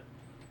that,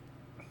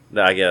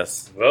 I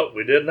guess. Well,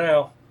 we did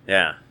now.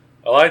 Yeah.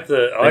 I like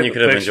the you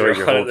could have enjoyed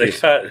your whole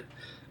piece. They got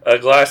a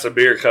glass of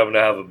beer coming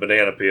out of a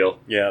banana peel.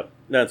 Yeah,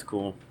 that's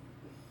cool.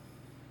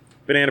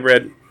 Banana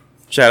bread.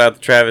 Shout out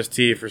to Travis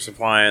T for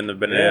supplying the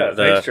banana.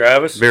 Thanks,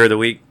 Travis. Beer of the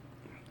week.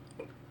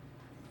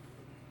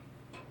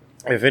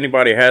 If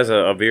anybody has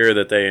a beer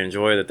that they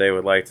enjoy that they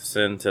would like to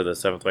send to the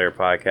Seventh Layer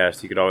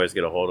Podcast, you could always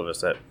get a hold of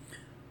us at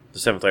the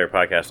Seventh Layer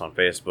Podcast on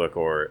Facebook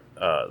or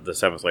the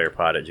Seventh Layer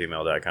Pod at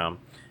gmail.com.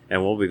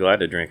 And we'll be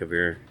glad to drink a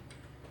beer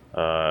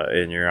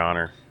in your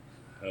honor.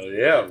 Oh,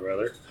 yeah,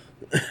 brother.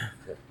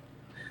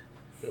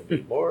 You'll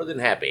be more than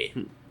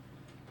happy.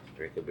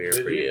 Drink a beer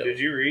for you. Did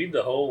you read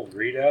the whole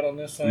readout on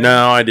this thing?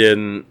 No, I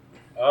didn't.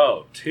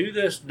 Oh, to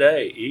this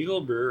day,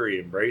 Eagle Brewery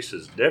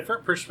embraces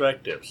different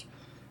perspectives.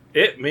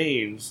 It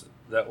means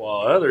that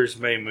while others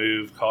may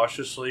move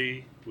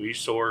cautiously, we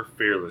soar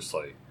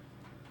fearlessly.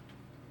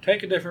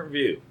 Take a different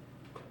view.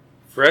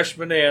 Fresh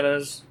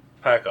bananas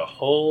pack a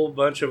whole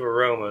bunch of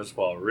aromas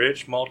while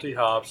rich malty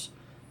hops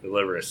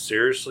deliver a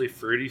seriously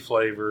fruity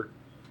flavor,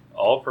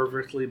 all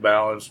perfectly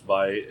balanced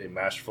by a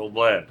masterful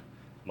blend.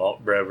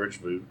 Malt beverage,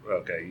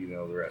 okay, you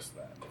know the rest of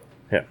that.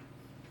 Yeah.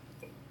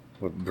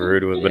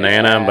 Brewed with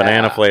banana and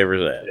banana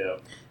flavors. Yeah.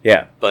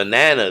 Yeah.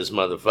 Bananas,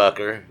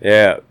 motherfucker.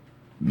 Yeah.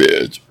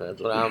 Bitch.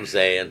 That's what I'm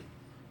saying.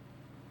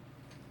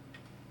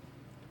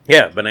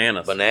 Yeah,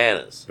 bananas.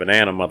 Bananas.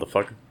 Banana,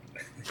 motherfucker.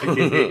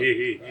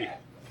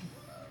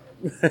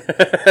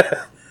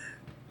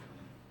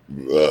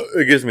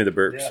 It gives me the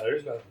burps. Yeah,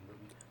 there's nothing.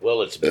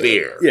 Well, it's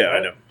beer. Yeah, I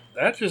know.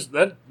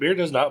 That beer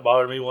does not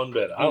bother me one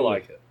bit. I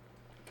like it.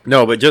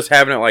 No, but just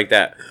having it like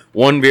that,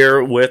 one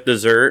beer with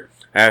dessert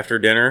after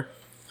dinner,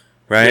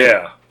 right?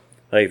 Yeah.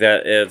 Like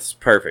that, it's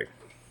perfect.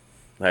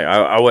 Like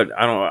I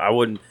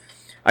wouldn't.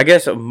 I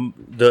guess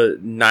the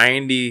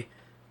 90%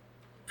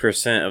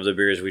 of the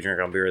beers we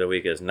drink on Beer of the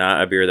Week is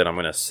not a beer that I'm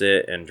going to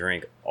sit and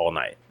drink all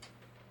night.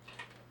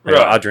 Like,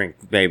 Right. I'll drink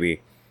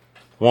maybe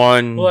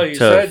 1 Well,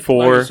 to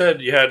 4. Like you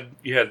said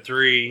you had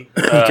 3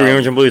 3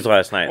 Orange and Blues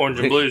last night. Orange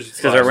and Blues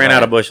Because I ran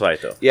out of Busch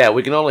Light though. Yeah,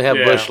 we can only have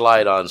Yeah. Busch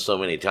Light on so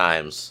many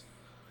times.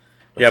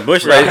 Yeah,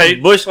 Busch Light.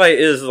 Right. Busch Light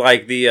is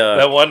like the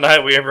That one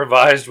night we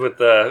improvised with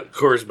the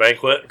Coors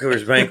Banquet.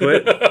 Coors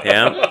Banquet.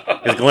 Yeah,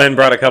 because Glenn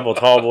brought a couple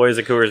tall boys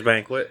at Coors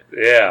Banquet.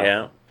 Yeah.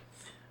 Yeah.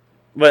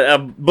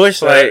 But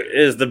Busch Light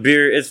is the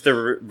beer. It's the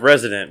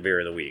resident beer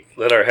of the week.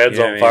 Let our heads You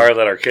know on what I mean? fire,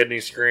 let our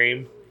kidneys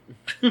scream.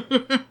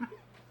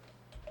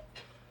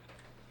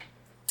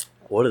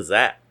 What is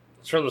that?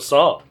 It's from the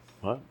song.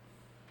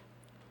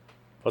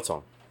 What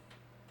song?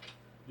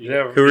 You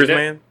never Coors you ne-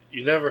 Man?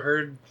 You never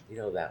heard You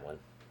know that one.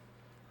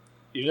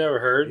 you never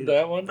heard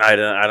that one? I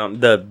don't.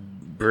 The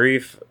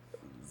brief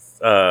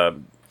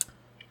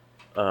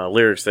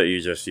lyrics that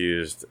you just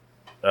used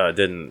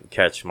didn't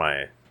catch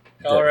my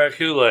Colorado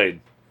Kool-Aid.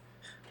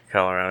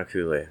 Colorado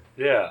Kool-Aid.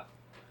 Yeah.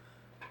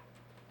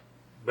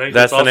 Think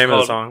That's it's the also name of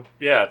the called- song.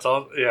 Yeah,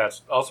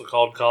 it's also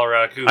called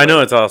Colorado Kool-Aid. I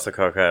know it's also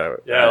called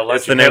Colorado. Yeah, it'll let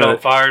it's your the head name on of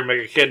the. fire and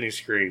make a kidney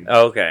scream.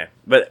 Oh, okay,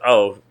 but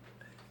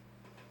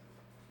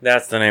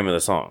that's the name of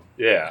the song.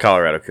 Yeah.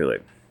 Colorado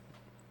Kool-Aid.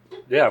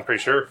 Yeah, I'm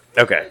pretty sure.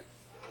 Okay.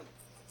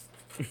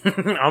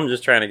 I'm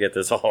just trying to get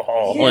this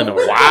all in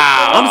order.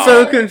 Wow. I'm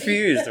so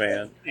confused,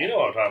 man. You know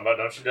what I'm talking about,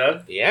 don't you,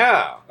 Doug?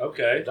 Yeah.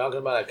 Okay. You're talking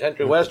about a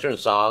country western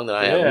song that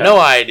I Yeah. have no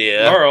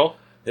idea Merle.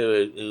 who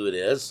it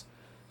is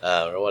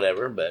or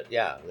whatever, but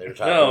yeah, they're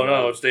talking No,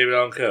 about... it's David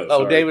Allen Coe. Oh,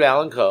 sorry. David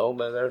Allen Coe,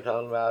 but they're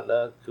talking about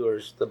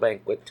Coors, the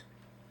Banquet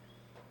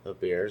of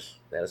beers.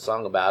 They had a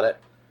song about it.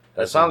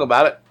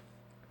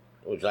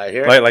 Would I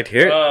hear it? I'd like to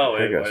hear it. Oh,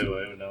 Here wait, it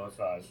goes. no, it's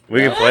not.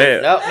 We can play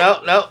it.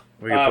 No.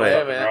 We can I'm play wait a it.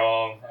 fucking minute.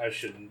 wrong. I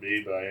shouldn't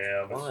be, but I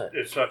am. What?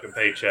 It's fucking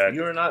Paycheck.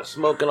 You're not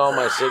smoking all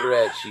my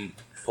cigarettes, you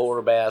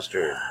poor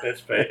bastard.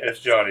 It's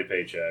Johnny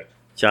Paycheck.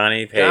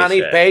 Johnny Paycheck.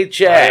 Johnny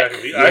Paycheck. I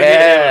get him and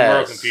Merle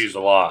Yes. confused a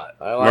lot.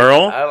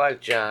 Merle? I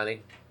like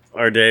Johnny.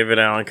 Or David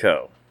Allen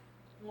Coe.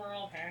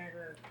 Merle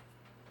Haggard.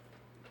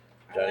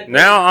 Johnny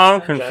Now I'm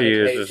Johnny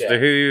confused as to Paycheck.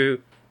 who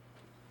you...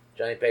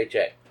 Johnny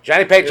Paycheck.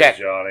 Johnny Paycheck. It's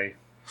Johnny.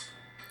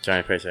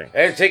 Johnny Paycheck.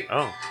 Hey, take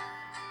Oh.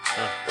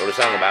 wrote a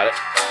song about it.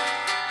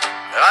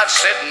 Well, I'm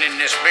sitting in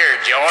this beer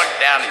joint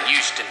down in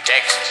Houston,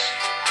 Texas.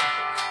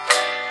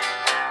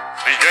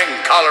 Was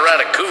drinking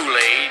Colorado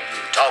Kool-Aid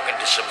and talking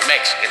to some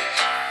Mexicans.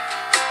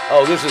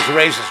 Oh, this is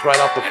racist right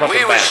off the And we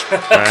fucking was,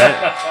 bat. All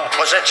right.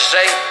 what's that you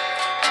say?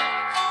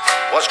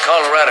 What's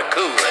Colorado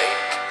Kool-Aid?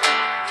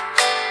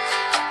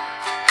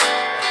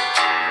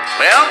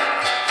 Well,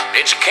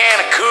 it's a can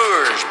of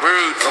Coors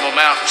brewed from a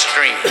mountain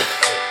stream.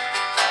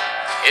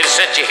 It'll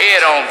set your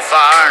head on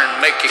fire and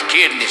make your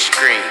kidneys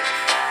scream.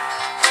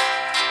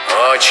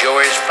 Oh, it sure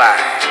is fine.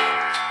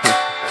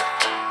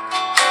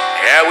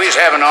 Yeah, we was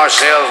having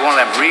ourselves one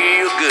of them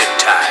real good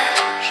times.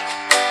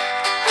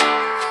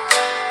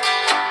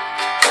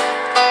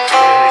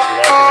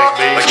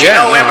 But you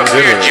Yeah, know, no, every I'm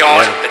good beer with it,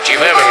 joint yeah. that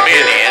you've ever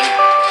been in,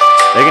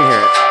 They can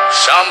hear it.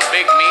 some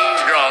big mean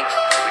drunk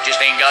who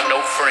just ain't got no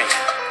friend.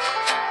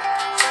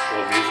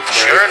 Little music break.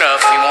 Sure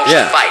enough, he wants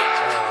Yeah. to fight.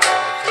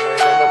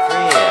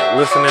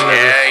 Listening to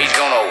Yeah, he's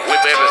gonna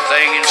whip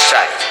everything in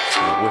sight.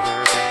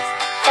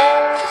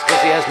 It's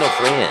because he has no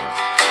friend.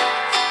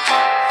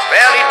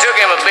 Well, he took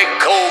him a big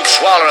cold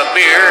swallow of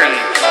beer and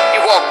he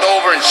walked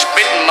over and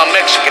spit in my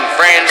Mexican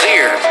friend's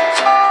ear.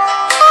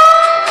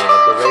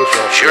 The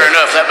racial. Sure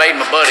enough, that made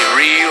my buddy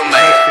real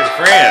mad. Good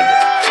friend.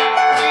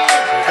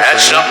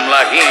 That's something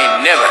like he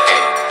ain't never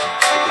had.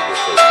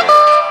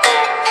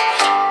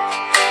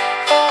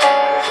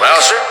 Well,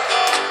 sir,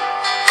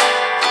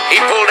 he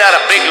pulled out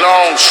a big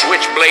long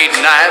switchblade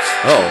knife.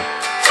 Oh.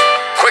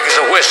 Quick as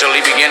a whistle,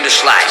 he began to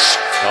slice.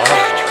 Oh,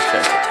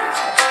 okay.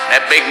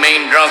 That big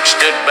mean drunk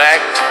stood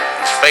back,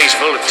 his face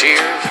full of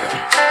tears,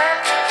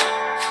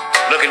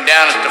 looking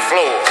down at the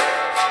floor,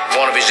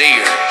 one of his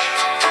ears.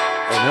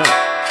 Oh, no.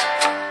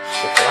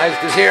 Sliced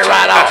his hair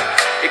right off.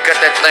 He cut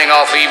that thing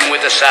off even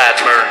with a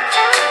sideburn.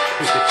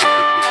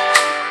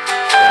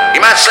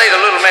 You might say the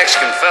little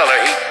Mexican fella,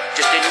 he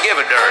just didn't give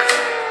a darn.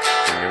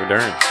 Give a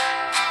darn.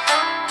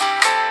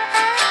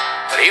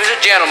 But he was a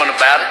gentleman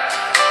about it.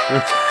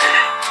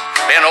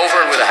 Bent over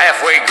and with a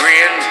halfway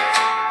grin,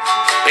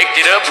 picked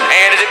it up and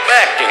handed it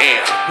back to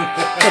him.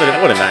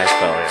 What a nice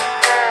fellow.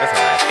 That's a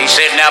nice He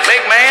said, "Now,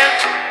 big man,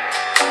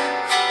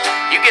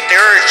 you get the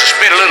urge to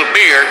spit a little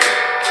beer,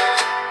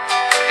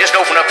 just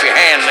open up your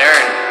hand there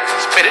and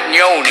spit it in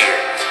your own ear.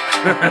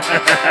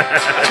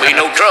 Won't be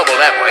no trouble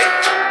that way."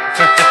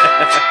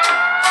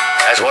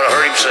 That's what I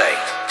heard him say.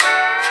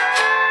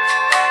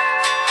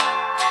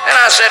 And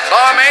I said,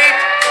 "Barmaid,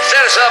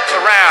 set us up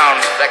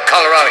around that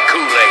Colorado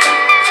Kool-Aid.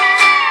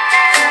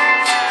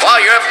 While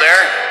you're up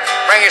there,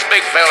 bring this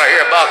big fella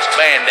here a box of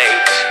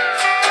Band-Aids.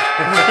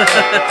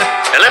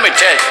 Now let me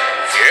tell you,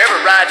 if you're ever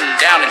riding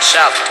down in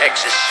South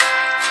Texas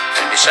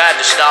and decide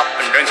to stop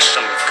and drink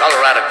some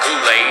Colorado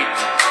Kool-Aid,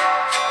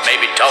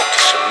 maybe talk to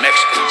some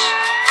Mexicans,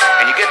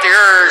 and you get the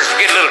urge to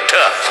get a little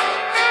tough,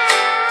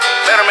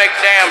 better make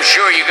damn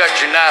sure you got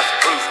your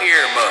knife-proof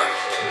earbud.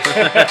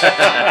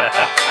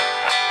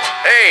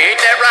 Hey, ain't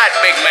that right,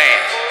 big man?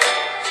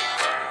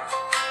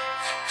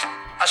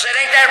 I said,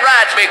 ain't that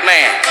right, big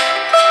man?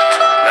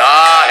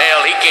 Nah,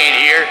 hell, he can't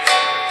hear.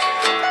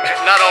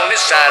 Not on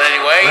this side,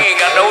 anyway. He ain't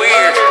got no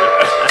ear.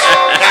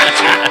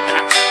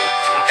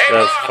 Hey,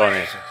 That's boy,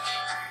 funny.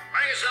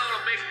 bring us all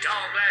a big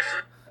tall glass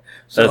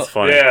of... That's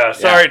funny. Yeah,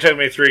 sorry it took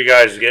me 3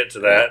 guys to get to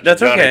that. That's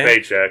Johnny okay.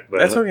 Paycheck, but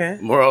That's okay.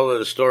 Moral of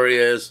the story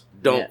is,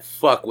 don't Yeah.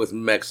 fuck with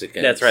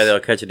Mexicans. That's right. They'll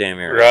cut your damn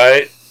ear off.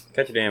 right?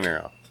 Cut your damn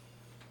ear off.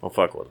 Don't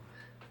fuck with them.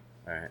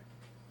 All right.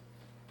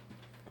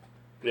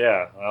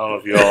 Yeah, I don't know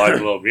if you all like a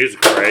little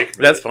music break.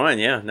 but That's fine.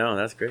 Yeah. No,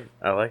 that's great.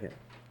 I like it.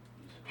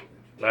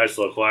 nice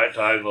little quiet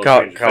time. Little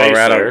change of pace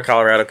Colorado there.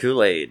 Colorado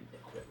Kool-Aid.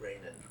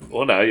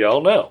 Well, now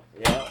y'all know.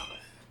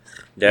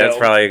 Dad's No.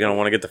 probably gonna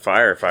want to get the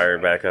fire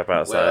fired back up Well,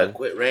 outside. it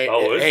quit raining.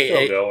 Oh, it's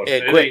still going.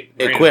 It It quit. ain't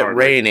It raining quit hardly.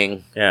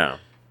 raining, Yeah.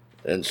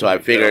 and so I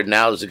figured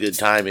now's a good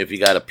time if you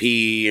got to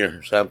pee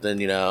or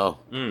something, you know,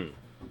 Mm.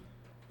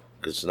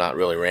 because it's not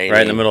really raining.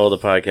 Right in the middle of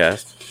the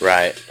podcast.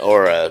 Right,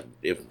 or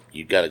if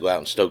you got to go out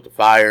and stoke the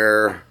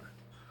fire,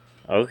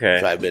 Okay.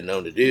 which I've been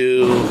known to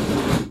do.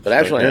 But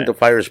actually, I think Okay. the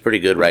fire is pretty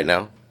good right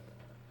now.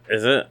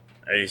 Is it?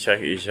 Are you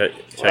checking? You check.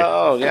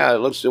 Oh yeah, it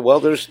looks well.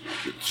 There's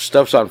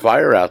stuff's on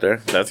fire out there.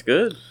 That's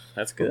good.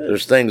 That's good.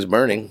 There's things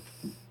burning,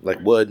 like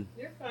wood.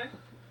 You're fine.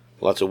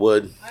 Lots of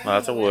wood.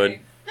 Lots of wood.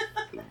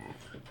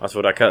 That's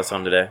what I cut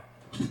some today.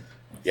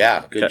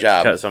 Yeah, good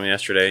job. Cut some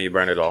yesterday. You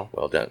burned it all.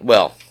 Well done.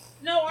 Well,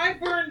 No, I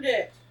burned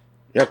it.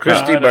 yeah,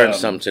 Christy No, I burned know.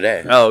 some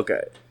today. Oh,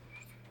 okay.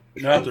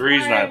 Not the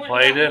reason I why I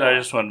played went it. I down.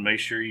 just wanted to make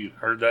sure you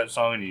heard that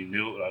song and you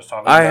knew what I was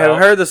talking I about. have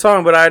heard the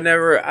song, but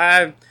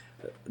I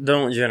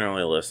don't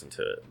generally listen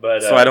to it,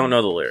 But, so I don't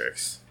know the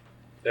lyrics.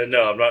 And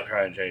no, I'm not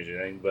trying to change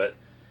anything, but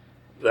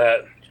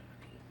that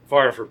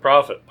Farm for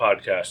Profit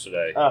podcast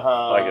today,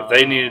 like if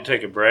they needed to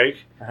take a break,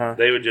 Uh-huh.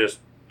 they would just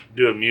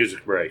do a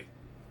music break.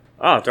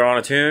 Oh, throw on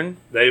a tune.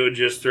 They would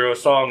just throw a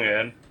song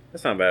in,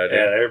 That's not a bad and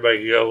idea. everybody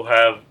could go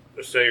have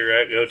a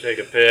cigarette, go take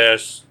a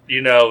piss,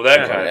 you know, that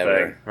Yeah, kind of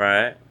whatever. thing.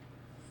 Right.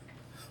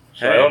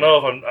 So I don't know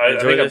if I'm.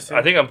 Enjoy this too.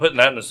 I think I'm putting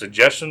that in the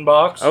suggestion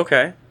box,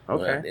 Okay.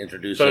 Well, Okay.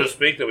 introduce so to it.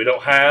 speak, that we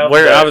don't have.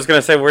 Where but- I was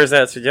gonna say, where's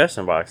that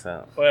suggestion box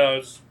now? Well,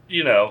 it's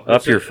Up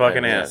it's your a-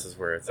 fucking yeah. ass is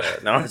where it's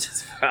at. No,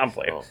 I'm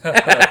playing.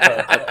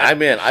 Oh.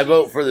 I'm in. I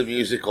vote for the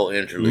musical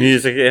interlude.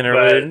 Music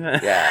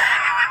interlude. Yeah.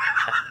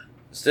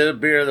 Instead of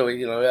beer of the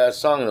week,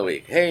 song of the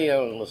week. Hey,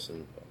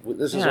 listen.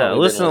 This is Yeah, what we've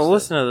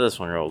listen been to this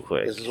one real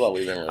quick. This is what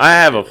we've been listening I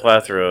have a to.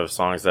 plethora of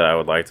songs that I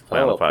would like to play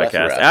on Oh, the podcast.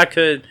 plethora. I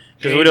could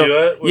because Can we you don't. do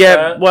it with Yeah,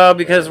 that? well,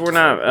 because we're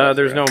not.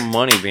 There's no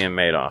money being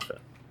made off it,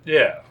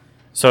 Yeah.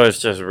 so it's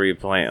just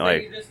replaying. So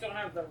Like, you just don't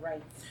have the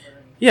rights for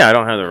it. yeah, I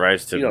don't have the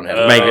rights to You don't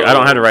have make. the- I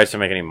don't have the rights to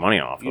make any money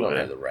off You of don't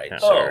it. have the right, Yeah.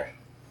 sir.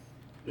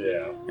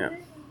 Yeah.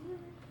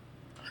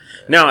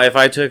 Now, if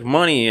I took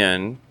money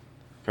in,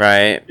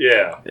 right,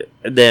 Yeah.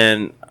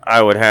 then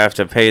I would have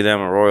to pay them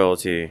a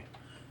royalty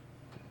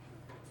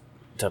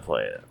to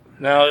play it.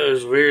 Now it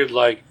was weird,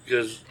 like,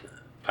 because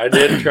I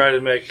did try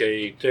to make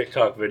a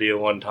TikTok video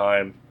one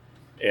time,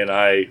 and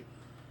I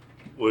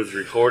was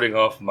recording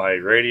off my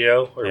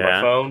radio or Yeah.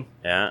 my phone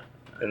Yeah,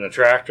 in the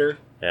tractor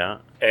yeah.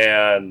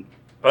 and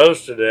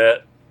posted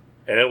it,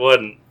 and it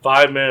wasn't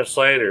 5 minutes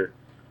later.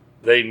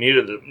 They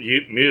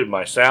muted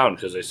my sound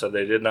because they said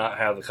they did not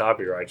have the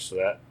copyrights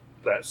to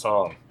that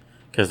song,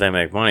 Because they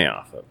make money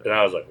off of it. and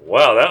I was like,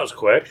 "Wow, that was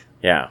quick."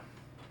 Yeah.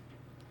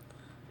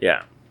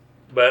 Yeah.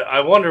 But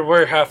I wonder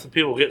where half the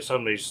people get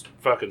some of these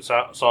fucking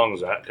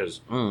songs at,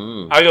 because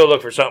Mm-hmm. I go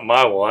look for something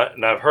I want,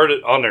 and I've heard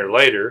it on there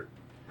later,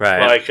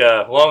 Right. like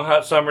 "Long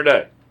Hot Summer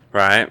Day,"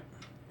 Right.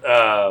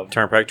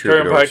 Turnpike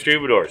Troubadours. Turnpike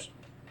Troubadours.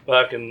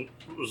 Fucking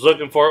was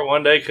looking for it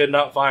one day, could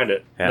not find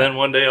it. Yeah. And then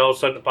one day, all of a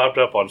sudden, it popped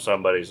up on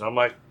somebody's, and I'm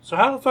like, "So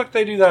how the fuck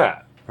they do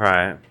that?"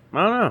 Right.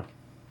 I don't know.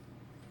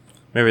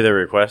 Maybe they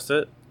request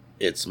it.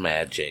 It's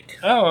magic.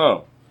 I don't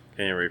know.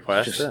 Can you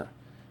request Just- it?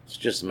 It's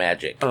just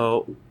magic.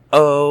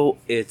 Oh,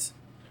 it's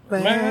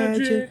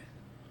Magic.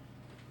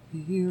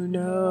 You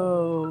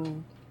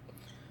know.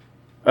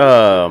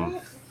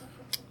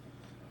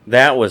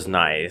 That was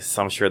nice.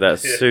 I'm sure that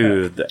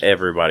soothed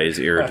everybody's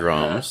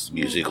eardrums.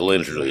 Musical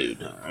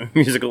interlude.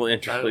 Musical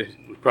interlude.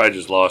 We probably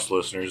just lost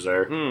listeners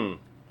there. Hmm.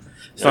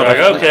 It's They're not like,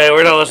 the- okay,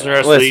 we're not listening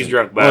to the rest of these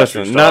drunk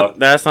bastards listen, talk.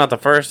 that's not the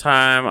first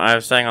time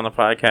I've sang on the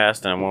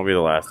podcast, and it won't be the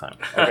last time.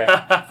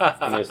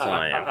 Okay, listen,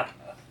 I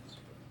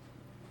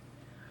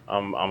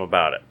am. I'm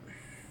about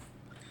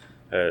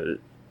it.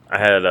 I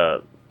had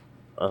a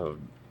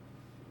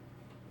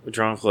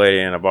drunk lady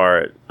in a bar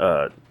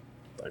at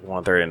like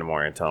 1:30 in the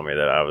morning tell me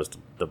that I was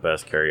the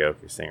best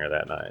karaoke singer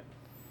that night.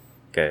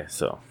 Okay,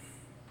 so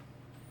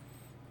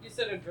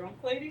said a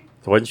drunk lady?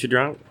 Wasn't she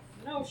drunk?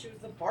 No, she was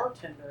the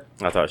bartender.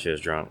 I thought she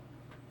was drunk.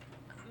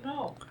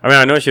 No. I mean,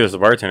 I know she was the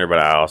bartender, but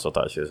I also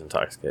thought she was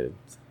intoxicated.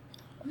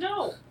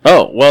 No.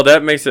 Oh, well,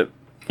 that makes it...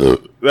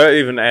 That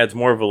even adds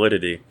more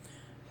validity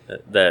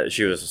that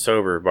she was a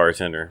sober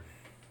bartender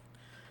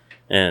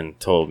and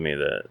told me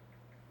that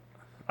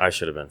I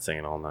should have been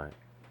singing all night.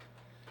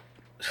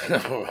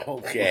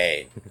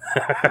 Okay.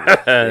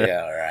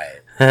 Yeah,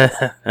 all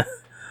right.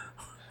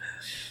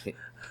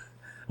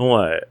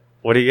 What?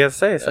 What do you got to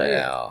say? Say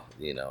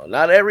it. Well,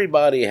 not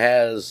everybody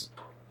has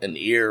an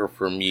ear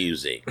for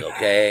music,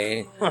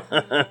 okay?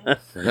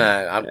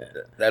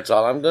 That's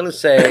all I'm going to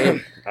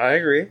say. I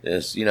agree.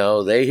 Is,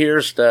 they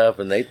hear stuff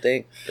and they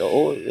think,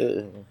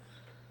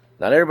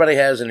 not everybody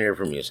has an ear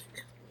for music.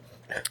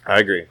 I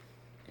agree.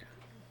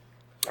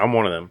 I'm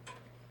one of them.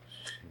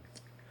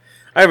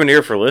 I have an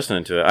ear for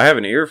listening to it. I have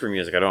an ear for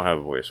music. I don't have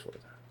a voice for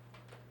it.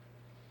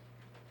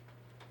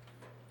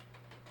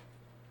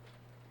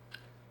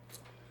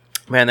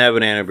 Man, that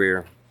banana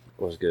beer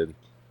was good.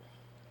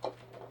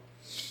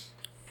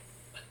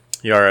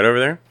 You all right over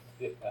there?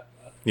 Yeah.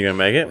 You gonna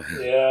make it?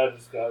 Yeah, I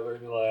just got to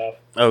make me laugh.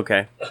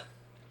 Okay.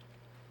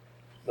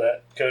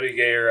 That Cody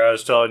Gayer I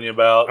was telling you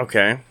about.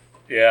 Okay.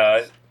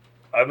 Yeah,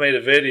 I made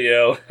a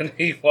video and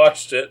he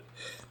watched it.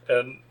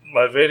 And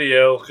my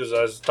video, because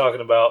I was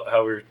talking about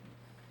how we were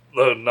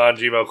loading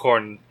non-GMO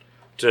corn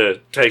to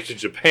take to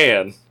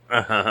Japan.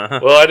 Uh-huh.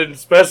 Well, I didn't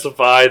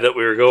specify that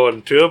we were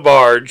going to a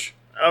barge.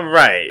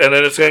 Right. And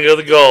then it's going to go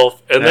to the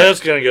Gulf. And then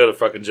it's going to go to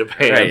fucking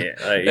Japan.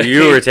 Right. Like,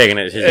 you were taking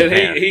it to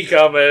Japan. And he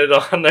commented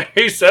on there.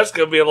 He said, that's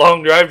going to be a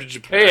long drive to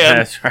Japan.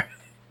 That's right.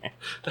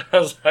 I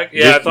was like,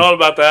 yeah, I thought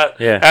about that.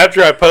 Yeah.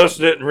 After I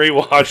posted it and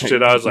rewatched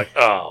it, I was like,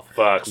 oh,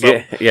 fuck.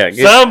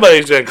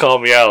 Somebody's going to call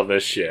me out on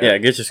this shit. Yeah,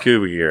 get your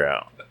scuba gear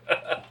out.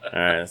 All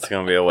right, it's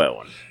going to be a wet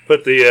one.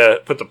 Put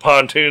the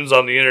pontoons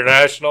on the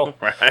International.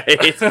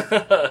 Right.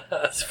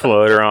 Just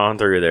float her on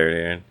through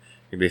there, dude.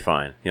 You'll be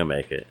fine. You'll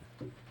make it.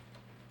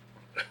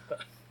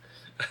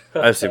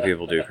 I've seen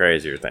people do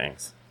crazier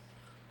things.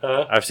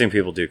 Huh? I've seen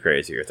people do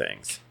crazier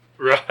things.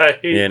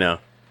 Right. You know.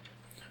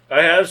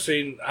 I have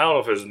seen, I don't know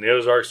if it was in the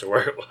Ozarks or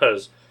where it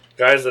was,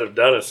 guys that have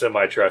done a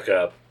semi-truck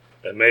up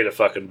and made a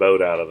fucking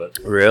boat out of it.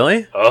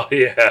 Really? Oh,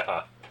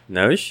 yeah.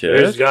 No shit.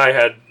 This guy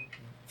had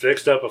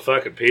fixed up a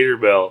fucking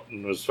Peterbilt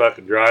and was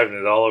fucking driving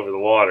it all over the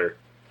water.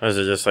 Was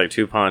it just like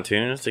two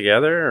pontoons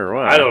together or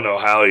what? I don't know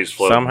how he's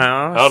floating.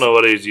 Somehow? I don't know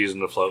what he's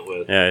using to float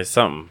with. Yeah, it's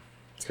something.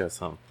 It's got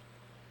something.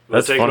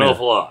 That's taking an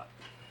awful lot.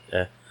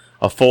 Yeah.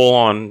 A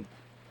full-on...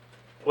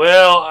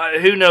 Well,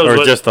 who knows?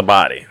 Or just the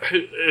body?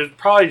 It's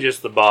probably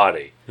just the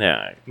body.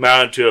 Yeah.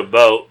 Mounted to a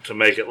boat to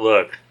make it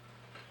look.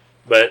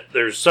 But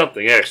there's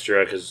something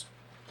extra because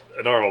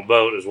a normal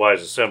boat as wide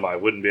as a semi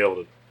wouldn't be able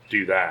to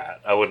do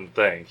that. I wouldn't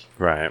think.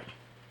 Right.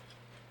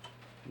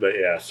 But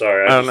yeah,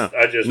 sorry. I don't know.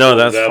 I just no, pulled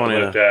that's it up funny.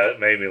 and looked at it. It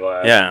made me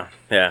laugh. Yeah.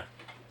 Yeah.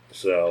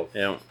 So.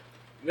 Yeah.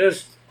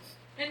 This.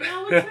 And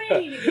now it's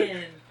raining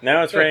again.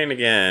 Now it's raining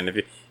again.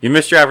 If you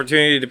missed your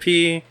opportunity to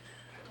pee.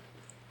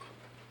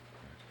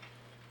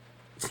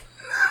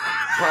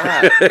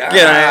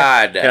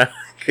 God.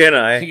 Can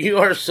I? You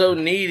are so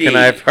needy. Can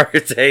I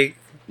partake?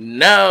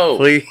 No.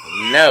 Please.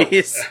 No.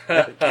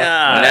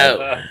 God.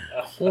 No.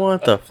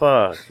 What the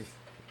fuck?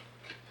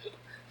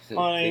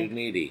 Honey.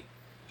 Needy.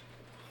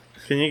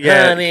 Can you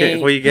gas?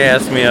 Will you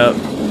gas me up?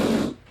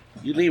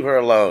 You leave her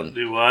alone.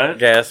 Do what?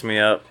 Gas me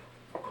up.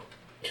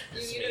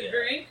 You need a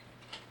drink?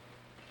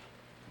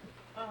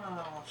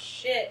 Oh,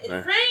 shit. It's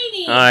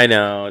raining. I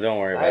know. Don't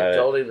worry about I it.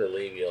 told him to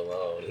leave you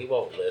alone. He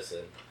won't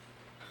listen.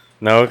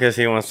 No, because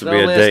he wants to No be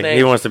a dick. listening.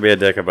 He wants to be a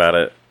dick about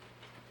it.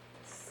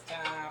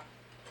 Stop.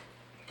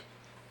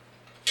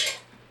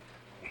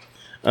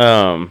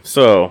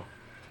 So,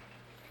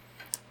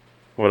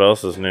 what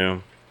else is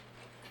new?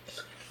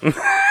 It'd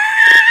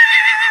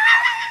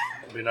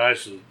be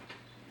nice to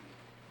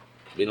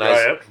Be dry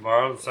nice. up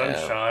tomorrow. The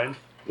sunshine.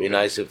 Be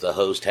nice if the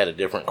host had a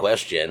different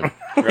question.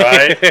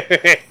 Right?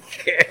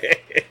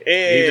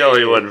 He told me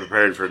he wasn't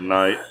prepared for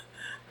tonight.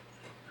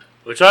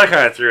 Which I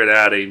kind of threw it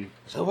at him.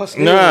 So what's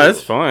No,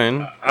 it's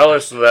fine. I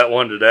listened to that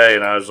one today,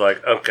 and I was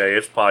like, "Okay,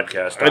 it's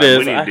podcast time. It is.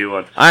 We need to do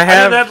one." I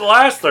have- did that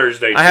last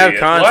Thursday. I have The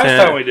content.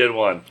 Last time we did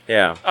one,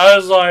 Yeah. I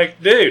was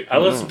like, "Dude, I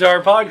listened to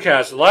our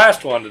podcast, the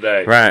last one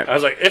today." Right. I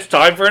was like, "It's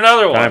time for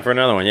another one." Time for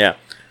another one. Yeah.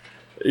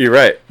 You're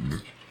right.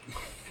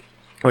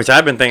 Which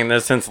I've been thinking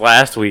this since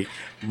last week,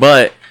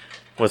 but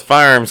with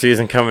firearm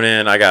season coming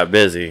in, I got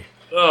busy,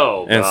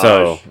 Oh, and gosh.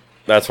 so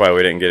that's why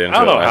we didn't get into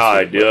I it. don't know how last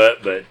I week, do it,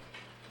 but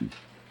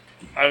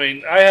I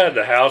mean, I had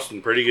the house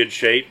in pretty good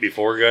shape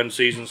before gun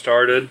season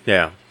started,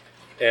 Yeah.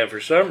 and for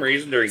some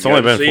reason during It's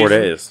only gun been 4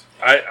 season, days.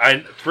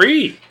 I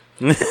 3,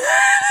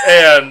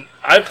 and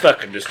I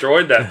fucking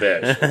destroyed that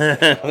bitch.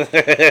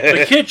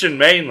 The kitchen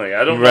mainly.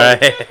 I don't know.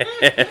 Right.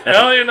 I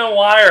don't even know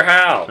why or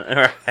how.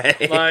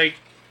 Right. Like,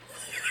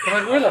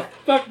 where the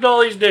fuck did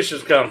all these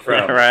dishes come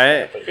from?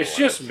 Right. It's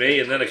just me,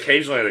 and then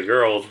occasionally the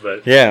girls.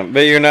 But Yeah,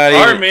 but you're not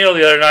our even. meal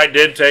the other night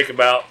did take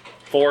about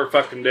 4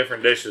 fucking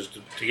different dishes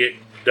to get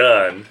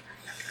done.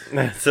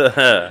 That's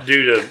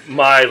due to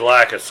my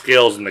lack of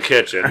skills in the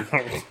kitchen.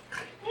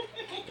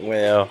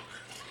 well,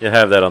 you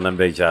have that on them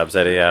big jobs,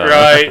 Eddie. I don't know.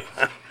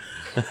 Right.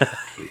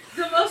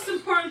 The most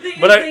important thing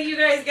But is I- that you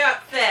guys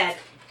got fed.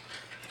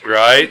 You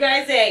Right?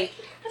 guys ate.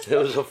 It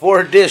was a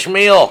 4-dish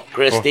meal,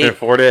 Christy.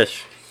 Four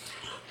dish.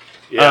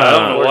 Yeah, I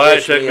don't know Or why it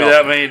dish took me meal.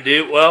 that many to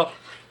do. Well,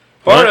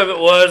 part What? of it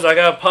was I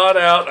got a pot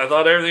out. I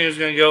thought everything was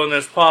going to go in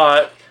this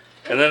pot.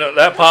 And then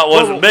that pot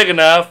wasn't big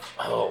enough.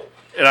 Oh,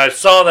 And I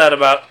saw that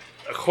about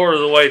a quarter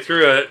of the way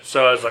through it.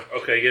 So I was like,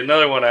 okay, get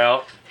another one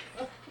out.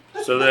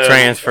 So then,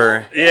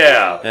 Transfer.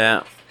 yeah.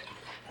 Yeah.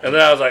 And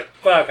then I was like,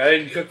 fuck, I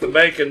didn't cook the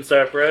bacon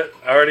separate.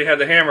 I already had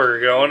the hamburger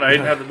going. I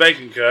didn't have the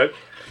bacon cooked.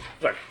 I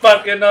was like,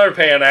 fuck, get another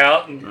pan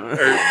out and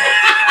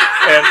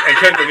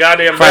cook the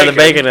goddamn Fry bacon. the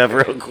bacon up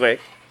real quick.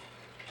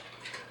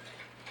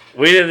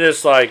 We did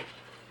this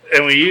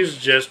and we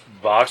used just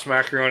box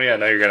macaroni. I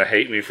know you're going to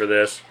hate me for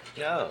this,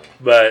 no.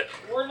 but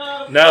We're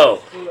not. no,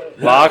 opposed to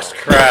it. boxed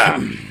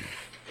crab.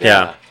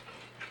 Yeah.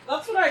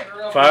 That's what I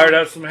grew up Fired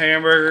on. up some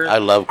hamburger, I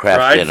love craft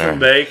fried dinner. some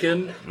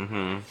bacon,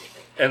 Mm-hmm.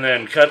 and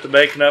then cut the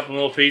bacon up in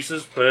little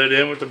pieces, put it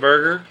in with the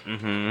burger,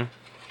 Mm-hmm.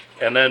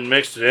 and then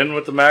mixed it in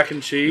with the mac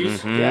and cheese.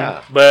 Mm-hmm.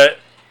 Yeah. But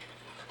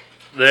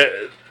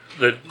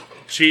the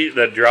cheese,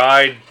 the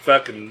dried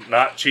fucking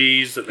not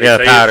cheese that they Yeah,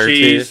 say powdered is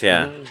cheese.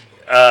 Yeah.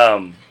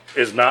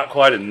 is not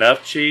quite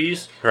enough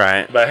cheese.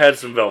 Right. But I had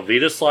some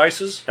Velveeta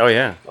slices, Oh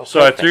yeah.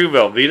 so I threw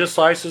Velveeta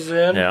slices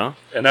in. Yeah.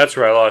 And that's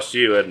where I lost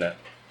you, isn't it?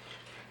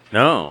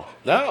 No.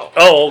 No.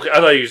 Oh, okay. I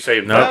thought you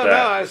said No, about No,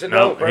 that. I said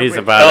No, no. he's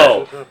perfect. about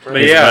Oh, it. but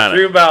He's yeah, about I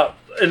threw about,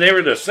 and they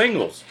were the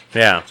singles.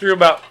 Yeah. Threw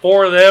about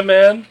 4 of them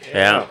in,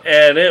 Yeah.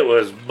 and it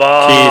was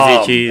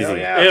bomb. Cheesy. Hell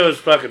yeah. It was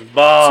fucking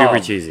bomb. Super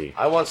cheesy.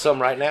 I want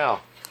some right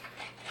now.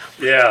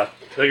 Yeah.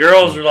 The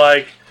girls were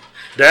like,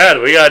 Dad,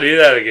 we gotta do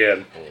that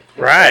again.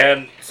 Right.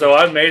 And so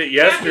I made it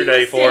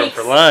yesterday for him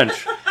for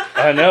lunch.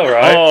 I know,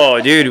 right? Oh,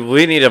 dude,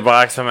 we need a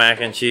box of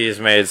mac and cheese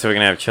made so we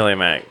can have chili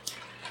mac.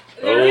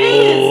 There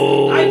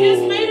Oh. is. I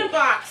just made a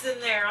box in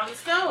there on the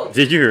stove.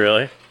 Did you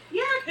really?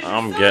 Yeah, 'cause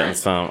I'm your getting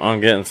son. some.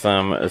 I'm getting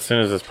some as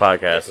soon as this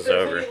podcast is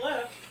There's over. any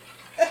left.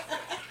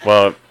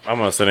 Well, I'm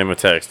gonna send him a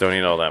text. Don't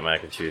eat all that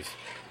mac and cheese.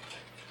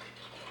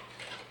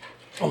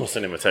 I'm gonna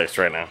send him a text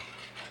right now.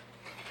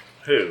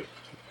 Who?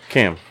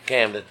 Cam.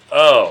 Camden.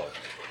 Oh.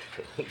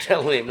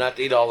 Telling him not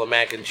to eat all the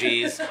mac and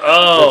cheese.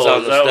 Oh. It's on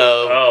is the that-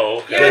 stove. Oh,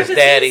 okay. Yeah, Because 'cause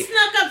Daddy- he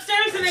snuck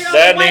upstairs and ate all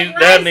Dad the white need-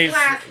 Dad rice needs-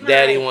 last night.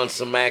 Daddy wants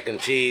some mac and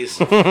cheese.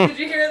 Did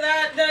you hear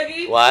that,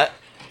 Dougie? What?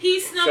 He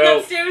snuck So-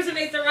 upstairs and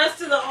ate the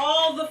rest of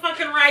all the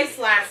fucking rice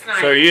last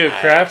night. So are you a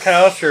craft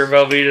house or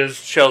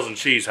Velveeta's shells and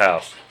cheese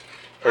house?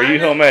 Or are you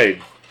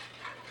homemade?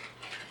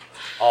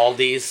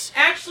 Aldi's.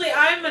 Actually,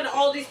 I'm an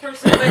Aldi's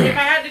person, but if I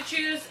had to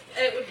choose,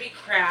 it would be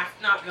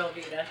Kraft, not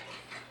Velveeta.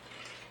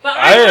 But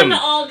I I'm am-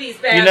 on the Aldi's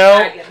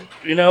bandwagon.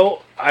 You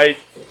know, I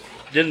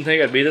didn't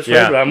think I'd be this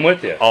Yeah. way, but I'm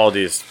with you.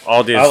 Aldi's. I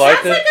like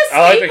That's the like a I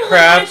like the staple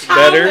crafts in my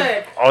better.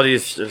 childhood.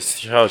 Aldi's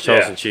shells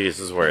Yeah. and cheese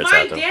is where it's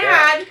My at though.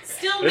 dad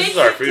still This makes is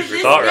our it food to for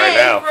this thought right day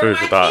now. for Food my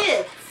for thought.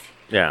 kids.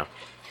 Yeah.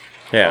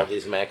 Yeah.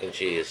 Aldi's mac and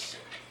cheese.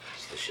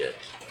 It's the shit.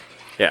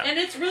 Yeah. And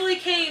it's really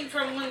came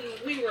from when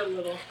we were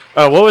little.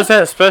 Oh, what was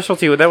that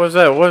specialty? What was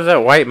that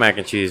white mac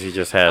and cheese you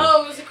just had?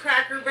 Oh, it was a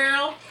Cracker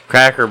Barrel.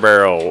 Cracker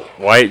Barrel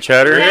white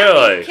cheddar.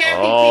 Really?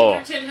 Kathy Oh.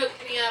 Pinkerton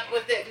hooked me up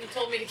with it and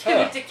told me to give Huh.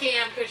 it to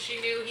Cam because she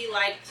knew he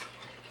liked.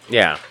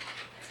 Yeah.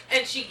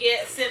 And she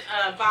sent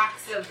a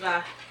box of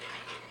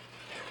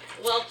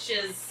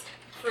Welch's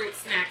fruit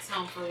snacks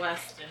home for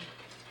Weston.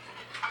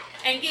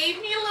 And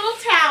gave me a little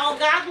towel.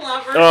 God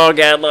love her. Oh,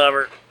 God love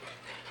her.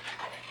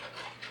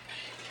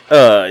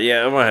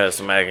 Yeah, I'm gonna have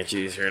some mac and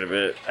cheese here in a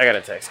bit. I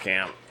gotta text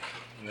Cam.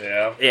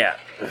 Yeah. Yeah.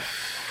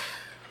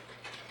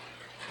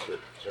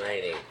 It's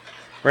raining.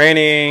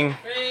 Raining.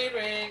 Rain,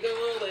 rain,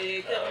 go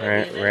away. Come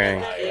Rain, in rain.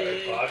 another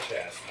day.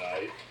 Podcast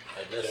night.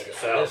 I missed, Check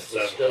us I out, missed the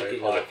 7:30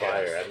 stoking of the podcast.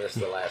 fire. I missed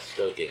the last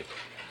stoking.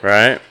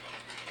 Right?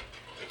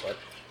 What?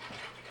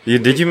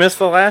 Did you miss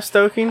the last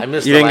stoking? I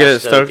missed You the didn't get it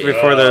last stoked stoking.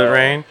 before the Oh.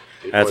 rain?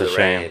 Before That's a the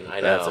shame. rain. I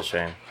know. That's a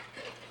shame.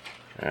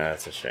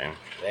 That's a shame.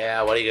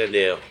 Yeah, what are you gonna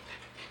do?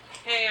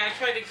 Hey, I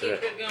tried to keep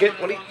it going Get, as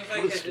what, long as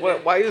I could. today.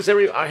 why is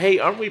hey,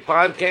 aren't we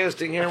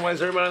podcasting here? Why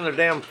is everybody on their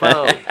damn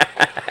phone?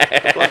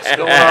 What's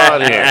going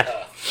on here?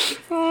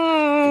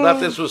 I thought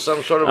this was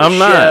some sort of a I'm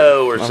not.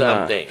 show or I'm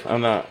something. Not.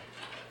 I'm not.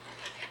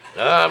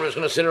 I'm just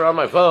going to sit here on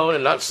my phone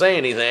and not say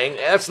anything.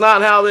 That's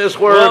not how this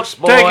Well, works,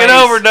 boys. take it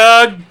over,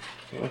 Doug.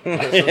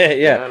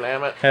 Yeah. God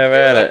damn it. Have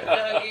at it.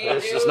 Dougie,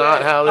 This do is it.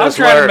 not how I'm this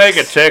trying works. to make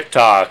a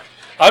TikTok.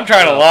 I'm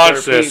trying to Oh, launch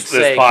for this Pete's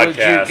sake, podcast. Would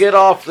you get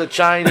off the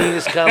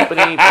Chinese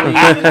company,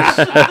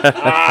 please?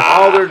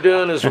 All they're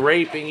doing is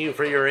raping you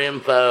for your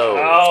info.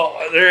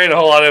 Oh, there ain't a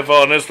whole lot of info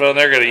on this phone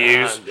they're going to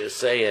use. I'm just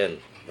saying.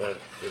 But,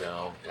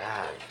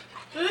 God.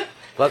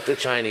 Fuck the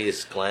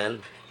Chinese,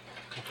 Glenn.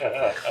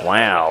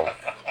 Wow.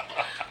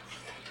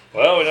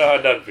 Well, we know how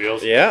Doug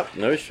feels. Yep.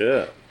 No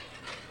shit.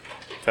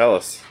 Tell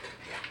us.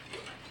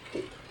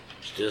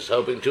 Just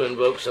hoping to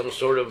invoke some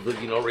sort of,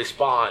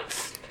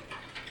 response.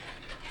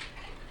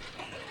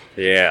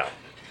 Yeah.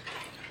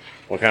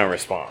 What kind of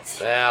response?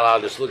 Well, I'll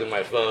just look at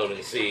my phone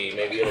and see.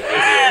 Maybe it'll give me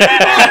a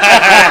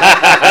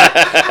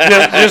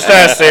Just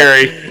ask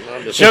Siri.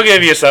 response. She'll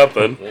give you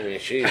something. Maybe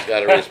she's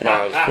got a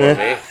response for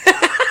me.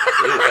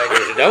 I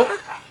guess you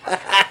don't.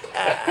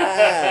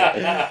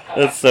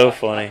 That's so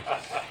funny.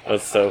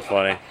 That's so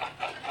funny.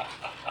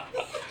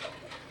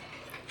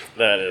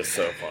 That is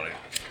so funny.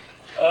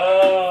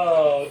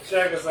 Oh,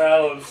 check us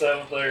out on the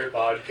 7th Layer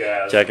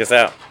Podcast. Check us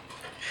out.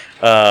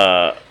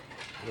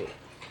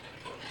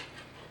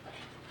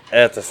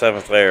 At the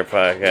 7th Layer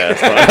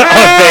Podcast on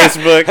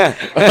Facebook.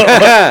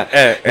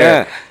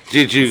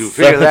 Did you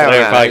figure that one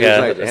out?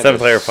 Podcast, 7th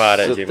Layer Pod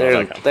at Sit there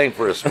and gmail.com. think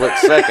for a split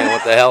second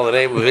what the hell the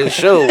name of his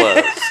show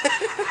was.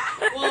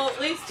 Well, at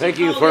least Thank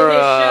he you called for, it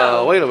his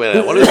show. wait a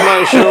minute. What is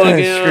my show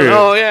again? Screw.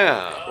 Oh,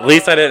 yeah. At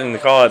least I didn't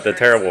call it the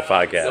Terrible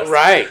Podcast.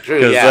 Right,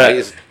 true.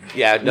 'Cause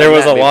Yeah, that- done There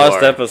was that a lost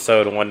before.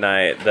 episode one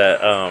night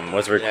that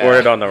was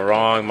recorded on the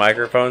wrong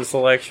microphone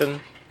selection.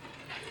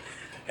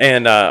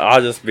 And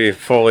I'll just be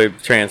fully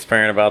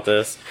transparent about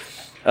this.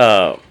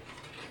 We're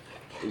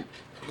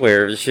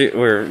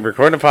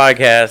recording a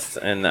podcast,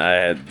 and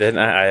I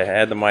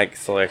had the mic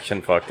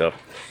selection fucked up,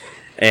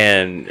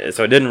 and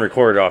so it didn't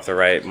record off the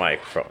right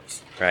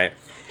microphones, right?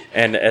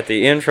 And at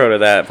the intro to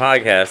that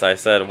podcast, I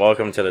said,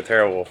 "Welcome to the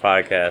Terrible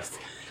Podcast,"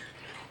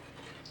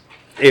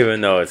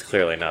 even though it's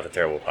clearly not the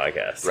Terrible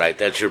Podcast. Right,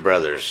 that's your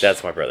brother's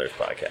That's my brother's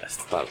podcast.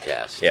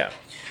 podcast. Yeah,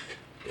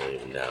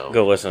 No.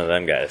 go listen to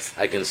them guys.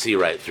 I can see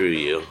right through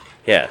you.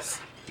 Yes.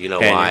 You know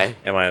Can why? you?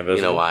 Am I invisible?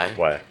 You know why?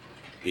 Why?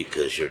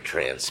 Because you're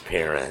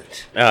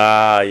transparent.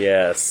 Ah,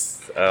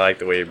 yes. I like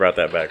the way you brought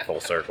that back full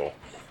circle.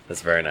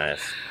 That's very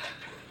nice.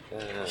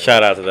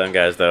 Shout out to them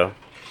guys, though.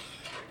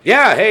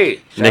 Yeah,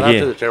 hey. Shout out Nikki-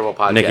 to the Terrible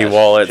Podcast. Nikki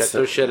Wallets Check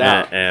their shit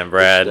out. and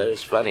Brad.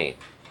 It's funny.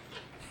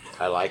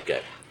 I like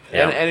it.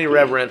 Yeah. And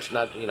irreverent,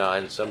 not,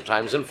 and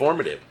sometimes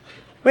informative.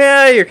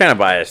 Well, you're kind of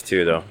biased,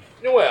 too, though.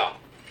 Well,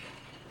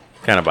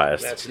 Kind of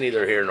biased. that's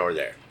neither here nor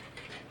there.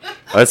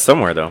 Oh, it's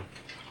somewhere, though.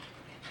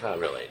 Not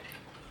really.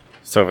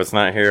 So if it's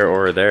not here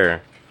or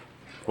there,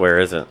 where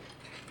is it?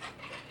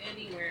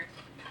 Anywhere.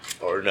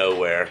 Or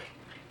nowhere.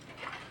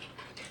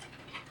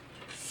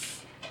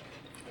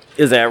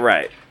 Is that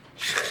right?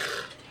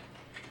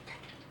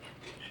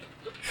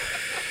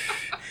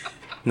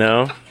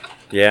 No?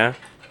 Yeah?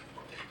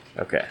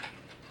 Okay.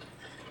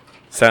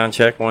 Sound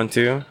check, 1,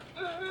 2.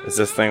 Is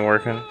this thing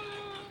working?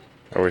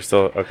 Are we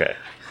still... Okay.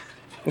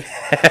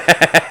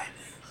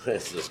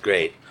 This is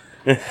great.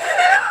 Why?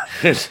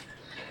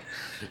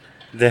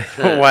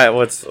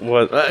 What?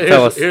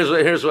 Tell us.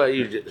 Here's what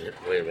you did.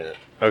 Wait a minute.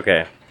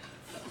 Okay.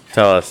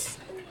 Tell us.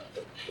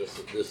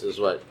 This is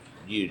what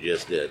you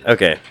just did.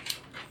 Okay.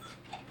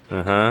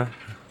 Uh-huh.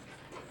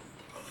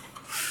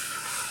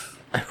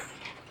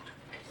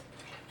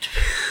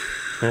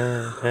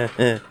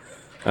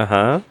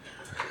 Uh-huh.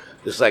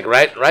 Just like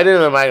right into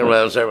the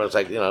microphone, so everyone's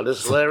like,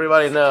 just let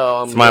everybody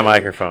know. It's my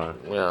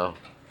microphone.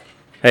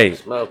 Hey,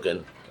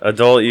 Smoking.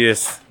 adult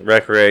use,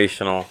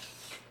 recreational,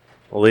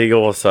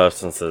 legal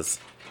substances.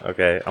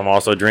 Okay. I'm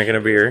also drinking a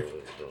beer,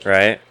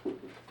 right?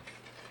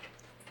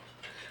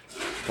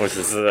 Which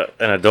is an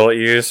adult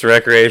use,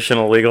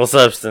 recreational, legal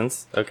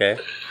substance. Okay.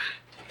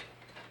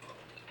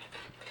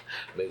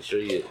 Make sure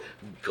you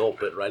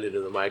gulp it right into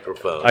the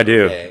microphone. I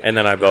do. okay? And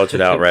then I belch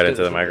it out right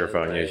into the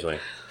microphone, Right. usually.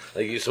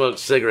 Like you smoke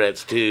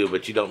cigarettes too,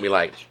 but you don't be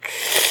like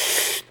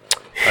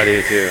I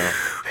do too.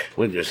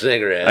 with your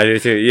cigarette. I do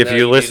too. If No, you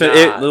do listen,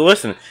 not.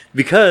 listen,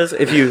 because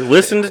if you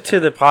listened to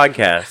the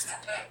podcast,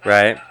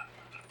 right?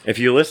 If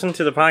you listened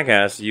to the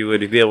podcast, you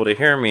would be able to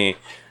hear me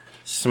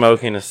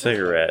smoking a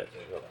cigarette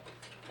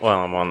while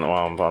I'm on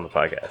the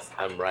podcast.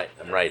 I'm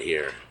right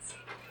here.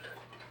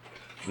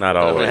 Not I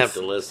don't always. have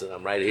to listen.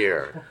 I'm right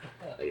here.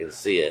 I can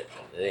see it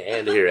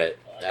and hear it.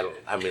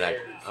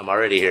 I'm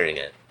already hearing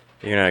it.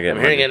 You're not getting.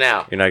 I'm hearing it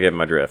now. You're not getting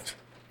my drift.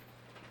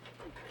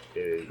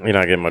 Dude, You're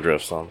not getting my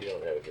drift, son. you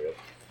don't have a grip.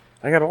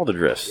 I got all the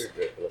drifts. You're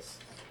gripless.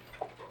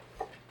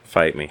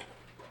 Fight me.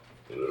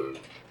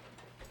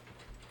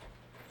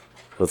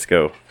 Let's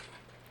go.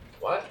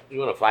 What? You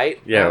want to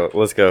fight? Yeah,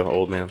 let's go,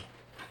 old man.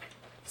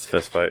 Let's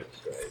fist fight.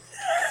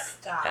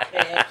 Stop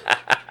it.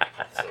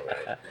 That's all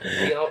right.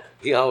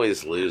 He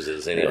always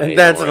loses anyway.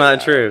 That's Don't worry not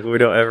about true. We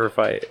don't ever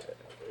fight. it.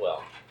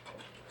 Well,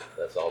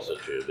 that's also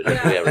true. But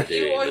if we ever do,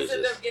 You he always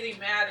end loses. up getting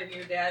mad and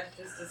your dad's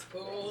just as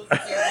cool.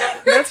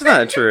 That's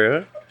not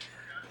true.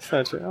 That's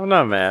not true. I'm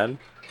not mad.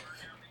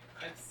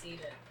 I've seen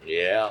it.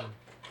 Yeah.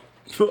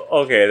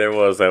 Okay, there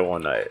was that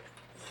one night.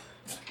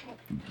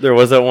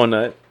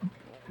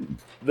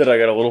 That I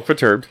got a little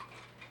perturbed.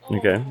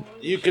 Okay.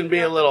 You can be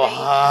a little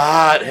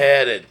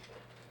hot-headed.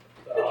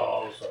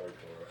 Oh, sorry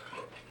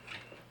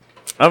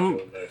for I'm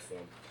it. Next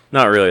one.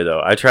 not really though.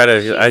 I try to.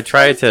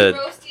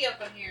 Roasty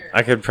up in here.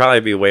 I could probably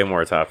be way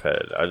more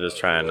top-headed. I'm just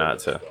trying not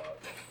to.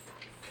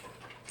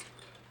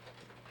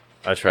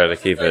 I try to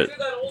keep it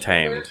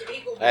tamed.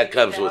 That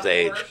comes with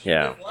age.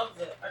 Yeah.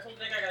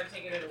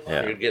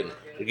 Yeah.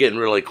 You're getting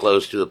really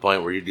close to the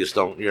point where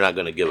you're not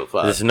going to give a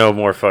fuck. There's no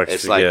more fucks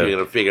It's to like give. you're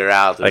going to figure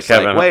out that Like it's like,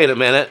 Kevin- wait a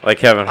minute, Like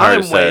Kevin Hart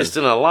I'm said.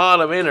 wasting a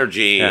lot of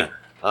energy Yeah.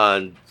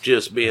 on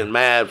just being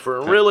mad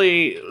for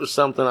really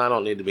something I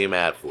don't need to be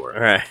mad for.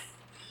 Right.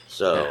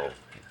 So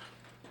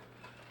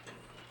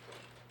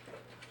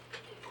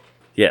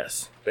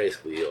Yes.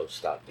 basically, you'll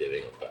stop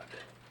giving a fuck.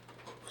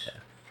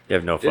 You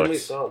have no Didn't we fucks.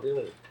 saw didn't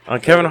we? On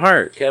Kevin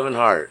Hart. Kevin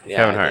Hart. Yeah,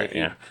 Kevin I Hart. think he-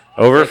 Yeah.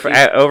 Over think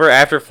he- over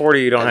after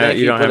 40, you don't I have think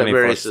he have put it any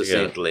very fucks to give.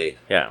 succinctly.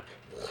 Yeah.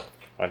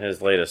 On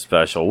his latest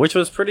special, which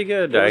was pretty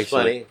good. It was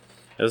actually. funny.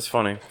 It was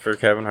funny for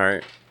Kevin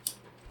Hart.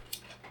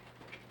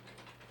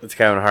 It's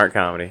Kevin Hart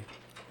comedy.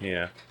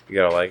 Yeah, you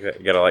gotta like it.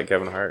 You gotta like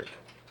Kevin Hart.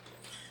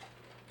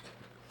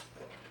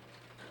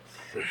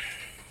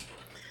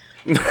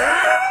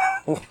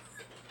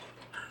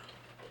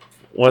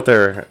 What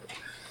their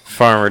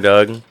Farmer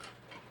Doug?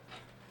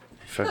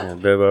 Fucking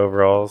bib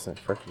overalls and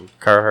fucking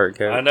Carhartt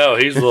coat. I know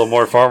he's a little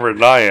more farmer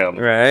than I am.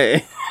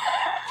 Right?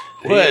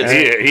 What?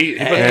 He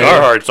put Hey.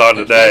 Carhartts on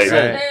today.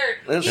 Prepared.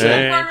 Listen. You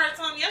Hey. put farmers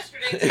on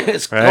yesterday, too.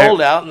 It's Right.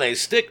 cold out, and they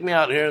stick me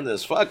out here in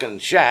this fucking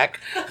shack.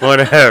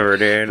 Whatever,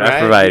 dude. I Right?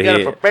 provide You gotta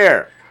heat.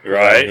 prepare.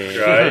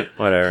 Right.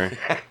 Whatever.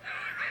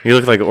 You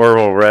look like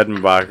Orville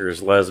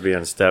Redenbacher's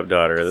lesbian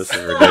stepdaughter. This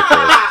is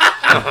ridiculous.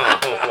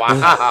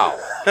 Wow.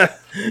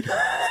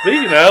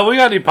 Speaking of, we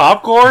got any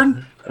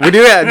popcorn? We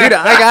do have, dude.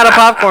 I got a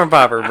popcorn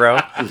popper, bro.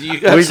 You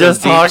got We some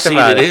just talked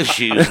about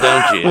deep-seated it. issues,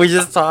 don't you? We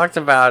just talked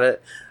about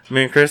it.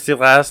 Me and Christy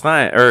last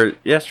night or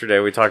yesterday.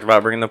 We talked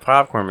about bringing the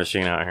popcorn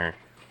machine out here,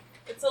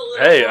 It's a little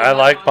Hey, more I than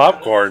like one.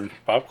 popcorn.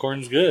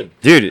 Popcorn's good.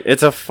 dude.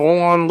 It's a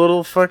full-on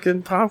little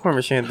fucking popcorn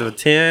machine. The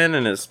tin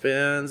and it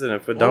spins and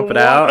if we dump it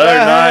out. Other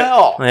night-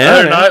 hell? Yeah, The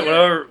other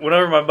man. night,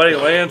 whenever my buddy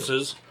Lance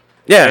is,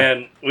 Yeah,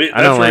 and I know that's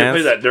where we Lance.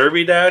 played that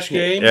Derby Dash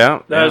game Yeah,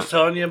 that I was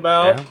telling you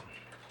about.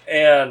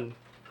 And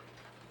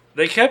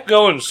they kept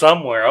going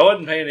somewhere. I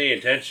wasn't paying any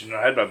attention.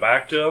 I had my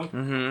back to him,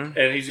 Mm-hmm.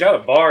 and he's got a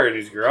bar in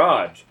his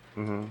garage.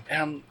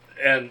 Mm-hmm.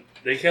 And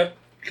they kept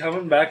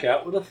coming back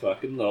out with a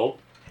fucking little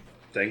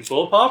thing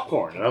full of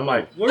popcorn. And I'm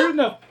like, where in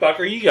the fuck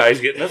are you guys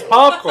getting this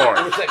popcorn?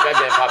 Where's that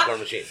goddamn popcorn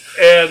machine?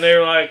 And they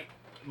were like,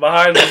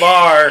 behind the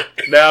bar,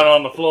 down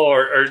on the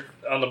floor, or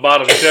on the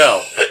bottom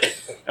shelf.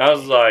 I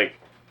was like,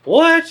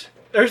 what?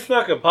 There's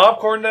fucking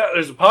popcorn down.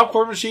 There's a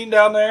popcorn machine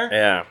down there.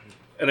 Yeah,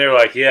 And they were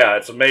like, yeah,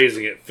 it's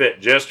amazing. It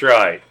fit just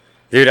right.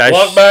 dude.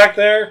 Walk back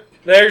there.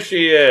 There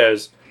she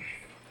is.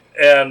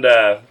 And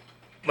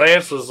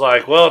Lance was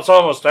like, well, it's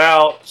almost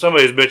out.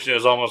 Somebody's bitching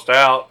it's almost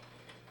out.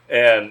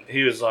 And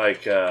he was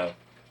like, well,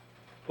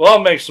 I'll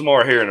make some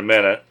more here in a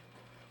minute.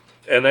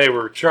 And they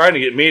were trying to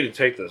get me to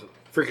take the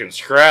freaking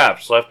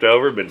scraps left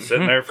over. Been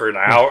sitting there for an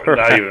hour.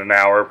 Not even an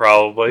hour,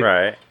 probably.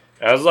 right.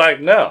 I was like,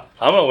 no,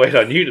 I'm going to wait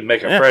on you to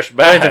make a Yeah. fresh I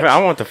batch.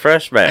 want the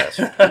fresh batch.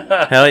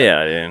 Hell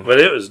yeah, dude. But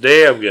it was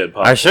damn good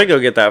popcorn. I should go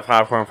get that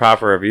popcorn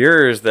popper of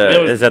yours that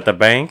It was- is at the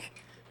bank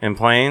in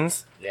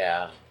Plains.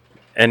 Yeah.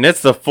 And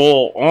it's the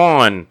full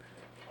on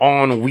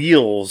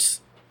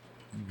wheels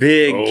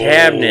big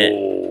cabinet.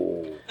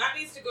 Oh, That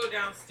needs to go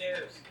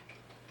downstairs.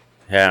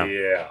 Yeah.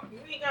 yeah. You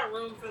ain't got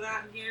room for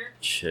that in here.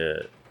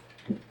 Shit.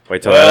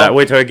 Wait till Well,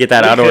 wait till I get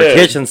that we outdoor could.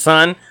 kitchen,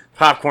 son.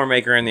 Popcorn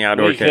maker in the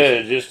outdoor We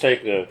kitchen. could just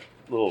take the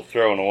little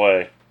throwing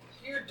away.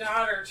 Your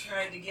daughter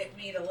tried to get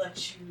me to let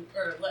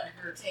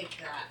her take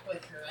that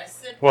with her. I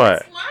said, What?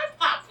 That's my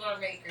popcorn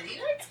maker.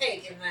 You're not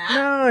taking that.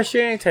 No, she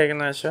ain't taking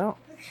that shit.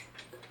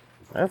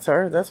 That's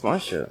her. That's my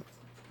shit.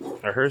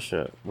 Or her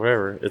shit.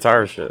 Whatever. It's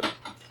our shit.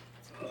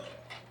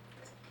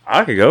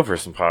 I could go for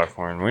some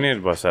popcorn. We need to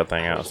bust that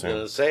thing I out was soon.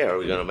 gonna say, are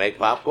we gonna make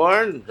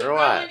popcorn or Probably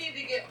what? need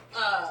to get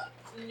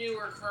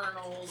newer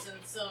kernels and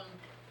some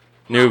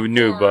New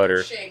popcorn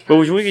butter. shakers. But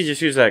we could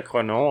just use that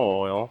canola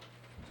oil.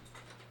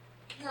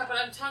 Yeah, but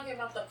I'm talking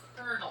about the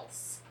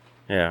kernels.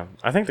 Yeah.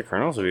 I think the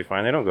kernels would be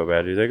fine. They don't go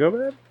bad. Do they go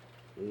bad?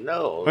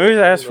 No. Maybe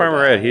they ask shouldn't go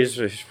Farmer Ed. bad.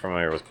 He's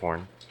familiar with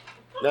corn.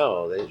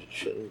 No, they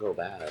shouldn't go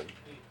bad.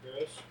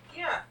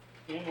 Yeah.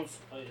 He wants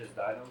to play his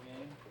dino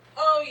game.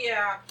 Oh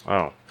yeah.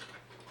 Oh.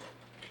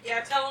 Yeah.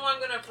 Tell him I'm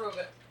gonna approve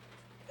it.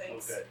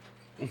 Thanks.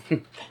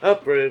 Okay.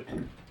 Approved.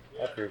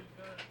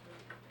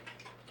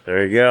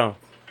 There you go.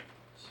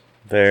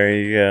 There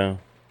you go.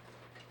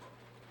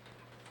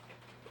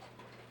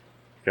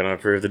 Gonna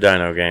approve the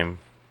dino game.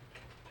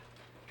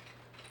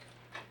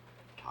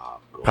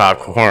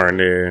 Popcorn,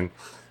 dude.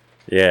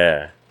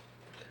 Yeah.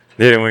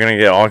 Dude, we're gonna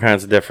get all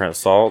kinds of different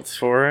salts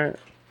for it.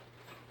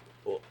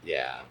 Well,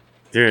 yeah.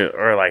 Dude,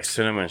 or like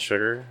cinnamon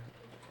sugar.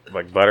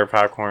 Like butter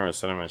popcorn with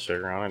cinnamon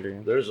sugar on it,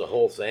 dude. There's a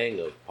whole thing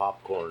of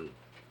popcorn,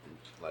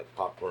 like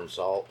popcorn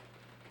salt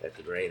at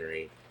the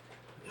granary.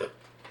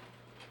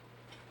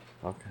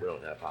 Okay. We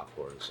don't have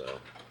popcorn, so.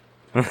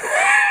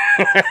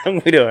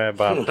 We don't have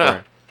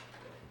popcorn.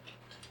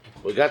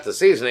 We got the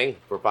seasoning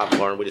for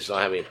popcorn. We just don't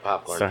have any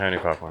popcorn. Don't have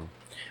any popcorn.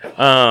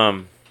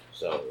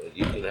 So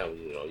you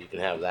can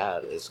have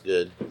that. It's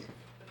good.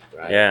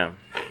 Right? Yeah.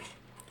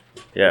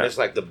 Yeah. It's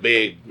like the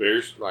big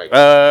beers, like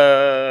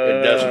Industrial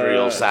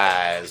industrial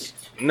size.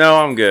 No,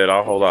 I'm good.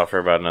 I'll hold off for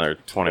about another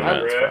 20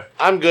 minutes. right.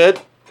 I'm good.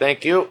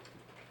 Thank you.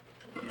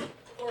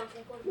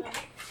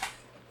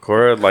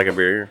 Cora would like a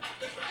beer.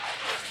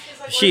 She's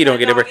like, She "Where's don't my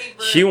get a beer.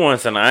 doggy She bread?"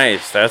 wants an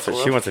ice. That's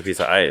what she wants. A piece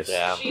of ice.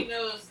 Yeah. She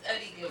knows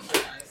Eddie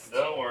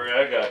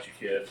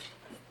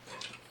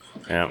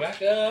Yeah.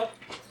 Back up.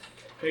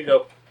 Here you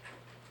go.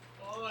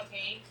 Oh,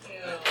 thank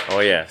you. Oh,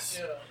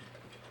 yes.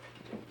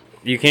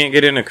 You can't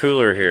get in a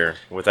cooler here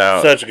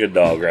without... Such a good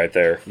dog right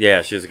there.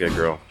 Yeah, she's a good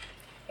girl.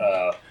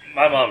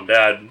 My mom and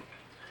dad,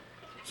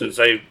 since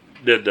they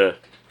did the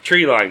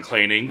tree line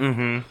cleaning,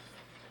 Mm-hmm.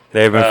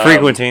 They've been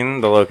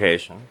frequenting the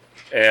location.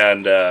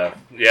 and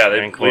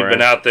we've Chlorine.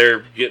 been out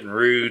there getting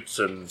roots,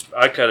 and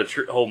I cut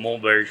a whole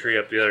mulberry tree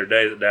up the other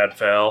day that Dad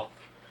fell.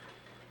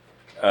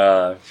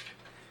 I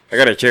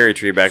got a cherry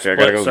tree back there. I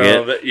gotta go Split get.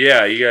 some of it.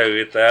 Yeah, you gotta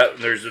get that.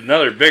 There's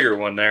another bigger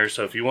one there,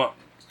 so if you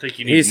think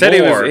you need He said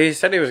more, he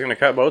said he was gonna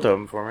cut both of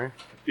them for me.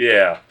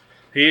 yeah,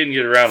 he didn't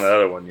get around to the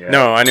other one yet.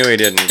 No, I knew he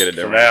didn't get it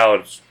So done. now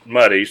it's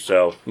muddy,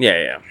 so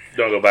Yeah.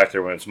 don't go back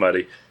there when it's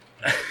muddy.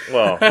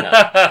 Well,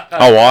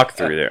 I'll walk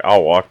through there.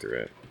 I'll walk through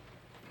it.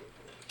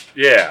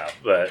 Yeah,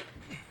 but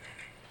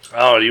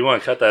do you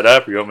want to cut that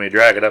up, or you want me to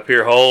drag it up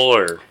here whole,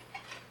 or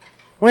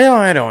Well,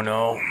 I don't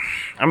know.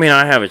 I mean,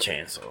 I have a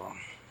chainsaw.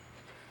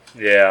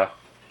 yeah,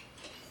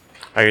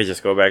 I could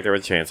just go back there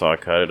with a chainsaw,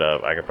 cut it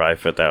up. I could probably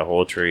fit that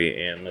whole tree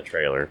in the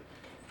trailer.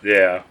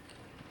 yeah,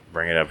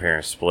 Bring it up here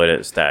and split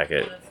it, stack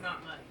it. But it's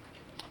not muddy.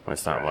 When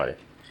it's not muddy.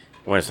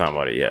 When it's not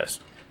muddy, yes.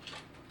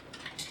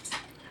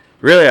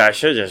 Really, I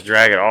should just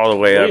drag it all the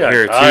way up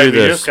here to you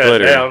the just cut it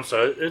splitter. down,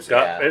 so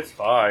Yeah. it's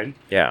fine.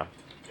 Yeah,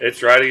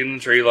 It's right in the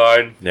tree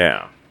line,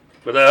 yeah,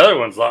 but the other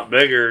one's a lot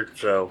bigger,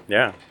 so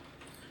yeah.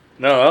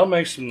 no, that'll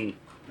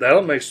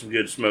make some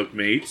good smoked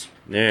meats.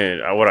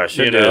 Yeah, what I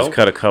should You do know? is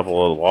cut a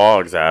couple of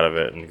logs out of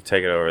it and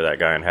take it over to that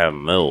guy and have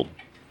them milled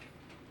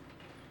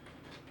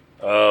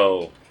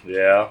Oh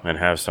yeah, and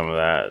have some of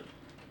that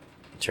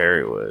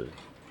cherry wood.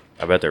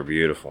 I bet they're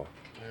beautiful.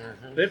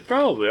 they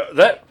probably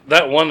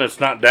that one that's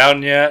not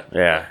down yet.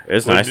 Yeah,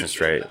 it's Would nice you- and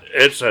straight.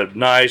 It's a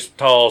nice,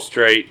 tall,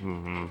 straight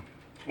Hmm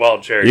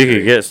wild cherry. You tree.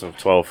 could get some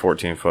 12,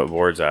 14-foot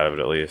boards out of it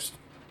at least.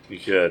 You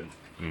could.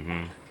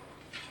 Hmm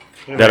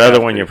That other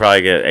one you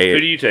probably get Who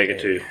do 8. you take it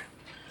to?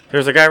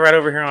 There's a guy right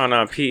over here on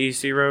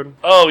PEC Road.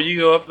 Oh, you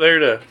go up there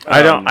to.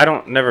 I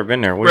don't. Never been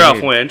there. What do you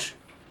Ralph need? Winch.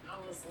 I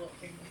was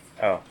looking.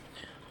 Oh,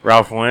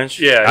 Ralph Winch.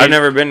 Yeah, I've he's-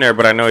 never been there,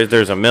 but I know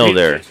there's a mill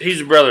there.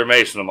 He's a brother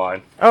Mason of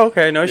mine. Oh,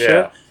 okay, no Yeah.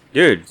 shit,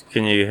 dude.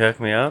 Can you hook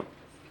me up?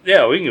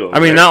 Yeah, we can go. Over I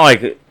mean, there. not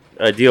like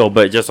a deal,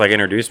 but just like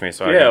introduce me.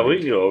 So I Yeah, can, we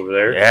can go over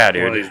there. Yeah,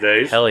 dude. One of these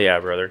days. Hell yeah,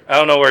 brother. I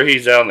don't know where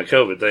he's out on the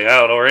COVID thing. I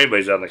don't know where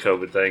anybody's out on the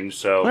COVID thing.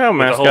 So Well, with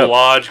the mask whole up.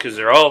 lodge, because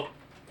they're all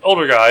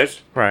older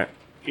guys. Right.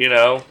 You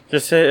know.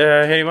 Just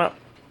hit him up.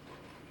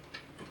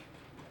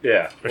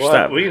 Yeah. Or Well,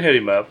 stop. we can hit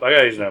him up. I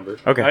got his number.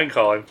 Okay. I can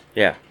call him.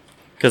 Yeah.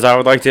 Because I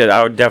would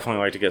definitely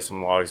like to get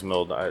some logs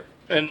milled.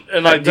 And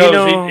like do you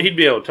those, know- he'd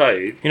be able to tell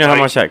you. You know how Like,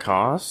 much that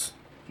costs?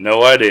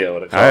 No idea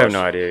what it costs. I have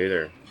no idea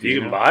either.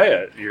 You can know? buy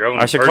it. Your own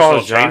I should personal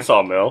call John.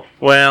 chainsaw mill.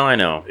 Well, I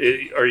know.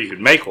 Or you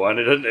could make one.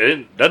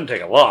 It doesn't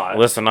take a lot.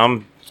 Listen,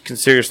 I'm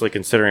seriously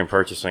considering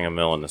purchasing a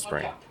mill in the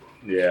spring.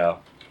 Yeah.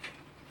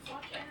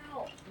 Watch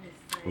out.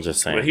 I'm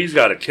just But saying. he's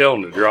got a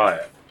kiln to dry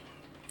it.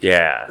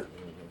 Yeah.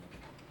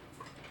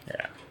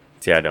 Yeah.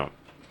 See, I don't.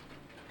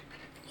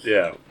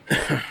 Yeah.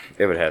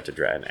 It would have to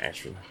dry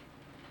naturally.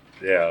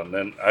 Yeah, and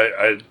then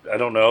I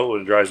don't know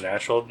when it dries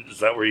natural. Is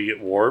that where you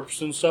get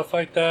warps and stuff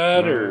like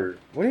that, or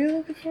What are you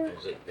looking for?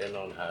 Does it depend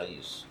on how you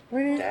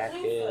What are you... stack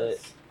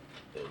it?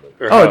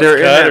 Oh, they're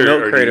in that or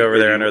milk do crate you- over or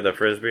there do under you the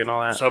frisbee and all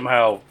that.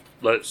 somehow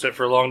let it sit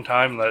for a long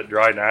time, let it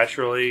dry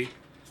naturally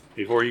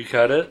before you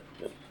cut it.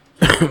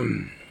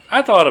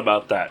 I thought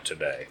about that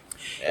today.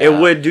 It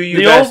would do you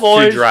The best old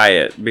to boys- dry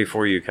it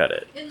before you cut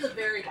it, In the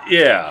very back.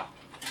 Yeah,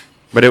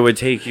 but it would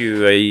take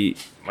you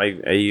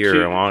a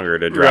year or longer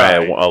to dry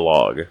Right. a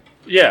log.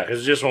 yeah,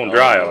 because it just won't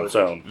dry on its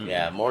own.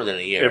 Yeah, more than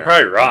a year. It'd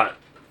probably rot,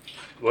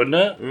 wouldn't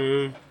it?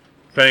 Mm.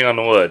 Depending on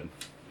the wood.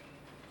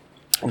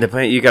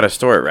 You got to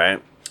store it,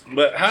 right?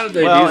 But how did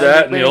they Well, do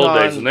that in the depending old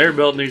days on- when they were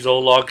building these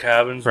old log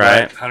cabins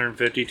Right. back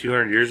 150,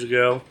 200 years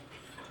ago?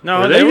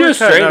 No, Were they they were just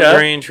cutting straight up up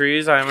green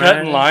trees.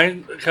 I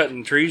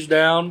Cutting trees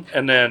down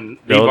and then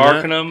Building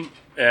debarking it? them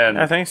and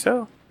I think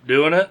so.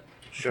 doing it.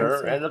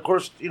 Sure, and of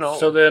course, you know.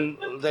 So then,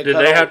 they did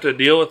cut they all- have to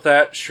deal with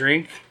that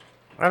shrink?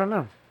 I don't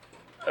know.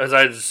 As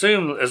I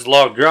assume, as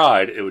log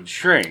dried, it would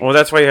shrink. Well,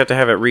 that's why you have to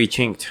have it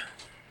re-chinked.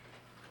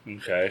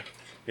 Okay.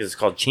 It's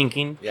called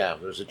chinking. Yeah,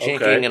 there's a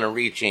chinking Okay. and a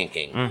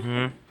re-chinking.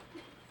 Mm-hmm.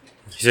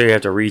 So you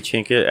have to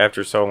re-chink it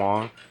after so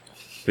long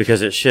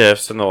because it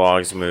shifts and the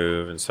logs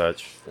move and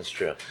such. That's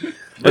true.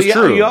 That's you,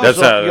 true. You also, That's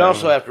how- you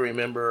also have to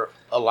remember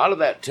a lot of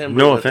that timber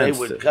No that they offense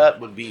would to- cut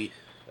would be.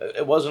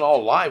 It wasn't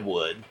all live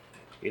wood.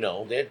 You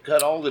know, they'd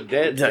cut all the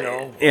dead. You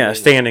know, Yeah, I mean,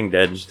 standing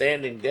dead.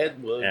 standing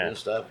dead wood Yeah. and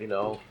stuff. You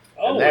know,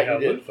 Oh, and that yeah, you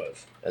didn't,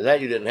 loofahs. and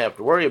that you didn't have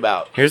to worry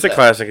about. Here's a that-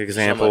 classic so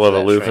example much of a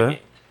that loofah. shrinking.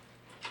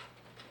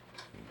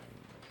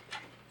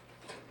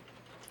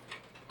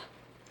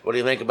 What do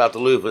you think about the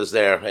loofahs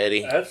there,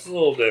 Eddie? That's a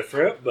little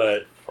different,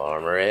 but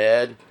Farmer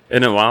Ed.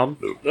 Isn't it wild?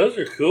 those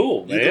are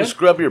cool, You man. can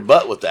scrub your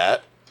butt with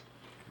that.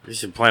 You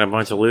should plant a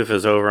bunch of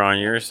loofahs over on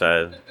your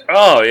side.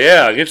 Oh,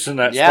 yeah. It gets in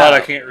that Yeah. spot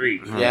I can't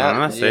reach. Yeah,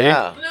 I see.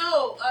 yeah.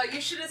 No,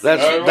 You should have seen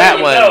That's- it.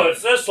 that one. No,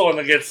 it's this one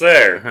that gets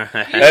there. You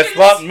That should've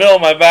spot in the middle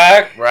of my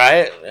back.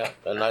 Right? Yeah,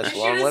 a nice You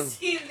long should one. have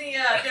seen the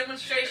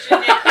demonstration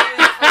Nick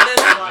used for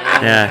this one.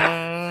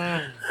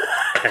 Yeah.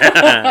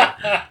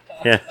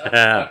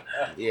 Yeah.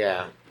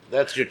 Yeah,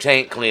 that's your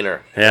tank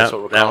cleaner. Yeah, That's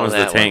what we're that calling was the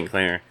that tank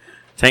cleaner.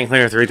 Tank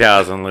cleaner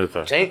 3000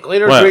 loofah. Tank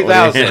cleaner What?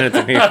 3000. What are you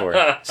gonna do for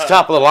it? It's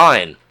top of the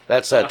line.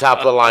 That's a top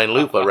of the line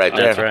loofah right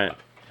there. That's right.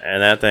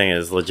 And that thing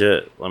is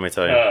legit, let me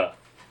tell you. Uh,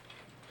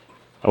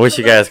 I wish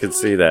you guys could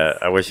see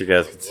that. I wish you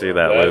guys could see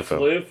that that's loofah.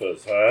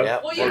 loofahs, huh?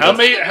 Yep. Well, you How can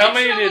many- take a how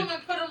many picture of did- them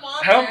and put 'em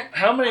on there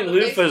How many on the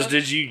loofahs Facebook.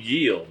 did you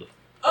yield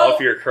Oh. off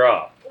your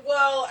crop?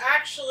 Well,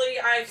 actually,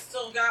 I've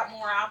still got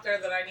more out there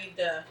that I need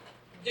to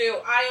do.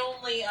 I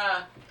only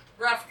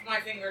roughed my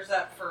fingers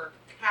up for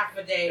half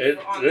a day.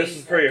 On This these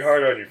is pretty ones.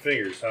 hard on your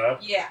fingers, huh?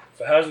 Yeah.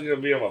 So how's it going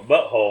to be on my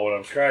butthole when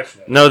I'm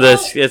scratching it? No,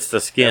 it's the And my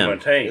skin.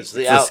 taint. It's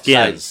the It's the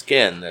outside skin.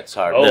 skin that's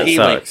hard. Oh, the that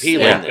peeling, sucks.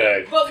 peeling Yeah. it.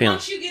 Okay. But Feel-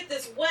 once you get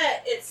this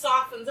wet, it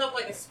softens up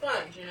like a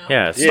sponge, you know?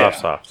 Yeah, it's Yeah.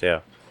 soft, yeah.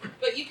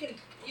 But you can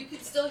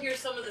still hear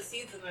some of the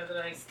seeds in there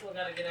that I still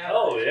got to get out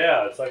Oh, of.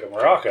 yeah. It's like a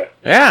maraca.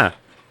 Yeah.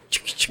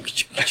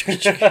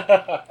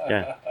 yeah.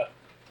 Yeah.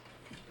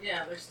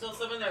 Yeah, there's still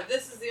some in there.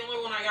 This is the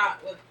only one I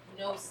got with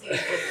no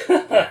seeds in it.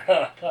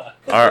 Because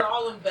they're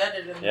all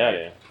embedded in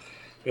there. Yeah.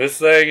 This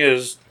thing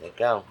is, Look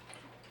out.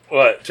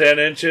 what, 10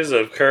 inches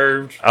of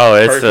curved Oh,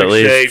 it's perfect at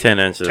least shape 10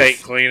 inches.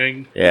 tank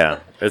cleaning? Yeah,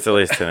 it's at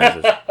least 10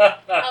 inches.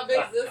 How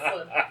big's this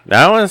one?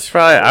 That one's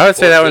probably, I would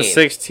say that one's 14.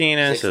 16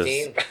 inches.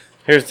 16.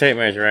 Here's the tape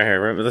measure right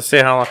here. Let's see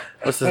how long.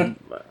 What's this?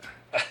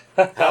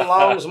 How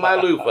long's my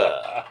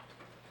loofah?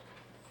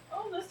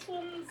 Oh, this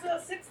one's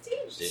 16.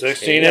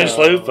 16-inch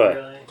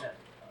loofah.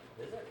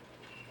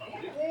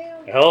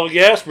 Hell of a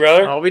guess,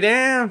 brother. I'll be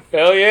damned.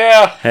 Hell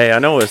yeah. Hey, I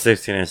know what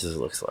 16 inches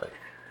looks like.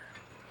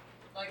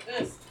 Like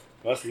this.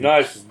 Must be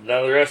nice as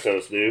none of the rest of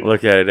us do.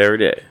 Look at it every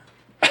day.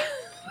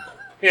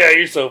 Yeah,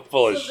 you're so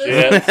full of So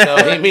this shit. No,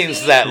 he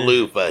means that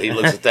loofah. He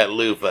looks at that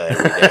loofah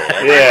every day.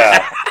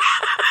 Yeah.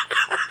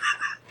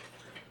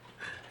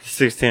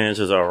 16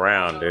 inches all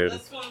around, No, dude.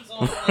 This one's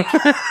only, this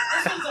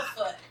one's a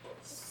foot.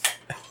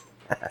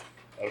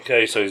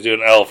 Okay, so he's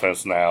doing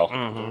elephants now.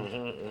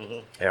 Mm-hmm.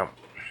 Yeah.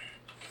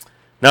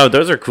 No,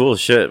 those are cool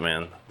shit,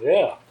 man.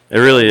 Yeah. It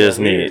really is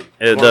Well, neat.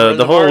 we're The in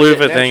the whole market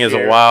loofah next thing is a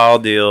year.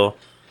 wild deal.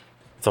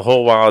 It's a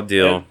whole wild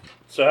deal. And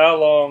so how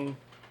long,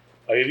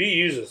 like if you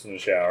use this in the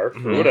shower,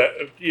 Mhm. or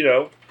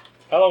whatever,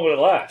 how long would it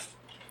last?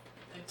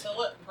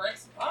 Until it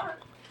breaks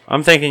apart.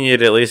 I'm thinking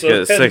you'd at least So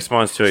get it can- 6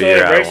 months to a so year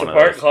it out breaks of one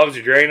apart, of those. clogs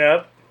your drain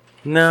up?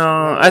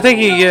 No, I think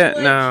you get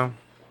no.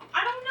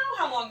 I don't know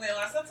how long they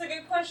last. That's a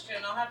good question.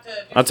 I'll have to.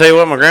 I'll tell you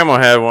what, my grandma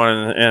had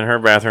one in her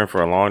bathroom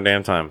for a long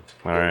damn time.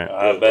 All right.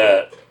 I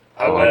bet.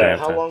 I Oh, bet. damn.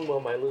 How long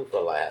will my loofah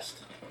last?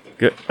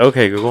 Good.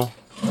 Okay, Google.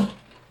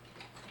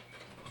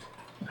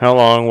 How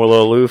long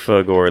will a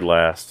loofah gourd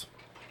last?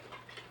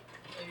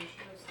 Maybe you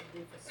should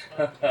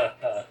have some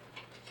loofah sweat.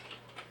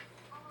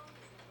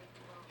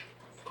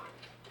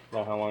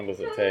 No, how long does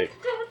it take?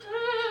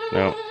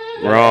 No,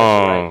 You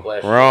wrong, asked the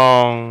right question.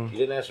 wrong. You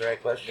didn't ask the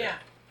right question. Yeah.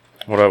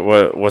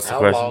 What's the How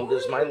question? long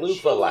does my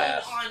loofah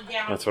last? On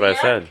down That's what I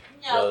here. said.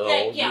 No,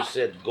 thank you. you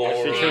said gourd.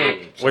 What's she chewing-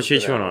 and what's she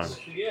something chewing else.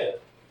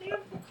 Yeah.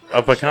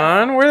 A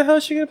pecan? Where the hell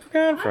did she get a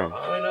pecan from?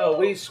 I know.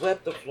 We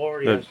swept the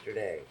floor The-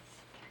 yesterday.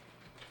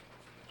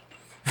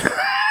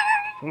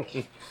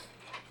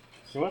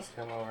 She must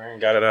have come over here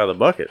and got it out of the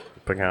bucket.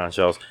 Pecan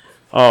shells.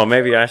 Oh,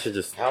 maybe I should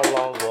just. How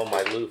long will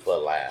my loofah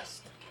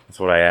last? That's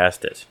what I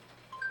asked it.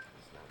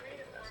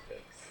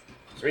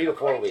 3 to 4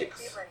 According to weeks.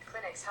 Cleveland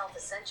Clinic's Health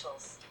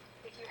Essentials,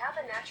 if you have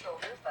a natural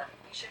loofah,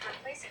 you should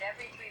replace it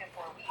every 3 to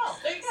 4 weeks. Oh,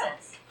 there you he go.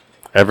 says.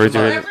 Every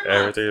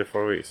Every 3 to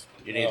 4 weeks.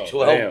 You need Oh,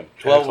 12, damn.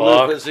 12 10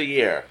 o'clock. loofahs a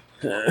year.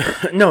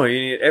 No, you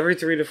need every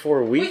 3 to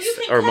 4 Well, weeks you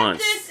can or cut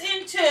months. this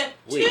into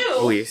Weeks.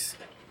 two. Weeks.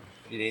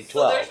 You need So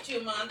 12. there's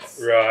 2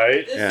 months.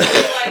 Right. This Yeah. would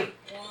be like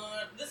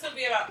one. This would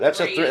be about That's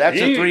a three. three-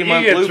 that's- You, a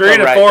 3-month you get loofah 3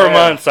 to right 4 there.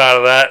 months out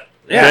of that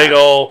Yeah. big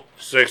old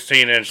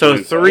 16-inch So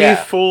loofah. 3 Yeah.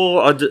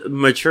 full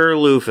mature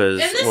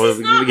loofahs And this will is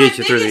not get my you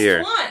through the biggest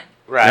year. one.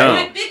 Right. No.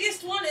 My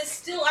biggest one is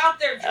still out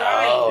there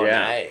drying. Oh, Yeah.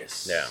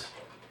 nice. Yeah.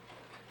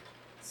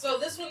 So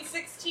this one's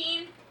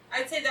 16.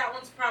 I'd say that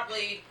one's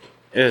probably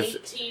It's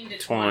 18 to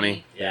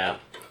 20. Yeah.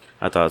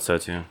 I thought so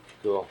too.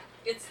 Cool.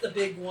 It's the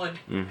big one.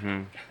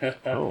 Mm-hmm.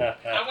 Oh.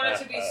 I want it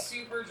to be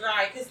super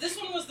dry because this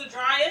one was the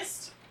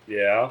driest,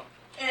 Yeah.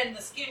 and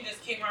the skin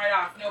just came right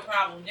off, no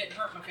problem. Didn't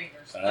hurt my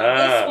fingers. Now, Ah.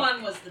 this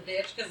one was the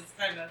bitch because it's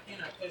kind of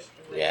pushed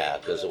away. Yeah,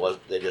 because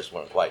they just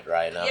weren't quite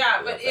dry enough. Yeah,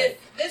 for but the thing.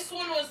 this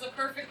one was the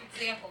perfect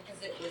example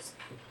because it was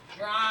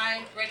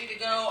dry, ready to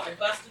go. I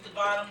busted the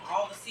bottom,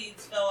 all the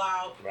seeds fell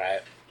out.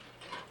 Right.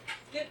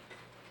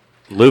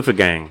 Loofah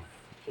gang.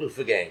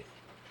 Loofah gang.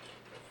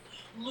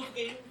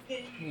 Looking.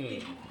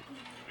 Loofah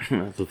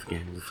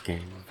gang. Loofah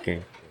gang. Loofah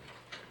gang.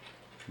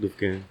 Loofah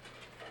gang.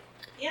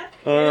 Yep.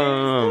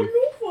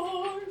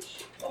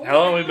 How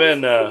long we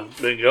been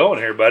going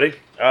here, buddy?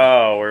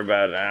 Oh, we're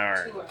about an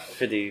hour 2 hours.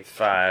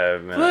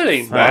 55 minutes. That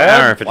ain't An bad.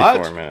 hour and 54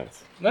 What?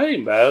 minutes. That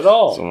ain't bad at It's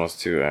all.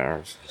 almost 2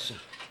 hours.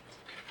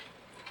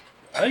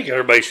 I think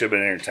everybody should have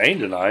been entertained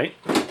tonight.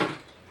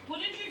 What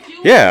did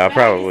you do? Yeah, with the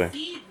bag of probably.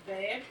 seeds,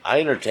 babe? I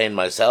entertained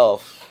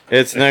myself.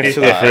 It's next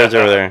to the fridge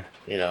over there.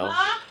 You know,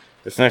 Huh?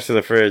 It's next to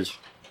the fridge.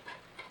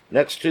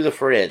 next to the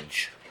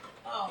fridge.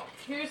 Oh,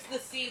 here's the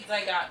seeds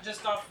I got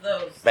just off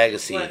those. Bag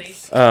of buddy.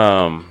 seeds.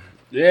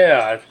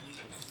 Yeah.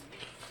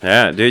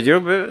 Yeah, dude,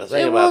 you're The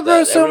thing it about will that,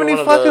 grow so every many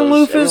one of fucking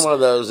those- loofahs. Every one of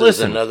those is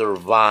Listen. another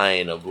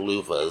vine of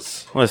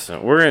loofahs.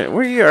 Listen,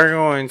 we are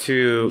going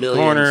to Millions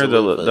corner of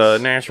the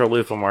loofahs. natural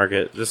loofah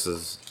market. This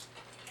is.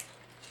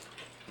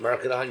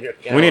 Mark it on your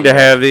calendar. We need to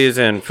have these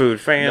in food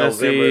November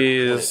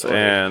fantasies 2020.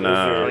 and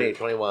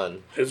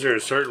 2021. Is there a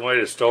certain way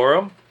to store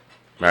them?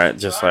 right,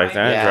 just like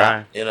that, Yeah,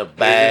 dry. in a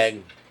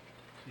bag.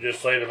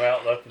 Just laid them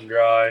out, left them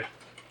dry.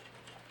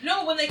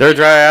 No, when they They're came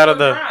dry out of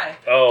they were the- dry.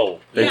 Oh,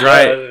 They Yeah.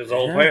 dry. Is the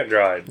whole plant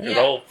dried? Is Yeah.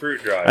 the whole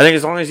fruit dried? I think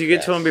as long as you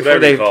get to them before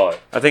Whatever you they, call it.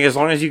 I think as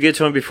long as you get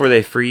to them before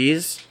they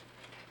freeze,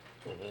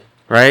 Mhm.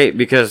 right?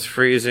 Because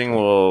freezing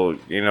will,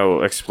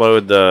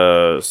 explode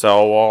the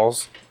cell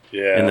walls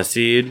Yeah. in the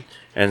seed,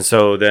 and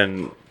so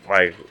then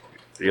like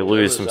you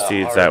lose some It was a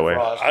seeds hard that way.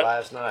 frost I-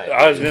 last night.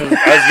 I was getting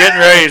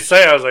ready to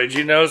say, I was like, did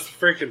you notice the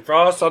freaking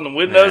frost on the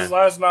windows Yeah.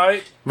 last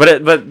night?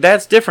 But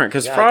that's different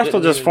because Yeah, I frost will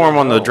couldn't just even form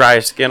on the know. dry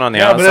skin on the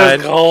Yeah, but outside.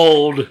 it's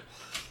cold.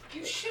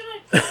 You should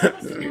have let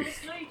us know. You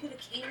could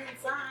have came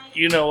inside.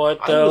 You know what,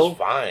 I though? was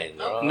fine.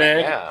 Bro.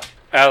 Nick? Yeah.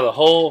 Out of the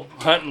whole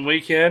hunting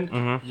weekend,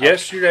 Mhm.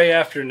 yesterday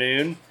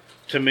afternoon,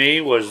 to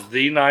me, was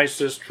the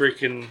nicest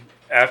freaking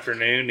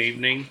afternoon,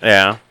 evening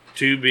Yeah,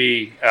 to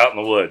be out in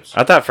the woods.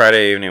 I thought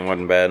Friday evening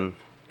wasn't bad.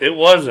 It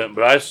wasn't,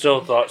 but I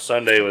still thought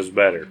Sunday was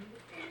better.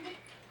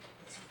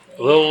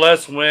 A little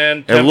less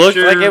wind. It looked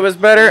temperature- like it was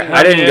better.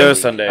 I didn't go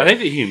Sunday. I think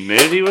the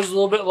humidity was a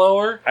little bit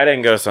lower. I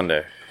didn't go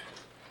Sunday.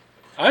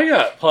 I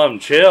got plumb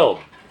chilled.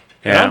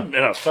 Yeah, And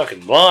I'm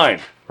fucking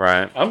blind.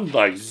 right. I'm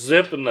like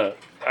zipping I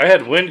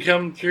had wind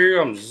coming through.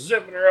 I'm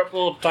zipping her up a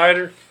little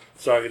tighter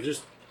so I can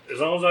just, as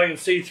long as I can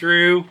see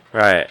through,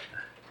 Right,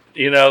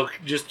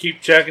 just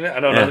keep checking it. I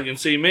know Yeah. nothing can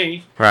see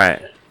me.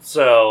 right.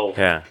 So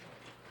Yeah,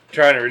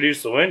 trying to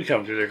reduce the wind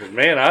coming through there because,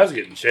 man, I was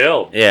getting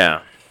chilled. yeah,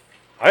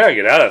 I got to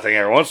get out of that thing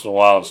every once in a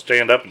while and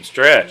stand up and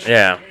stretch.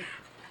 yeah.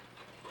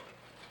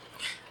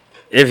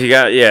 If you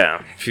got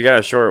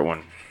a short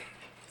one.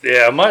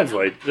 Yeah, mine's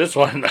like this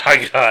one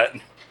I got.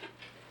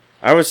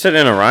 I was sitting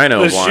in a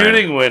rhino The blind.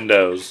 shooting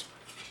windows.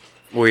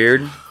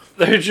 Weird.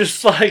 They're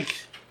just like,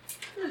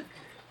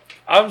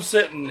 I'm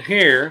sitting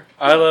here,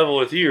 eye level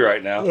with you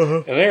right now,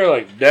 and they're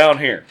like down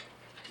here.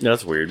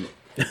 That's weird.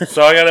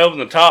 So I got to open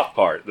the top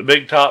part, the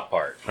big top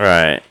part,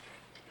 Right,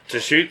 to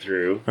shoot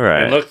through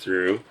Right. and look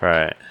through.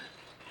 right,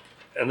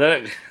 And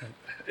then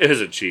it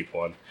is a cheap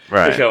one.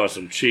 right. It comes with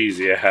some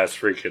cheesy ass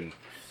freaking,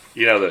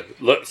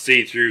 the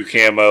see-through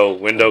camo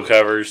window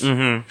covers.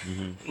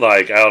 Mm-hmm.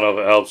 Like, I don't know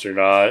if it helps or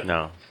not.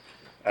 No,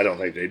 I don't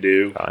think they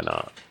do. probably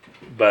not.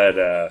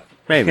 But,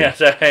 Maybe. you have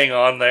to hang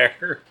on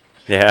there.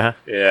 Yeah.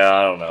 Yeah,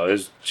 I don't know.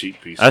 It's a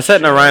cheap piece I of sat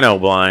in a shit. rhino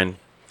blind,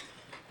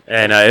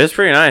 and it was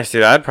pretty nice,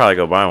 dude. I'd probably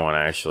go buy one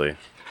actually.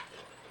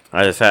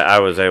 I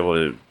was able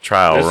to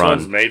trial This run.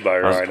 one's made by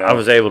Rhino. I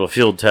was able to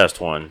field test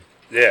one,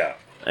 Yeah.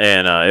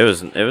 and it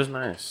was nice. It was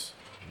nice.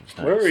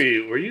 Where were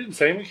you? Were you in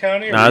Salmon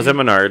County? Or No, I was were in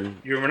Menard.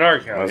 you were in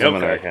Menard I County. was in Okay.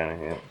 Menard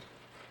County.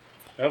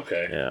 Yeah.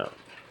 Okay. Yeah.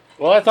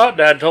 Well, I thought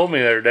Dad told me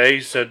the other day.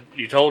 He said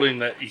you told him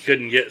that you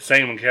couldn't get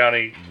Salmon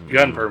County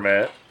gun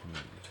permit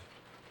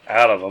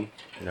out of them.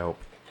 Nope.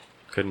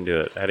 Couldn't do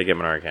it. I had to get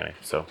Menard County.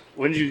 So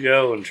When'd you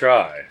go and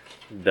try?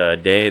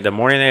 the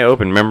morning they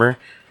opened, remember?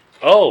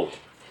 Oh,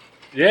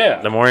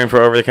 yeah. The morning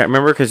for over the counter.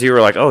 Remember? Because you were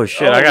like, "Oh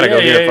shit, Oh, I gotta go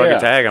yeah, get a yeah, fucking yeah.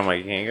 tag." I'm like,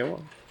 "You can't get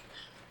one."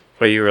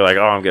 But you were like,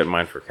 "Oh, I'm getting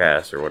mine for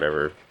Cass or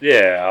whatever."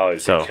 Yeah, I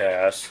always So, get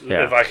Cass.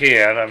 yeah. If I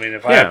can. I mean,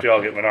 if I Yeah. have to,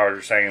 I'll get Menard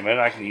or Sangamon.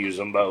 I can use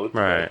them both.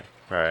 Right.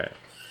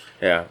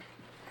 Yeah.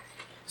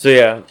 So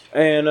yeah,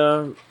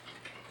 and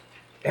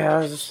yeah, I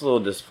was just a little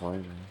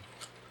disappointed. Man.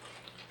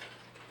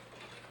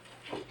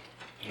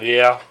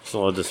 Yeah. It's a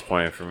little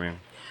disappointing for me.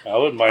 I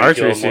wouldn't mind Archery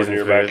killing more season's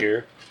deer very back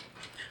here.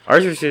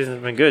 Archery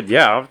season's been good.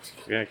 Yeah, I'm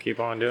gonna keep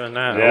on doing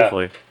that. Yeah.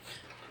 Hopefully.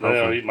 Then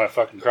I'll eat my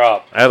fucking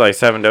crop. I had like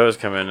 7 does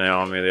come in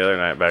on me the other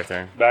night back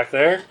there. Back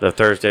there? The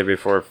Thursday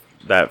before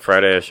that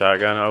Friday of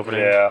shotgun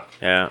opening. Yeah.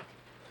 Yeah.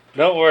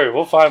 Don't worry.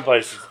 We'll find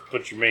places to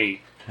put your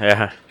meat.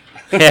 Yeah.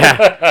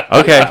 Yeah.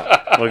 Okay.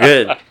 Well,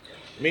 good.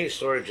 Meat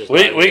storage is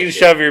We not can an issue.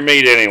 shove your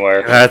meat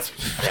anywhere. That's.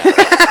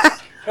 I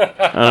don't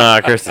know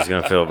how Christy's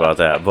gonna feel about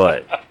that,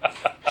 but.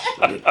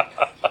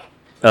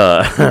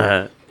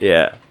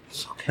 Yeah.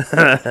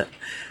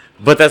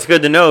 But that's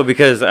good to know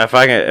because if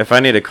I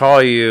need to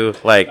call you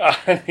like,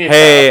 Yeah.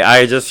 hey,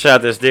 I just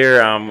shot this deer.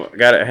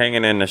 Got it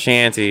hanging in the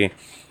shanty.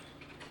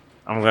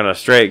 I'm gonna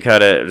straight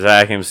cut it,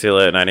 vacuum seal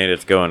it, and I need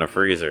it to go in a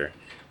freezer.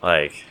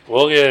 Like,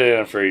 We'll get it in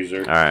a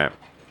freezer. all right,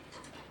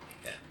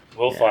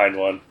 We'll find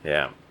one.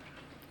 yeah.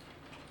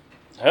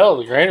 Hell,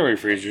 the granary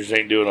freezers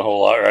ain't doing a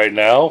whole lot right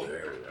now.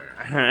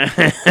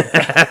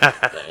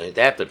 Ain't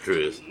that the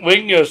truth? We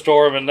can go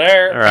store them in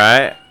there. All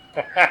right.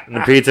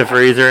 The pizza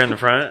freezer in the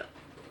front.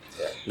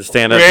 The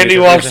stand-up. Randy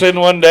pizza walks place. in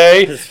one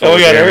day, and full we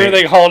of got deer meat.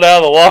 everything hauled out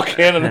of the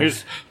walk-in, and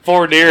there's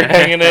 4 deer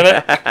hanging in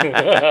it.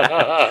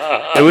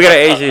 Hey, we gotta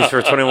age these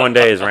for 21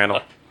 days,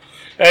 Randall.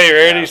 Hey,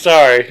 Randy,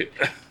 sorry.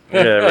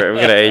 Yeah, we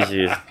gotta age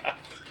these.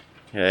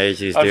 Yeah, age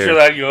these I'm deer. sure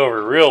that'd go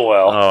over real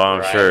well. Oh, I'm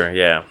Right. sure.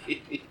 Yeah.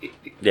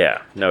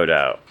 Yeah, no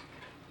doubt.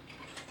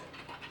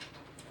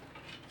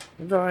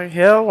 Like,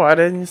 hell, why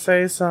didn't you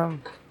say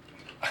something?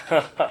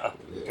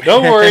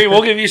 Don't worry,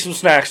 we'll give you some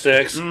snack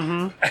sticks.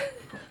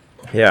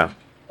 Yeah.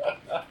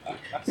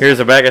 Here's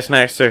a bag of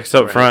snack sticks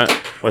up front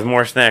with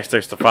more snack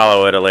sticks to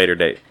follow at a later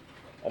date.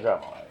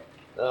 Oh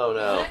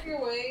no.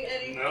 Your way,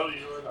 Eddie. No,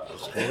 you are not.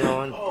 What's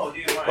going on?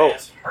 Oh,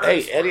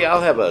 hey Eddie,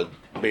 I'll have a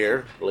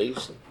beer,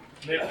 please.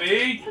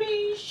 Nippy?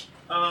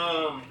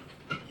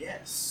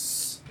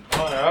 Yes.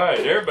 All right,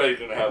 everybody's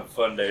going to have a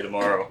fun day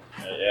tomorrow.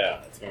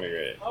 Yeah, it's gonna be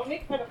great. Oh,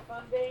 Nick had a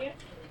fun day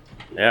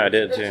Yeah, I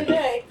did too.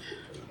 today.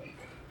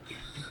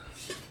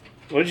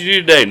 What'd you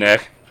do today,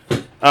 Nick?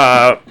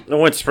 I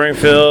went to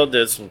Springfield,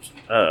 did some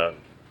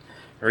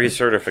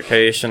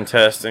recertification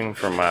testing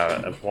for my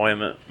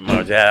employment,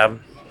 my job.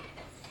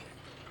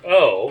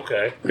 Oh,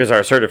 okay. Because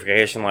our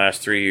certification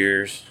lasts 3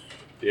 years.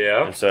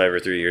 Yeah. And so every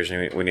 3 years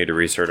we need to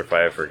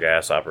recertify it for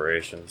gas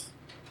operations.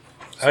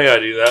 I got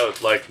to do that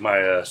with, like,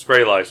 my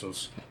spray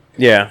license.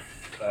 Yeah.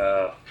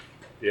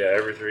 Yeah,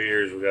 every 3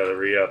 years we got to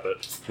re-up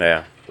it.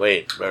 Yeah.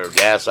 Wait, are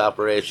gas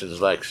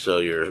operations like so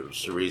you're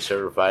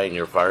recertifying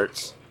your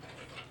farts?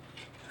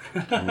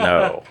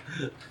 No.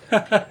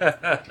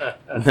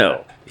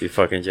 No. You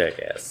fucking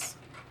jackass.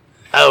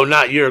 Oh,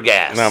 not your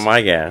gas. Not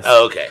my gas.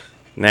 Oh, okay.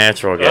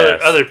 Natural gas.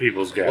 Other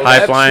people's gas. Well,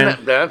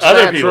 Pipeline. That's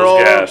Other people's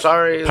natural. gas.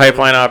 Sorry.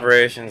 Pipeline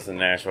operations and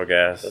natural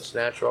gas. That's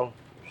natural.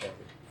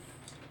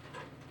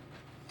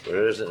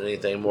 There isn't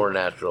anything more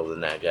natural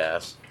than that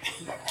gas.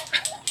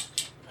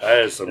 That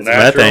is some It's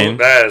natural. methane.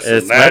 That is some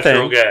It's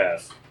natural methane.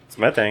 gas. It's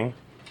methane.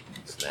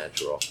 It's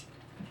natural.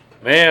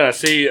 Man, I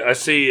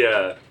see.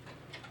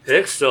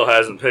 Hicks still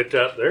hasn't picked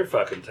up their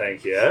fucking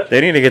tank yet.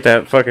 They need to get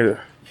that fucking...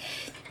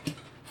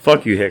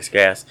 Fuck you, Hicks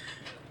gas.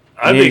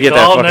 I'd need to be get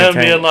that calling fucking them,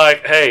 tank. being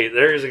like, "Hey,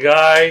 there's a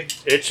guy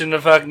itching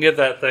to fucking get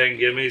that thing.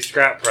 Give me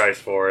scrap price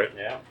for it.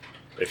 Yeah.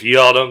 If you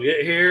all don't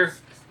get here,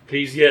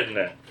 he's getting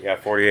it." You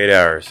got 48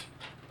 hours.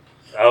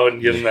 I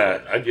wouldn't give him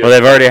that. I'd give Well,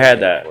 him they've already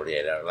had that.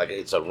 48 hours. Like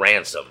it's a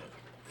ransom.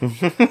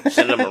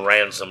 Send them a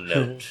ransom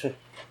note.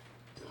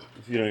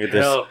 If you don't get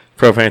this Hell,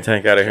 propane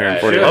tank out of here in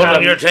Right. 48 Hold Hold hours.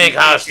 on your tank you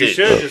hostage.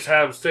 should just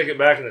have them stick it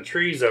back in the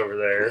trees over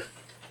there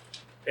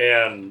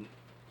and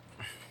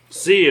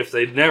see if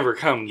they'd never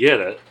come get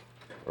it.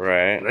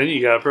 Right. Then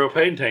you got a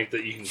propane tank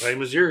that you can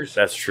claim as yours.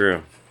 That's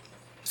true.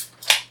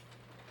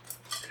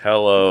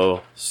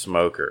 Hello,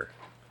 smoker.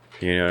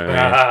 You know what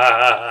I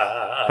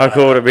mean? How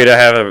cool would it be to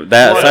have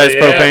that What, size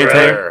yeah, propane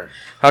brother. tank?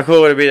 How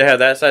cool would it be to have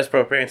that size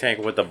propane tank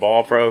with the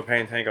ball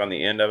propane tank on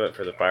the end of it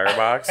for the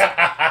firebox? You know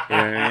what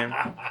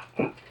I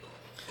mean?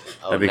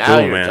 Oh, That'd be now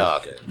cool, you're man.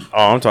 talking.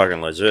 Oh, I'm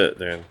talking legit,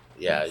 dude.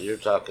 Yeah, you're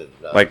talking.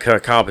 Like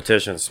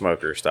competition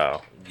smoker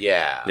style.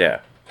 yeah. Yeah.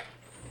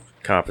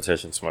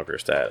 Competition smoker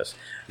status.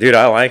 Dude,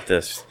 I like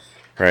this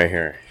right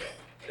here.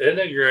 Isn't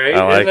it great?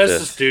 I like Isn't this this.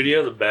 the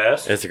studio the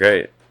best? It's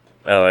great.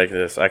 I like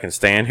this. I can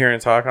stand here and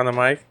talk on the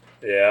mic.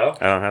 Yeah.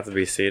 I don't have to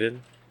be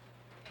seated.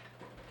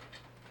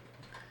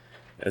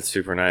 It's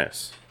super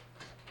nice.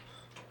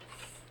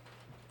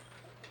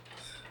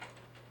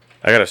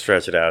 I gotta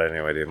stretch it out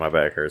anyway, dude. My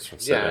back hurts from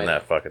sitting Yeah, in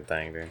that fucking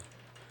thing, dude.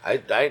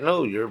 I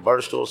know your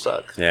bar stool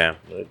sucks. Yeah.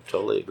 I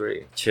totally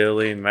agree.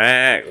 Chili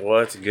Mac,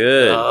 what's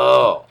good?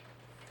 Oh,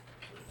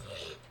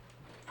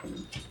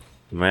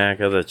 Mac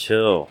of the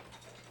chill.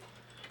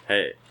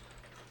 Hey,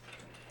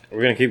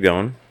 we're gonna keep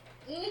going.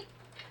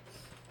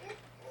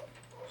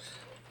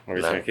 We're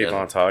just Not gonna keep gonna-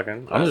 on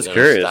talking. not I'm just gonna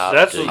curious. stop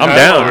That's till what I'm you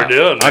down. what we're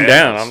doing. I'm man.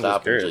 down. I'm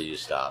Stop just until curious. you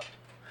stop.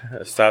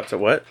 Stop to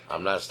what?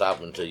 I'm not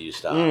stopping until you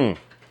stop. Mm.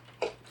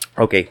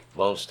 Okay.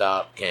 Won't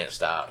stop. Can't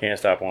stop. Can't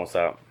stop, won't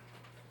stop.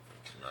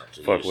 Not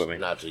till Fuck you, with me.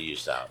 Not till you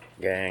stop.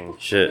 Gang.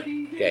 Shit.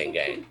 Gang,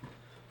 gang.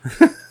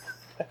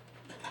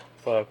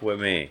 Fuck with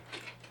me.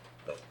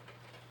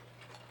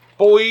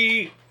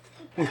 Boy.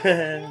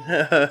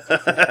 Flavor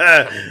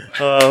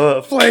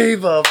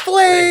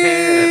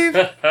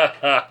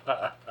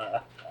Flav.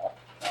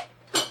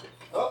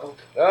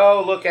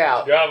 Oh, look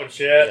out. Dropping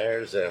shit.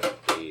 There's a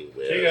whiz.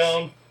 Keep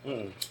going.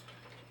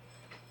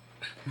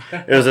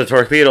 It was a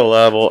torpedo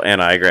level,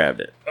 and I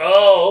grabbed it.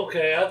 Oh,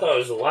 okay. I thought it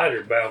was a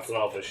lighter bouncing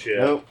off of shit.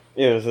 Nope.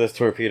 It was this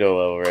torpedo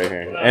level right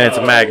here, and it's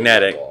Oh.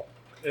 magnetic.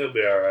 It'll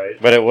be alright.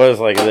 But it was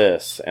like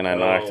this, and I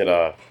knocked it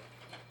Oh. off.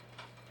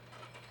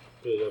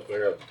 Put it up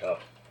there at the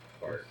top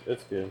part.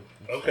 It's good.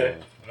 Okay.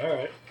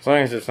 Alright. As long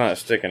as it's not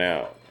sticking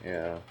out,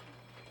 yeah.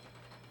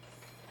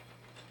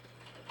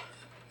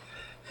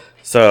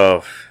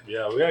 So,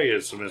 Yeah, we gotta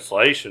get some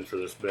insulation for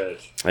this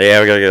bitch. yeah,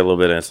 we gotta get a little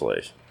bit of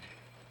insulation.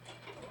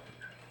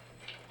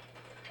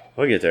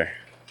 We'll get there.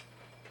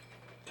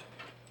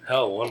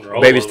 Hell, one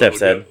roll. Baby of it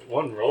steps, would Ed. go-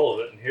 One roll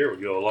of it in here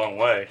would go a long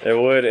way. It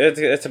would.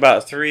 It's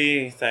about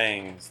 3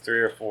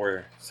 or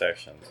 4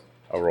 sections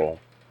a roll.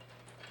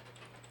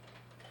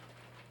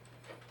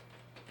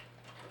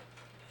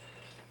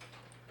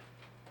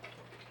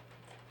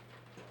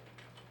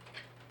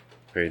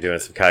 Are you doing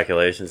some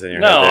calculations in your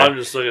No, head there? I'm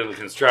just looking at the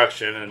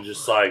construction and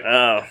just like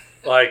Oh,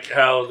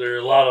 how there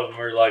a lot of them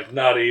are like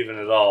not even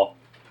at all.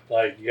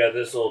 Like you got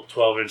this little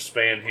 12-inch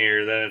span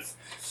here, then it's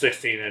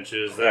 16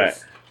 inches, then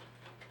it's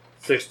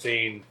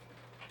 16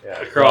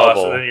 across,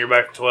 double. and then you're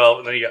back to 12,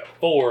 and then you got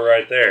 4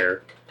 right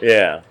there.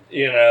 Yeah.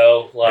 You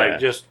know, like Yeah.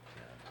 just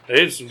they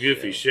did some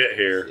goofy shit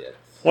here. Shit.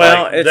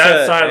 Well, Like, it's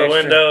that a side of the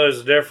extra- window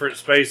is different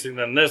spacing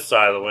than this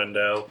side of the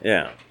window,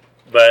 Yeah.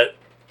 but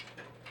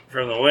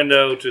from the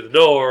window to the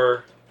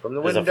door From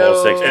the There's a window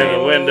full 16.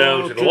 and the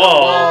window to the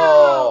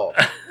wall.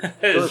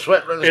 The is,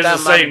 sweat runs is down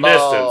the my same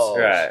balls. distance.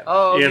 Right.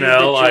 Oh, you these know,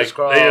 bitches like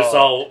crawl. they just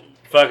all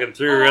fucking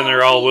threw her in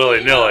there all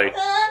willy nilly,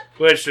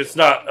 which it's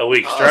not a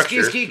weak Oh,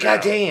 structure. ski,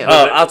 goddamn.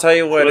 Oh, I'll tell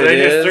you what But it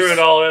they is. just threw it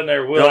all in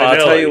there willy No, nilly.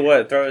 I'll tell you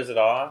what throws it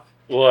off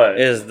What?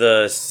 is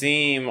the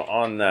seam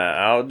on the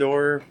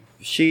outdoor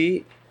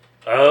sheet.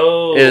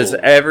 Oh, Is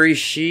every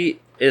sheet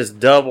is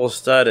double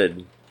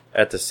studded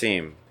at the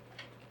seam,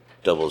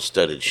 Double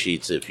studded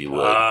sheets, if you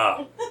would.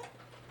 ah,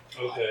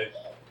 okay.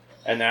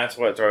 and that's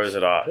what throws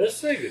it off. This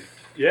thing,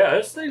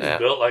 this thing's Yeah.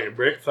 built like a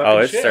brick fucking Oh,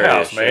 it's shit sturdy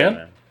house, as shit,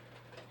 man.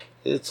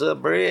 It's a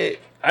brick.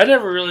 I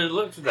never really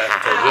looked at that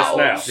until just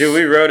now. Dude,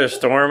 we rode a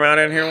storm out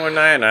in here one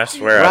night, and I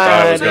swear I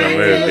thought it was gonna Riding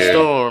move, the dude.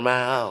 storm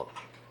out.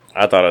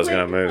 I thought it was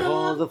gonna move.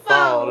 For the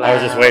fall I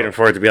was just waiting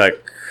for it to be like,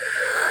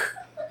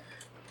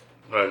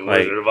 Like Like-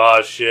 Wizard of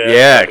Oz shit.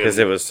 yeah, fucking because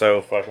it was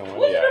so fucking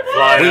windy out here.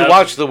 flying We up.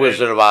 watched The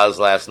Wizard of Oz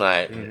last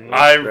night.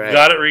 I Right.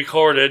 got it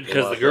recorded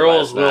because the watched it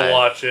girls last will night.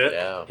 watch it.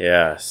 Yeah.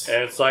 Yes.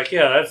 And it's like,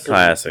 yeah, that's some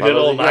Classic. good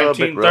old Follow the yellow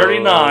brick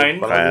road. 1939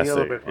 Follow the yellow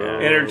Classic, brick yeah.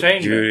 road.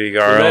 entertainment. Judy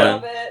Love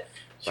Garland. it.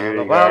 Judy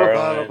Follow,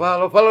 follow,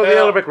 Garland. follow the Yeah.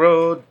 yellow brick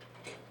road.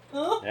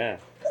 Yeah.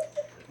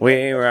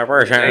 We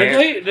represent.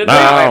 Did they,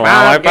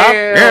 Lollipop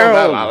girl.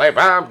 The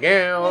lollipop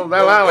girl,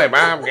 the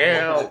lollipop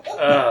girl.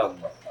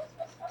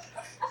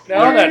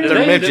 now on that, did They're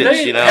they, midgets, did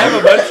they you know. have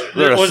a bunch?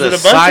 They're a was it a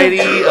society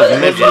bunch of Was it a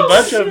midgets.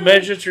 bunch of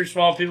midgets or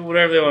small people,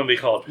 whatever they want to be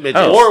called?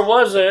 Midgets. Or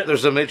was it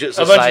There's a midget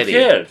a bunch of society.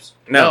 kids?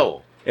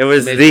 No, it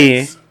was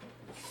Midgets. the.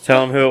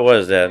 Tell them who it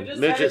was, Dad. Just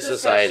Midget had a discussion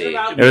Society.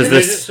 about It was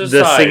Midget the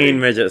Society. Singing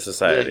Midget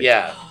Society.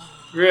 Yeah,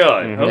 Really?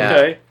 Mhm.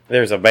 Okay.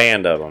 There's a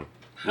band of them.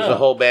 there's a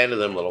whole band of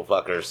them little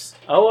fuckers.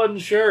 I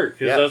wasn't sure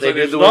because Yeah, I was they like,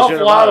 did there's the an awful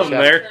Wizard of lot Oz, of them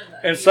yeah. there,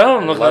 and some of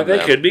them look I love like they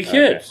them. could be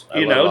kids. I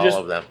You love know, all just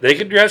of them. they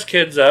could dress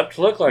kids up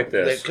to look like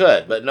They this.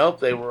 could, but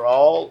nope, they were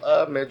all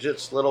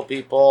midgets, little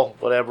people,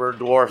 whatever,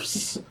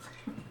 dwarfs.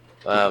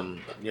 You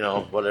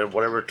know,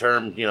 whatever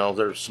term, you know,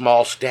 they're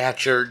small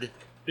statured,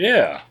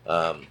 Yeah.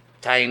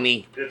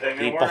 tiny. Good thing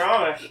they weren't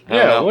on it. I don't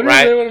Yeah. know, What do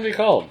right? they want to be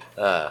called?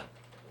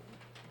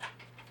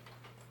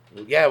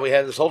 Yeah, we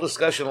had this whole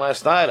discussion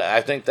last night. I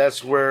think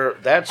that's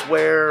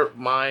where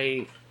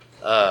my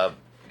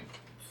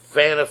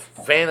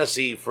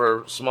fantasy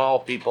for small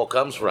people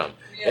comes from.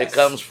 It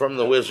comes from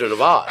The Wizard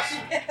of Oz,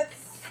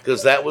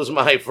 because that was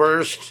my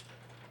first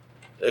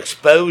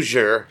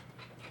exposure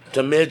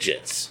to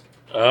midgets,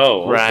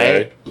 Oh, okay.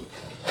 right?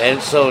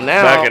 And so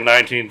now, Back in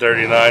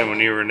 1939 when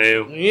you were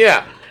new.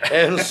 yeah,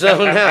 and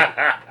so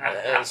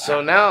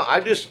now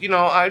I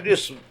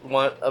just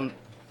want a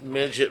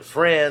midget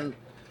friend.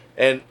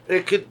 And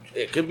it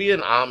could be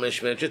an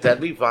Amish midget. That'd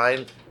be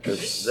fine.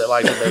 'Cause they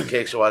like to bake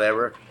cakes or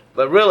whatever.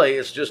 But really,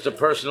 it's just a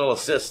personal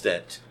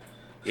assistant.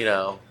 You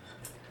know,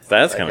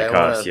 That's Like, gonna I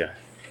cost wanna- you.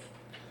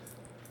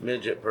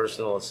 midget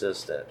personal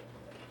assistant.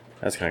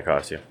 That's gonna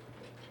cost you.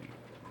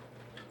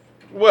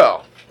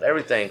 Well,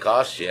 everything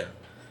costs you.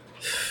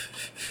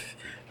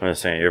 I'm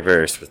just saying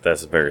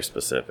that's very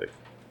specific.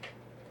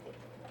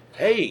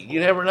 Hey, you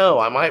never know.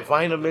 I might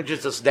find a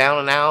midget that's down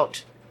and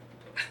out,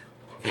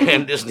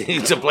 and just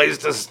needs a place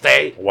to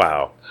stay.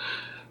 Wow.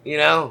 You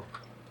know.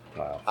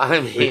 Wow. I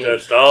We mean,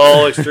 touched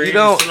all extremes You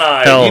don't-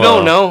 tonight. Hell, you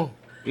don't know.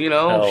 You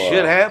know, Hell,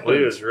 shit We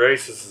happens. was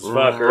racist as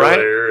fuck Right?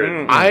 earlier.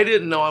 And I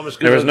didn't know I was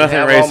There going was to nothing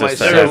have all my racist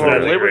that civil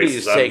happened.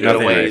 liberties Nothing taken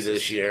Nothing away racist.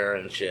 this year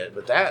and shit,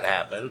 but that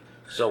happened.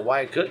 So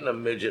why couldn't a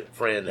midget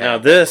friend Now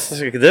have?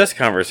 this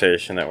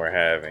conversation that we're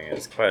having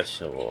is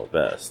questionable at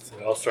best.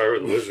 I'll start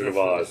with the Wizard of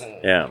Oz.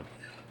 Yeah.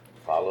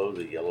 Follow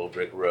the yellow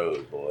brick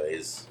road,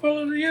 boys.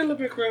 Follow the yellow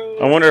brick road.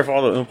 I wonder if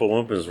all the Oompa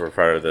Loompas were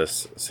part of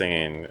this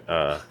singing,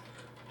 I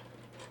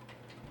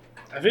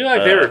feel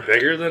like they were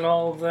bigger than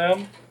all of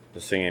them.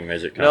 the singing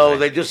midget No, company.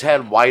 they just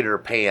had wider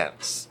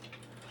pants,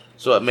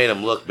 so it made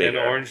them look And bigger.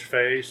 orange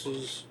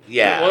faces.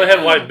 Yeah. Well, they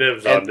had white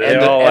bibs on, and, didn't They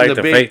they? all like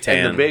the big, fake and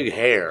tan. the big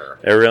hair.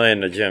 They're really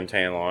into Jim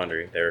Tan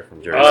Laundry. They were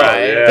from Jersey. Oh, yeah.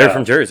 They're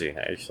from Jersey,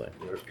 actually.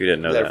 If you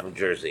didn't know They're that. from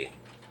Jersey.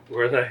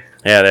 Were they?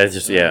 Yeah, they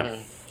just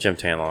Jim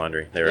Tan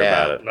Laundry. They were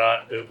Yeah. about it.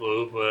 Not Oopa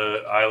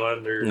Oopa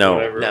Island or No.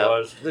 whatever it No,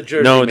 was. the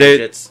Jersey No,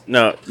 midgets.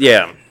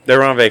 they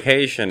were on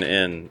vacation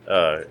in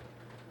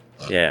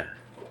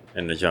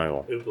in the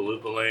jungle. Oopa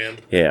Loopa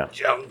Land. Yeah,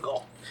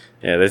 Jungle.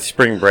 yeah, they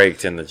spring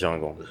breaked in the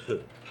jungle.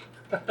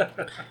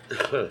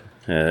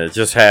 It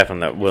just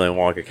happened that Willy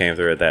Wonka came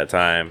through at that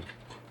time,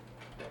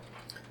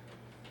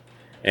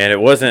 and it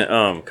wasn't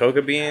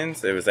coca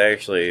beans. It was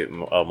actually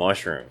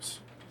mushrooms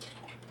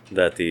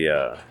that the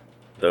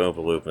Oompa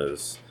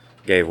Loompas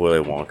gave Willy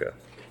Wonka.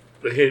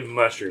 They gave him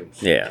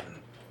mushrooms. Yeah,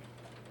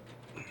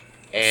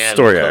 and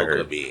Story I coca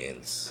heard.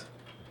 beans.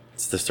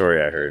 It's the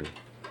story I heard.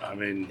 I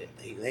mean,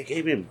 They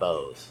gave him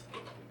both.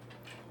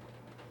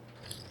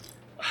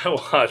 I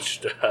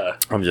watched.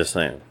 I'm just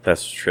saying.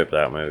 That's a tripped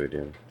out movie,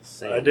 dude.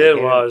 I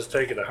did while I was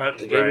taking a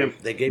hunting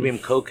break. They gave him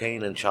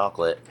cocaine and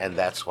chocolate, and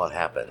that's what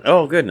happened.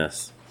 Oh,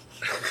 goodness.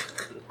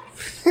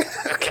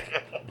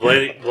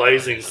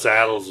 Blazing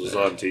Saddles was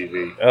on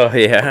TV. Oh,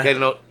 yeah. Okay,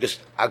 no,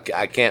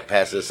 I can't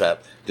pass this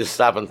up. Just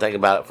stop and think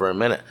about it for a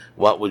minute.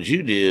 What would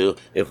you do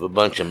if a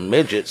bunch of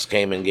midgets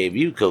came and gave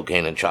you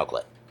cocaine and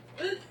chocolate?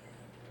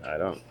 I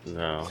don't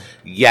know.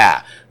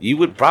 Yeah, you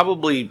would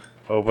probably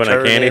Open a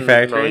turn candy in-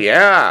 factory?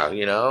 Yeah,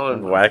 you know,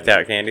 and Whacked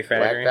out candy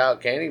factory? whacked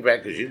out candy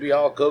factory because you'd be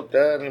all coked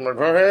up. And you're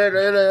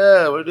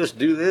like, we'll just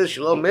do this,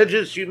 you little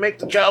midgets. You make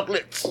the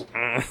chocolates,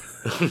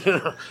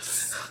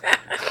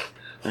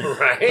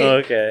 right?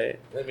 Okay.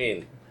 I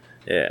mean,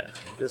 Yeah.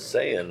 just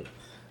saying.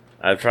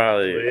 I'd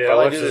probably. Yeah,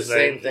 Probably what's do the his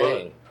same name?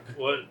 thing.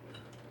 What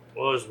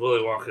was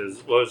Willy Wonka's?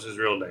 What was his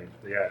real name?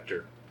 The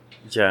actor.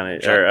 Johnny.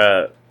 John-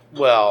 Or,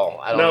 Well,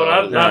 I don't No,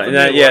 know. not the new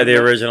yeah, one. the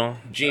original.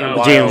 Gene Gene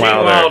Wilder. Gene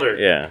Wilder. Wilder.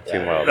 Yeah, Yeah.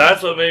 Gene Wilder.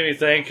 That's what made me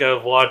think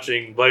of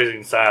watching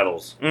Blazing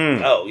Saddles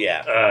Mm. Oh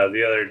yeah.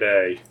 the other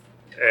day,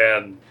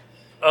 and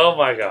oh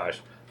my gosh,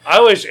 I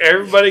wish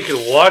everybody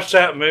could watch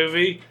that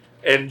movie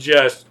and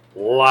just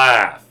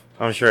laugh.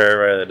 I'm sure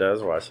everybody that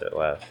does watch it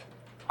laughs.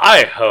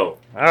 I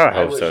hope I I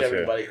hope wish so, too.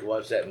 everybody could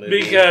watch that movie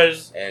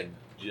because and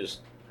just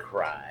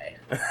cry.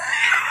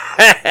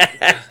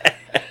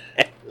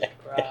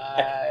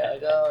 Cry. I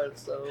know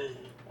it's so.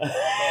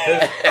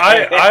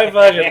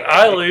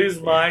 I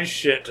lose my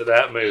shit to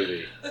that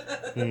movie.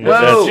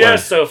 Whoa. It's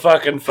just so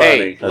fucking funny.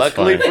 Hey, That's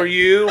luckily funny. for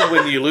you,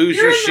 when you lose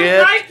You're your in shit,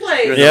 the right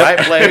place. you're in Yep. the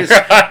right place.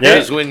 Yep.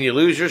 Is when you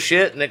lose your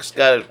shit. Nick's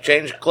got to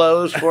change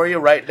clothes for you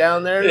right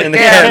down there In the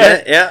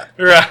cabinet. cabinet, yeah.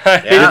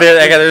 Right.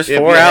 Yeah. There's If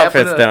 4 you happen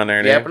outfits to- down there,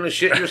 You dude. happen to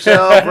shit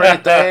yourself or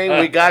anything,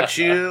 we got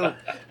you.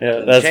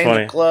 Yeah, that's change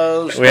funny. the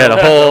clothes. We had a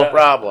no whole-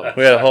 problem.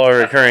 We had a whole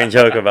recurring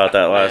joke about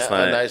that last Yeah,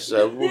 night. a nice.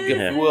 We'll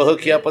Yeah. we'll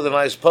hook you up with a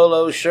nice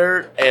polo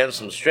shirt and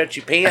some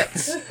stretchy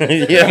pants.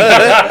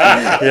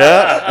 yeah.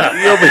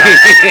 Yeah. You'll be.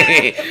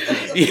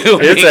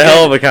 It's a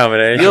hell of a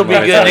combination. You'll be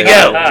let me good to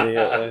tell go.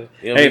 you.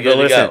 You'll Hey, be but good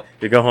to listen, go.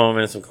 you go home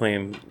in some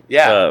clean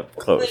Yeah.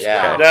 clothes.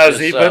 Yeah. okay? Now, does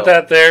he So- put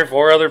that there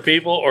for other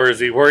people, or is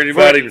he worried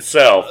about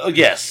himself? Oh,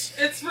 yes.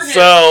 It's for him.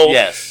 So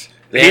Yes.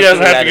 The he answer doesn't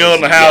to have that to go is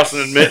in the house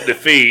yes. and admit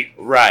defeat.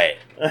 Right.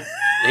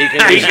 He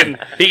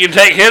can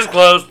take his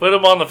clothes, put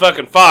them on the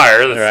fucking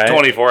fire. That's Right.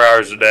 24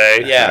 hours a day.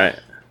 Yeah. Right.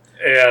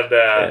 And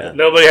Yeah.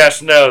 nobody has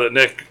to know that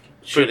Nick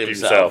Shoot pooped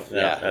himself. himself.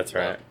 Yeah, that's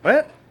right.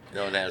 What?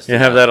 No one has You to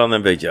have know. that on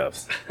them big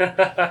jobs.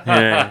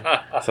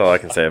 Yeah, that's all I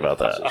can say about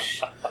that.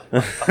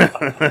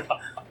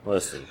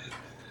 Listen,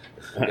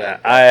 Got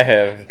I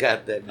have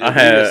Got that. I We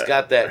have- just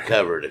got that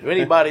covered. If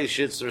anybody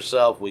shits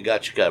herself, we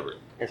got you covered.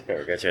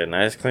 got you a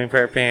nice clean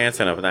pair of pants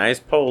and a nice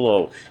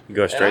polo. You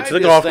go straight And to I the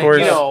just golf think, course.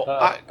 You know,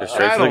 I Go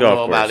straight to the don't golf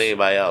know about course.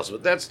 anybody else,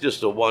 but that's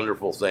just a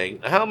wonderful thing.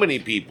 How many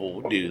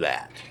people do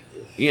that?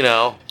 You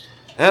know,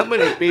 how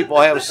many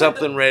people have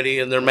something ready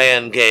in their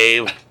man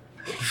cave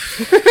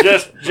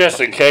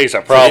just in case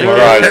a problem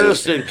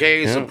arises. just in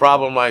case a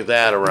problem like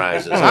that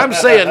arises? I'm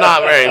saying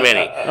not very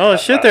many. Oh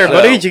shit, there, So-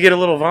 buddy! Did you get a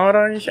little vomit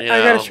on your shirt? You I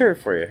got know. a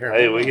shirt for you. Here.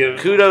 Hey, we give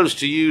Kudos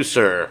to you,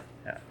 sir,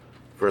 Yeah.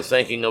 for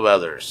thinking of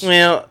others.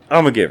 Well,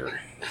 I'm a giver,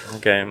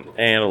 okay,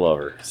 and a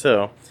lover,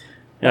 so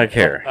I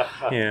care.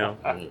 You know,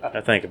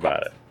 I think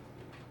about it.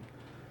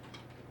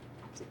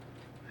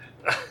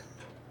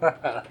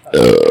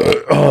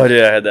 Oh,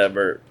 dude, I had that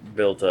burp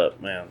built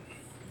up, man.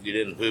 You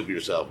didn't poop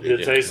yourself, Did did it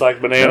you? taste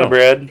like banana No.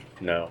 bread?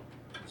 No,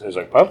 It tastes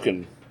like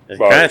pumpkin. it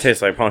bars. kind of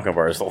tastes like pumpkin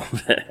bars a little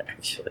bit,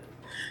 actually.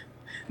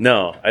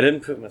 No, I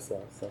didn't poop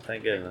myself, so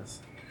thank goodness.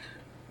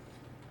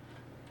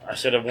 I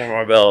should have worn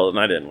my belt, and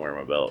I didn't wear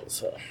my belt,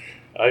 so.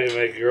 I can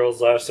make girls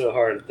laugh so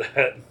hard at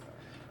that.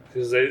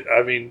 Because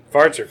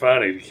farts are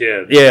funny to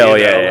kids. Yeah, oh,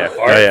 You yeah, know, yeah.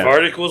 Fart, Oh, yeah.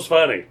 fart equals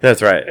funny.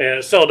 That's right. And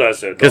it still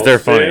does it. 'Cause they're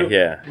Adults funny, do.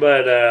 yeah.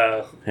 But,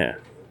 Yeah.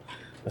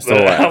 I still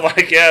I'm laugh.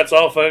 like, yeah, it's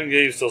all fun and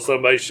games till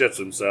somebody shits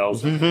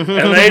themselves. And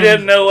they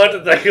didn't know what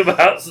to think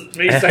about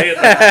me saying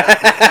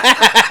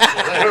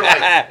that. They're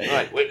like, all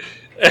right, wait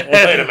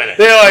a minute.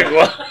 They're like,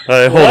 what?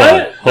 Hey, hold What?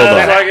 on. Hold I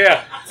was on. like,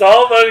 yeah, it's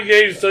all fun and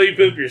games until you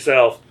poop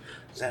yourself.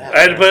 I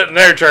had to put it in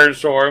their terms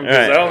for them because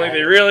Right. I don't think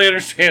they really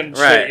understand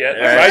Right, shit yet.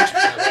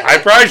 right. I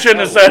probably shouldn't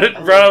have said it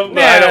in front of them,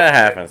 but Yeah, I don't, that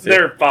happens.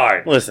 they're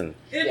fine. Listen,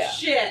 It's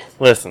shit.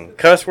 listen.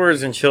 Cuss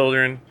words in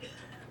children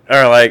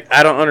are like,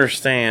 I don't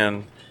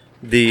understand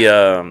the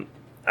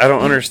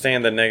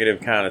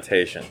negative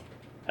connotation,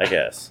 I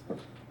guess,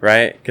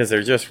 right? Because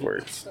they're just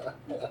words.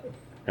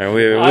 And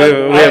we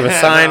have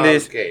assigned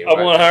these. Okay, I'm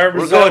right. 100%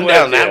 We're going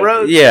down with that you.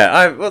 road?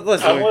 Yeah, well,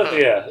 listen. I'm with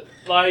you.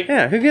 Like,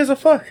 Yeah, who gives a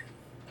fuck?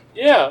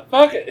 Yeah,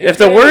 fuck it. If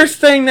the worst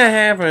thing that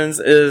happens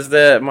is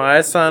that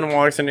my son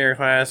walks into your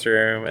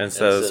classroom and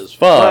says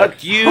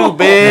 "fuck," you,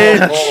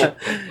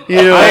 bitch. you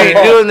know, I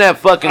ain't doing that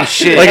fucking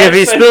shit. like if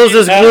he spills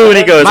his glue and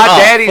he goes, my "Oh,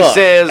 daddy fuck."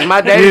 says, You know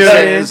what I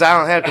mean? I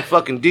don't have to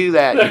fucking do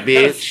that, you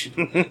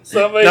bitch.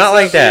 Somebody Not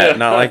like said- that.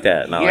 Not like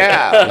that. Not like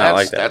Yeah, that. Not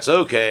like that. that's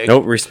okay.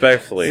 Nope.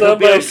 Respectfully.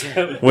 Somebody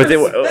said-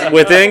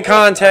 Within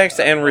context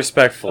and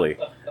respectfully,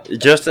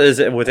 just as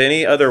with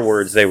any other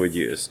words they would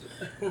use,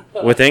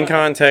 within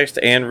context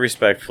and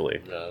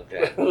respectfully.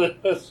 Okay.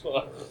 This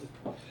one.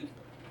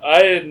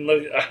 I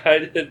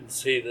didn't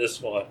see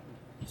this one.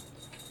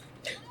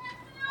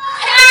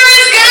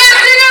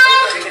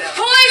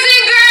 Boys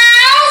and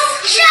girls,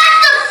 shut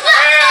the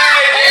fuck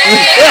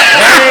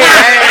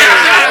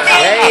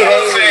Hey.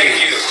 up!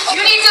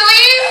 You need to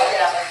leave?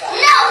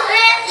 No,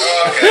 bitch.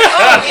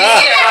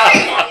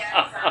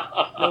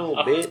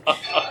 Oh,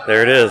 bitch.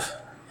 There it is.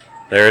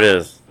 There it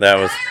is. That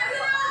was.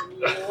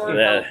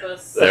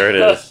 There it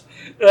is.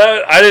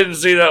 I didn't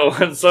see that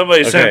one.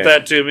 Somebody Okay. sent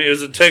that to me. It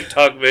was a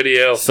TikTok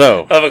video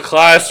So of a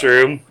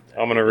classroom.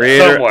 I'm gonna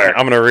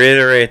Somewhere.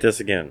 reiterate this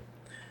again,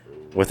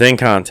 within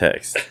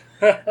context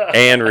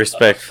and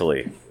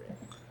respectfully.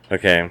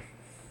 Okay.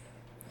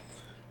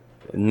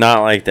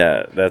 Not like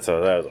that. That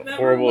was a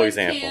horrible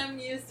example. Cam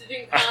used it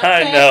in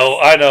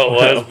I know it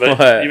was, but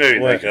What? you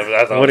made me think of it.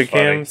 I thought What it did was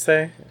funny. Cam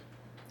say?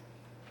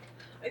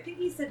 I think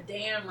he said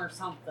damn or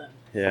something.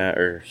 Yeah,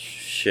 or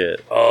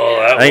shit. Oh,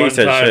 that I think one he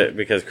said time, shit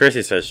because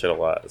Chrissy says shit a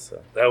lot.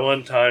 So that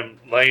one time,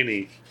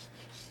 Lainey,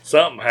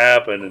 something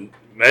happened and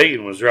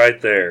Megan was right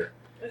there,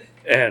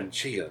 and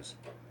she goes,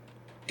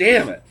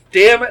 "Damn it,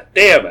 damn it,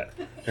 damn it!"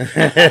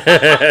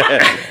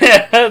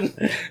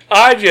 And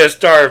I just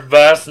started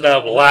busting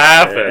up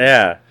laughing.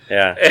 yeah.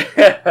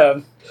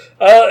 And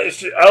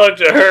I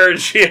looked at her and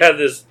she had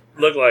this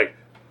look like,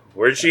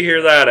 where'd she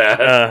hear that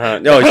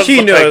at? No, I was she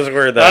like- knows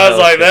where that. I was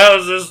like,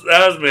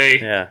 that was me.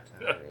 Yeah,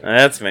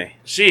 that's me.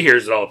 She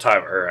hears it all the time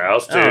at her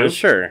house too. Oh,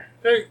 sure.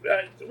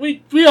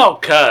 We all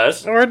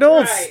cuss. We're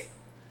adults. Right.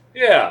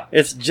 Yeah,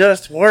 It's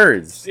just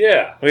words.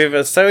 yeah. We've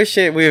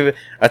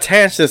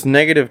attached this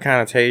negative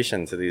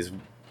connotation to these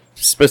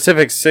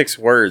specific 6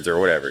 words or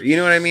whatever. You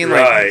know what I mean?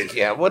 Right.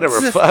 Yeah, whatever.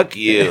 Fuck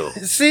you.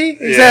 Like, see,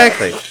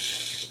 exactly.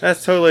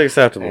 That's totally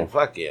acceptable, Hey,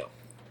 fuck you.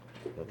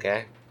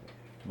 Okay?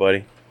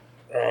 buddy.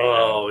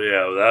 Oh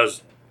yeah, that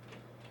was.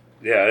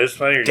 Yeah, it's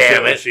funny.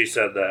 Damn when it. she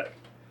said that,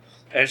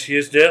 and she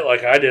just did it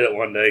like I did it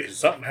one day because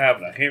something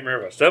happened. I can't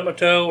remember if I stubbed my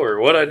toe or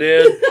what I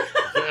did,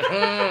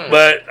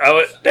 but I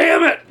went,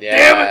 "Damn it,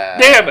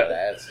 damn it!"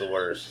 That's the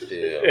worst,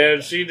 too.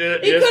 And she did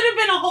it. It Just, could have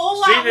been a whole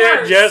lot she did it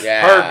worse. just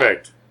Yeah.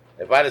 perfect.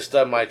 If I'd have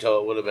stubbed my toe,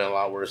 it would have been a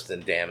lot worse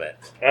than damn it.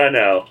 I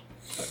know.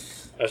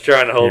 I was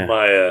trying to hold Yeah.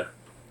 my.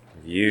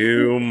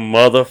 You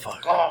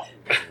motherfucker. Oh.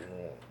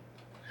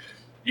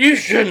 You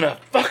shouldn't have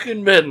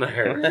fucking been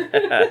there.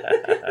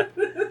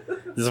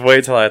 Just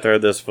wait till I throw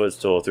this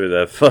footstool through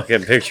the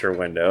fucking picture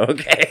window,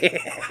 okay?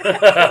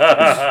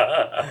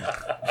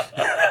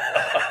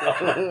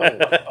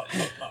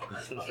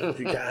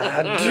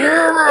 God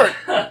damn it!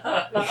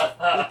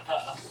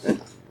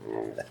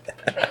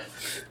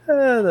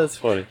 That's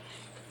funny.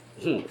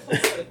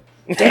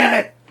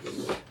 Damn it!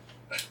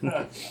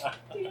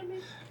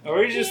 Are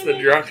we just the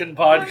drunken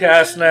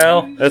podcast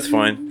now? That's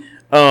fine.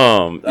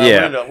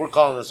 Yeah. No, we're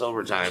calling this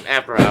overtime.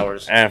 After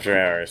hours. After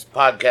hours.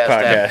 Podcast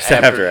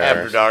After hours.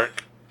 after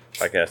dark.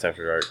 Podcast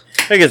after dark.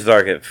 It gets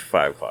dark at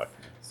 5 o'clock.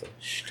 So.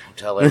 Shh, don't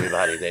tell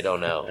everybody. They don't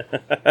know.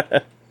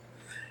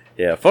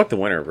 Yeah, fuck the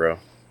winter, bro.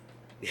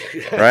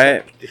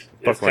 Right? Fuck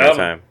It's winter coming.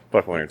 time.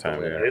 Fuck winter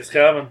time. Yeah. It's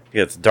coming. It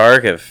gets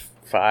dark at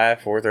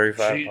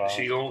 4:35.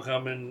 She gonna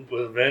come in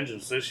with a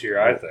vengeance this year,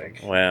 I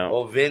think. Well,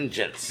 Oh,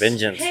 vengeance.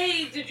 vengeance.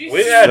 Hey, did you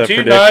We see? had The 2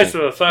 prediction. nights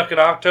of a fucking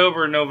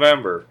October and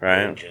November.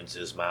 Right? Vengeance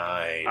is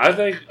mine. I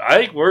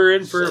think we're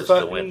in for a Says the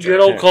fucking winter. good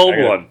old cold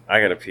one.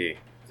 I gotta pee.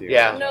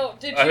 Yeah. No,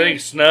 did you? I think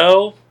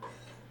snow.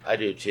 I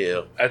do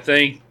too. I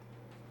think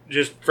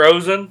just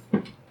frozen.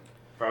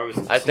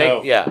 I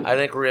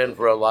think we're in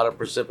for a lot of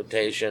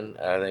precipitation.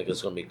 I think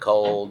it's going to be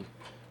cold.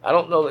 I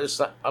don't know that it's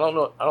not. I don't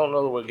know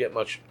that we'll get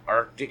much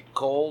Arctic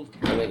cold.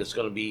 I think it's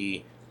going to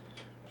be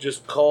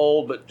just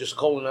cold, but just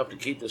cold enough to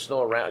keep the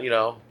snow around. You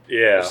know,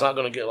 Yeah. it's not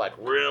going to get like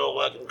real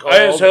fucking cold.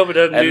 I just hope it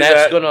doesn't do and that's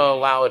that. going to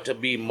allow it to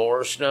be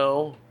more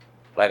snow.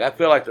 Like I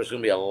feel like there's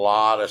going to be a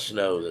lot of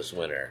snow this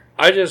winter.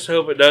 I just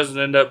hope it doesn't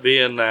end up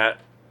being that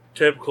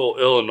typical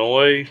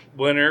Illinois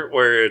winter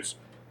where it's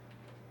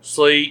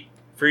sleet,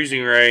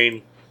 freezing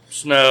rain,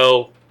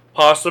 snow,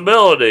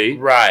 possibility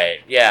Right?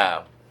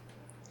 Yeah.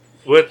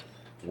 with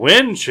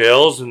wind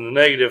chills in the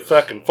negative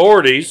fucking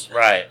 40s.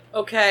 Right.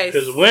 Okay.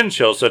 Because wind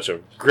chill is such a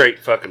great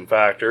fucking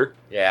factor.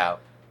 Yeah.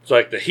 It's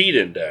like the heat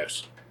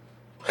index.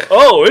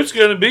 Oh, it's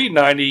going to be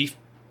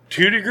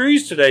 92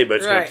 degrees today, but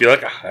it's going Right. to feel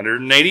like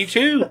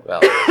 182. Well,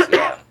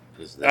 yeah.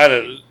 'Cause I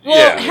don't, Well,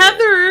 yeah.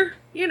 Heather,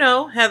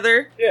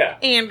 Heather Yeah.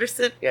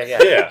 Anderson, Yeah.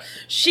 Yeah. Yeah.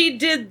 she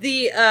did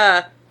the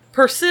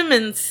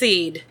persimmon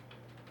seed.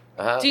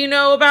 Uh-huh. Do you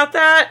know about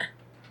that?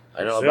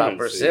 I know about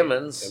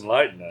Persimmons. persimmons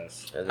Enlighten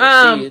us. and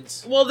the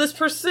seeds. Well, this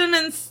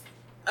persimmon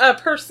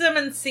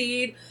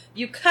seed,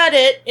 you cut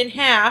it in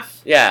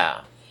half,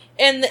 Yeah.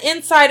 and the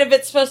inside of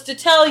it's supposed to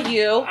tell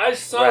you. I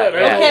saw Right, it. I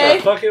don't know okay. what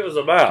the fuck it was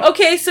about.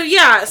 Okay, so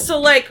yeah, so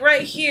like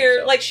right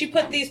here, like she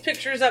put these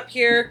pictures up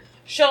here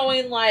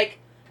showing like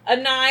a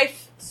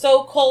knife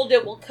so cold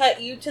it will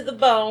cut you to the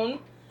bone,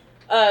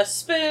 a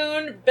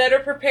spoon, better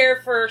prepare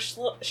for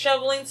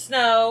shoveling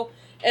snow,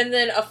 and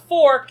then a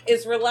fork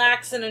is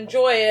relax and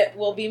enjoy it,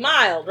 will be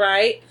mild,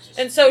 right?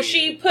 And so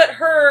she put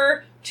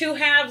her two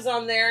halves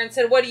on there and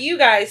said, what do you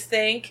guys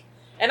think?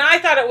 And I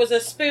thought it was a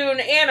spoon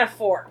and a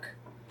fork.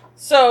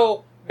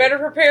 So, better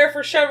prepare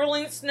for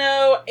shoveling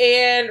snow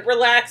and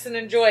relax and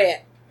enjoy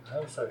it.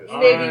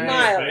 Maybe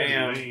mild.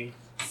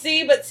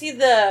 See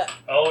the...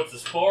 Oh, it's a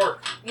spork.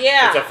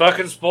 Yeah. It's a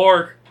fucking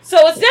spork. So,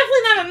 it's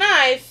definitely not a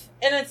knife,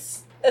 and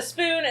it's a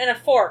spoon and a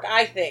fork,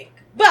 I think.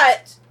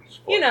 But,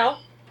 you know...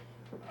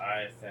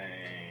 I think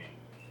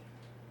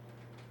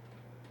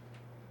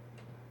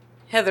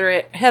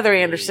Heather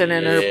Anderson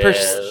and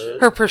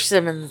her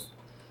persimmon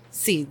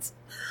seeds.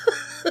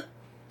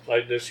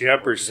 Like, does she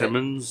have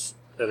persimmons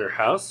at her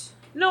house?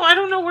 No, I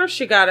don't know where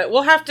she got it.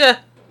 We'll have to...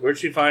 Where'd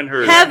she find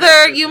her?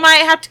 Heather, you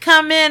might have to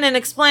come in and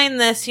explain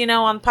this,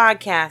 on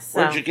podcast. So.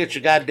 Where'd you get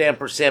your goddamn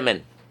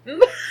persimmon?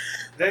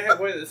 they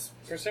have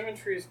persimmon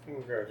trees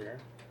can grow here.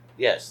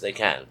 Yes, they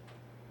can.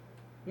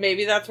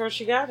 Maybe that's where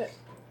she got it.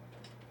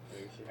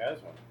 Maybe she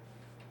has one.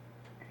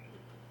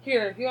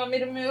 Here, you want me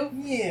to move?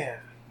 Yeah.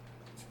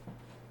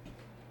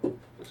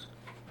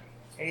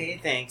 Hey,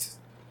 thanks.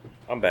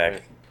 I'm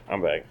back.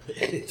 Took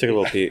a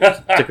little pee.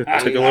 Took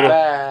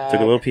a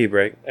little pee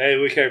break. Hey,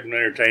 we kept him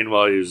entertained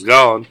while he was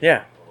gone.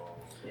 Yeah.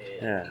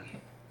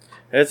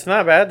 It's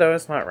not bad though.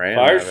 It's not raining.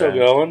 Fire's still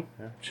going.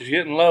 Yeah. She's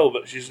getting low,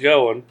 but she's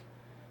going.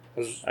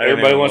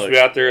 Everybody wants to be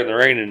out there in the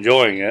rain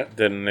enjoying it.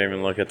 Didn't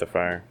even look at the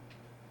fire.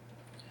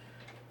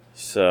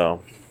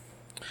 So,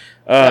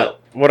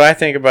 what I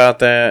think about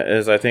that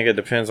is I think it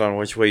depends on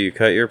which way you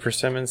cut your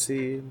persimmon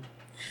seed.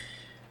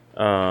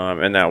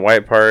 And that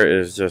white part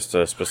is just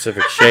a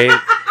specific shape.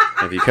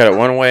 If you cut it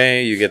one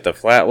way, you get the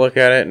flat look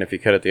at it, and if you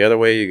cut it the other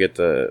way, you get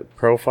the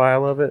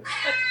profile of it.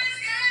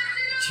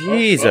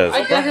 Jesus.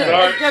 I gotta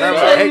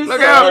Hey, tell you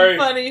look something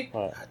funny.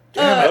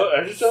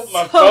 I just opened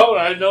my phone.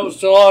 I know it's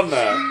still on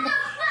now.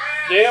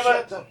 Damn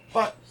it. The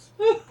fuck?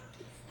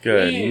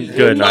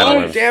 Good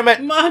 9/11. Damn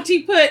it.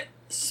 Monty put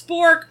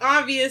spork,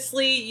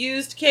 obviously,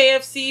 used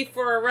KFC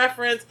for a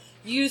reference,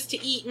 used to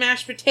eat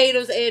mashed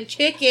potatoes and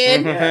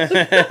chicken. Yes.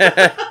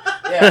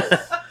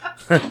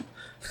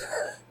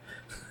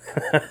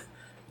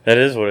 That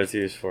is what it's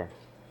used for.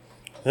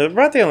 It's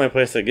about the only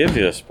place that gives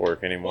you a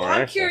spork anymore. Well,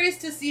 I'm actually. curious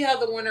to see how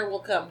the winter will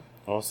come.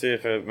 We'll see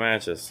if it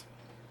matches.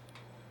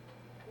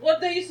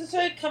 What they used to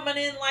say, coming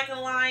in like a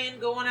lion,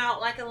 going out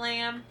like a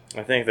lamb.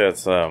 I think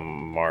that's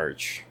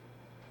March.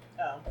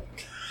 Oh.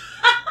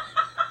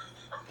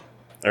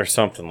 Or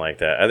something like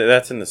that.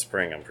 That's in the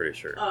spring, I'm pretty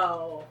sure.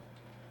 Oh.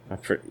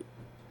 We're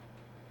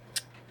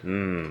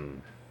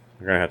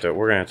gonna have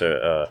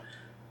to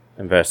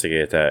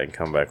investigate that and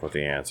come back with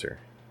the answer.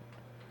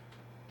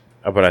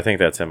 But I think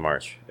that's in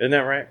March. Isn't that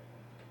right?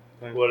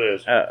 What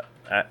is?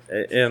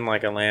 In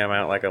like a lamb,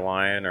 out like a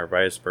lion, or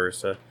vice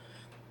versa.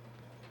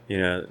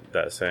 You know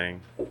that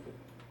saying?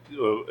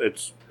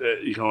 It's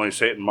you can only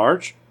say it in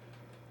March.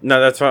 No,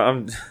 that's what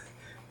I'm.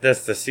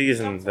 That's the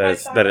season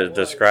that it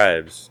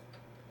describes.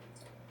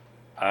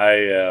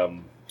 I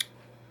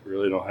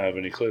really don't have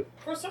any clue.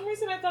 For some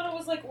reason, I thought it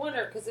was like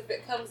winter, because if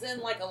it comes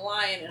in like a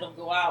lion, it'll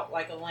go out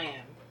like a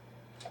lamb.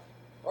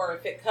 Or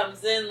if it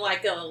comes in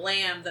like a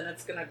lamb, then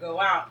it's going to go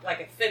out like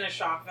a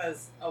finish off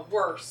as a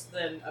worse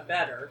than a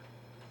better.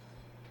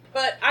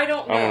 But I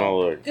don't know. I'm gonna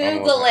look.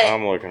 Google it.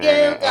 I'm looking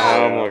right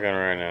now. I'm looking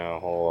right now.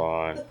 Hold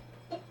on.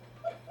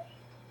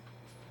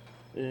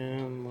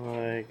 In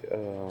like a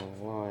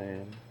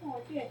lion.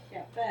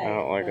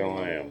 Out like a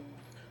lamb.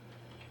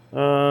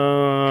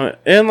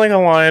 In like a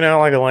lion, out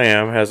like a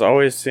lamb has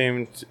always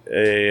seemed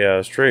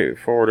a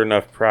straightforward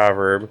enough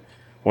proverb.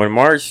 When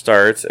March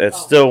starts,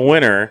 it's still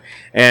winter,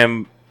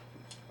 and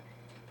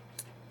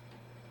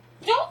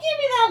don't give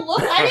me that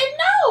look. I didn't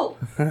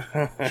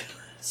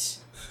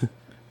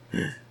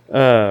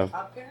know.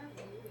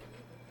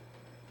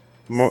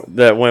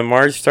 That when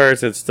March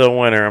starts, it's still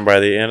winter, and by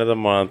the end of the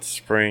month,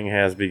 spring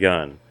has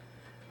begun.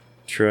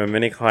 True, in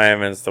many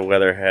climates, the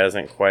weather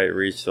hasn't quite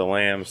reached the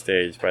lamb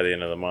stage by the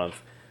end of the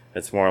month.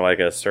 It's more like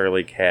a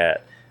surly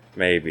cat,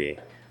 maybe,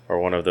 or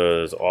one of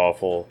those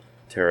awful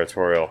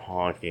territorial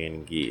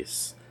honking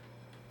geese.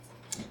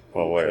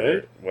 Well,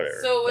 whatever.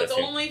 So it's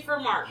only for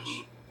March.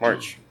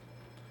 March.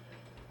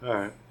 All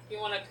right. You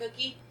want a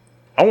cookie?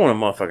 I want a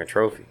motherfucking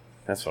trophy.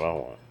 That's what I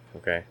want.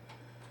 Okay.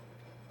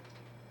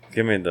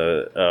 Give me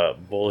the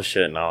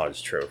bullshit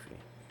knowledge trophy.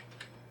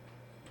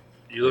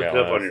 You looked it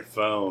up on your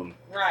phone.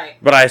 Right.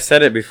 But I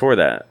said it before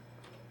that.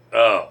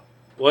 Oh.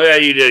 Well, yeah,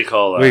 you did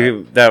call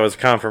that. That was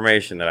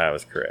confirmation that I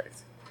was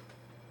correct.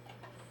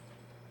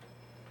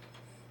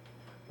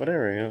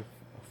 Whatever,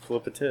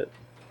 flip a tit.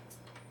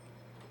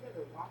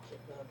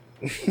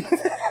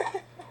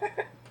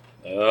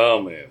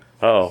 Oh man.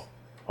 Oh,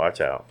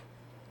 watch out.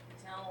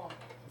 Tell him.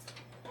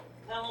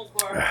 Tell him,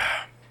 Corey.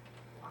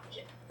 Watch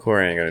it.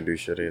 Corey ain't gonna do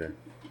shit either.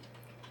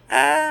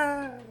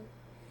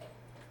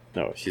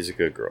 No, she's a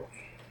good girl.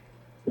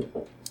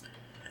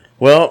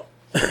 Well,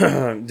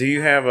 do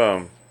you have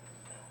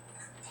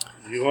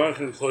You want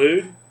to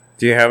conclude?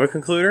 Do you have a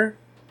concluder?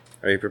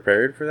 Are you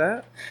prepared for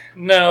that?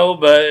 No,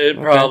 but it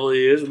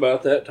probably is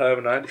about that time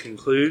of night to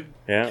conclude.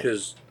 Yeah.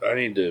 Because I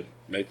need to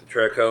make the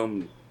trek home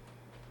and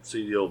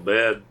see the old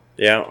bed.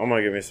 Yeah, I'm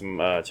gonna give me some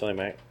chili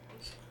mac.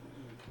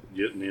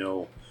 Get in the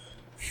old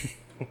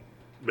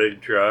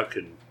big truck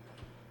and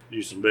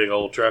do some big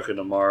old trucking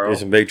tomorrow. Do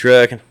some big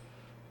trucking.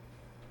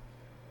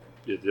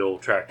 Get the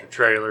old tractor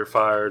trailer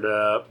fired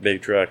up.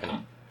 Big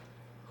trucking.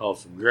 Haul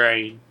some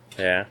grain.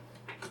 Yeah.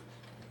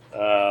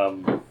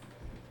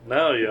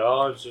 No,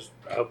 y'all. It's just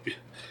I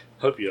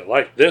hope you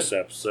like this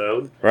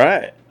episode.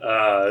 Right.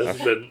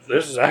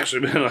 This has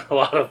actually been a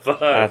lot of fun.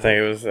 I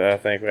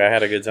think I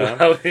had a good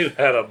time. We've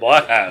had a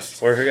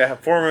blast.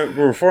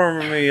 We're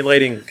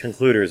formulating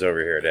concluders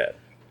over here, Dad.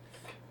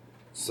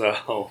 So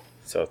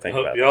think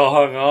hope about y'all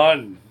hung on.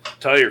 And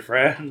tell your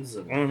friends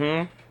and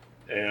it.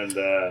 and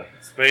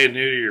spay and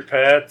neuter your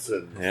pets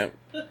and Yep.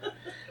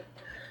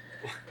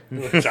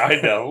 which I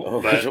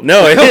don't. But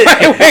No, his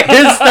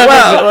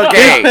Well,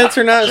 okay. pets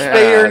are not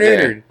spayed or okay.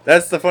 neutered.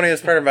 That's the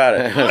funniest part about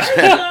it.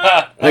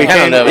 I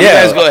don't know. You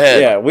guys go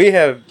ahead. Yeah, we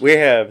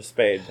have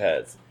spayed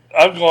pets.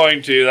 I'm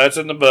going to. That's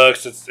in the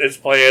books. It's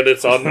planned.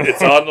 It's on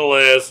the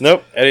list.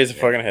 Nope, Eddie's a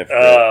fucking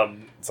hypocrite.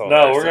 That's all No,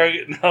 I we're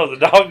say. gonna get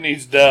the dog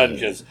needs done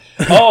because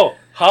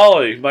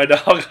Holly, my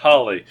dog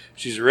Holly,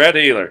 she's a red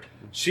healer.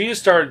 She has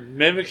started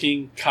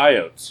mimicking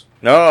coyotes.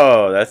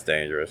 No, that's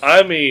dangerous.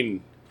 I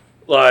mean,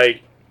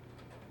 like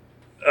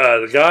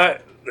the guy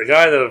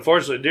that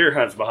unfortunately deer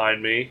hunts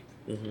behind me,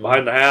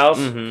 behind the house.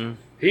 Mm-hmm.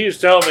 He was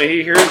telling me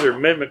he hears her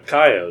mimic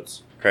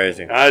coyotes.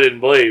 Crazy. I didn't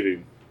believe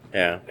him,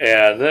 Yeah.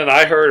 and then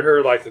I heard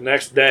her like the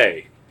next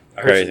day.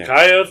 I heard Crazy. some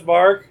coyotes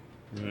bark,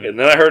 Mhm. and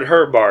then I heard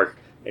her bark,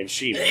 and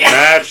she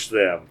matched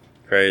them.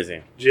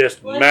 Crazy.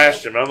 Just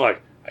mashed them. I'm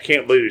like, I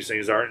can't believe these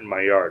things aren't in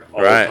my yard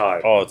all Right. the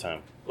time. All the time.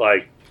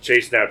 Like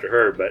chasing after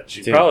her, but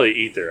she'd Dude. probably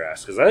eat their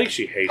ass because I think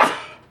she hates them.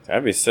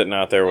 I'd be sitting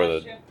out there with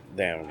a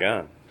damn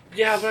gun.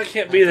 Yeah, but I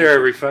can't be there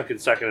every fucking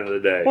second of the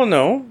day. Well,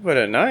 no, but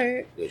at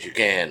night. Yes, you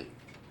can.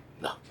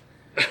 No.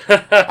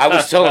 I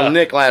was telling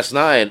Nick last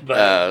night,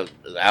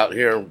 out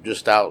here,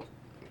 just out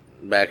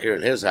back here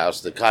in his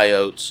house, the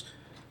coyotes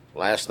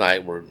last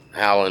night were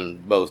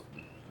howling both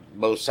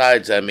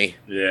sides at me.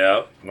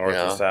 Yeah. North you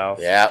know? and south.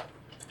 Yeah.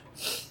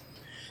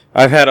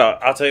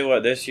 I'll tell you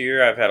what, this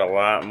year I've had a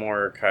lot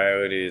more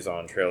coyotes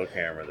on trail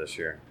camera this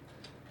year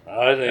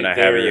I think than I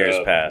have in years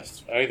their,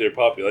 past. I think their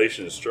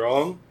population is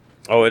strong.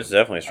 Oh, it's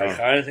definitely I strong.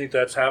 kind of think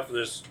that's half of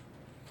this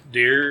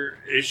deer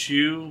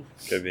issue.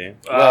 Could be.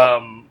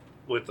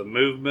 With the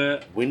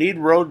movement. We need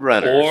road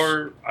runners.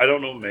 Or, I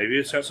don't know, maybe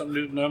it's got something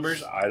to do with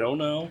numbers. I don't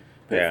know.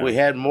 Yeah. If we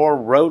had more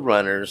road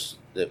runners,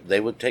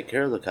 they would take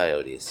care of the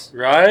coyotes.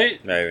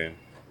 Right? Maybe.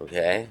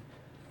 Okay,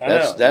 I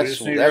know. We that's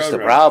just need the road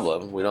runners.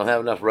 problem. We don't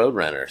have enough road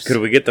runners. Could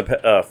we get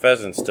the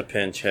pheasants to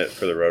pinch hit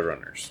for the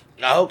roadrunners?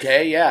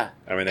 Okay, yeah.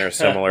 I mean, they're a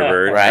similar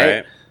bird, Right.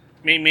 right?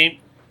 Meep,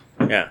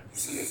 meep. Yeah.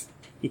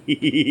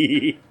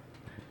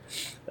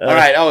 All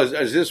right. Oh,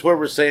 is this where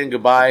we're saying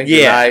goodbye? Good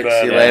Yeah. night.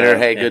 See you Yeah. later.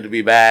 Hey, Yeah. good to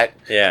be back.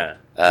 Yeah.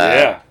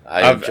 Yeah.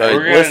 I I've-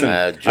 enjoyed. listen,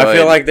 enjoyed I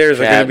feel like there's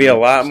going to be a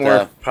chatting lot more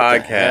stuff. What the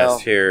hell? podcasts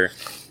here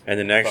in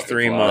the next Fucking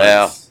 3 fly.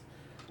 months.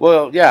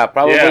 Well, yeah,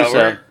 probably Yeah,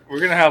 so. we're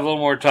going to have a little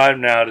more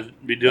time now to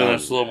be doing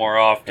this a little more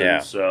often. Yeah.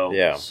 So,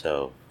 Yeah.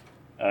 So,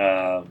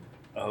 I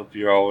hope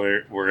you all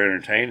were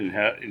entertained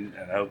and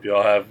I hope you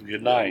all have a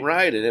good night.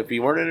 right. And if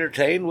you weren't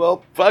entertained,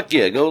 well, fuck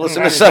you. Go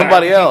listen to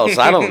somebody else.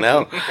 I don't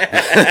know.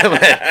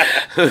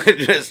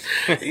 Just,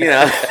 you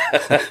know.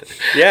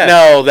 Yeah.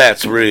 No,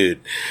 that's rude.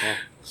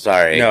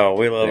 Sorry. No,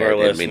 we love I our didn't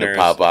listeners mean to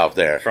pop off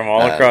there. from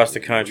all across the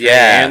country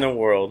yeah. and the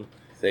world.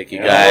 Thank you,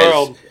 In the guys.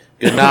 world.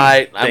 Good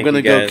night. I'm Thank going to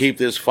you, go guys. keep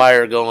this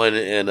fire going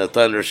in a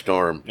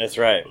thunderstorm. That's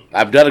right.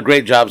 I've done a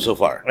great job so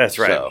far. That's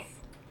right. So,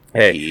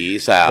 Hey,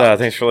 peace out.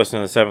 thanks for listening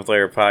to the Seventh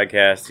Layer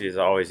Podcast. As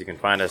always, you can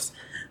find us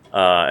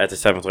at the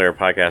Seventh Layer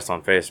Podcast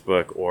on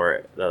Facebook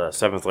or the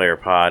Seventh Layer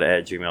Pod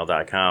at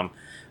gmail.com.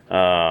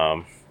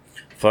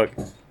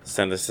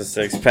 Send us a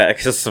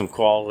 6-pack of some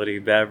quality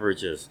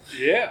beverages.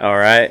 Yeah. All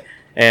right,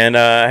 and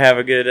have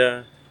a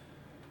good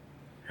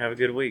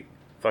week.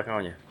 Fuck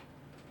on you.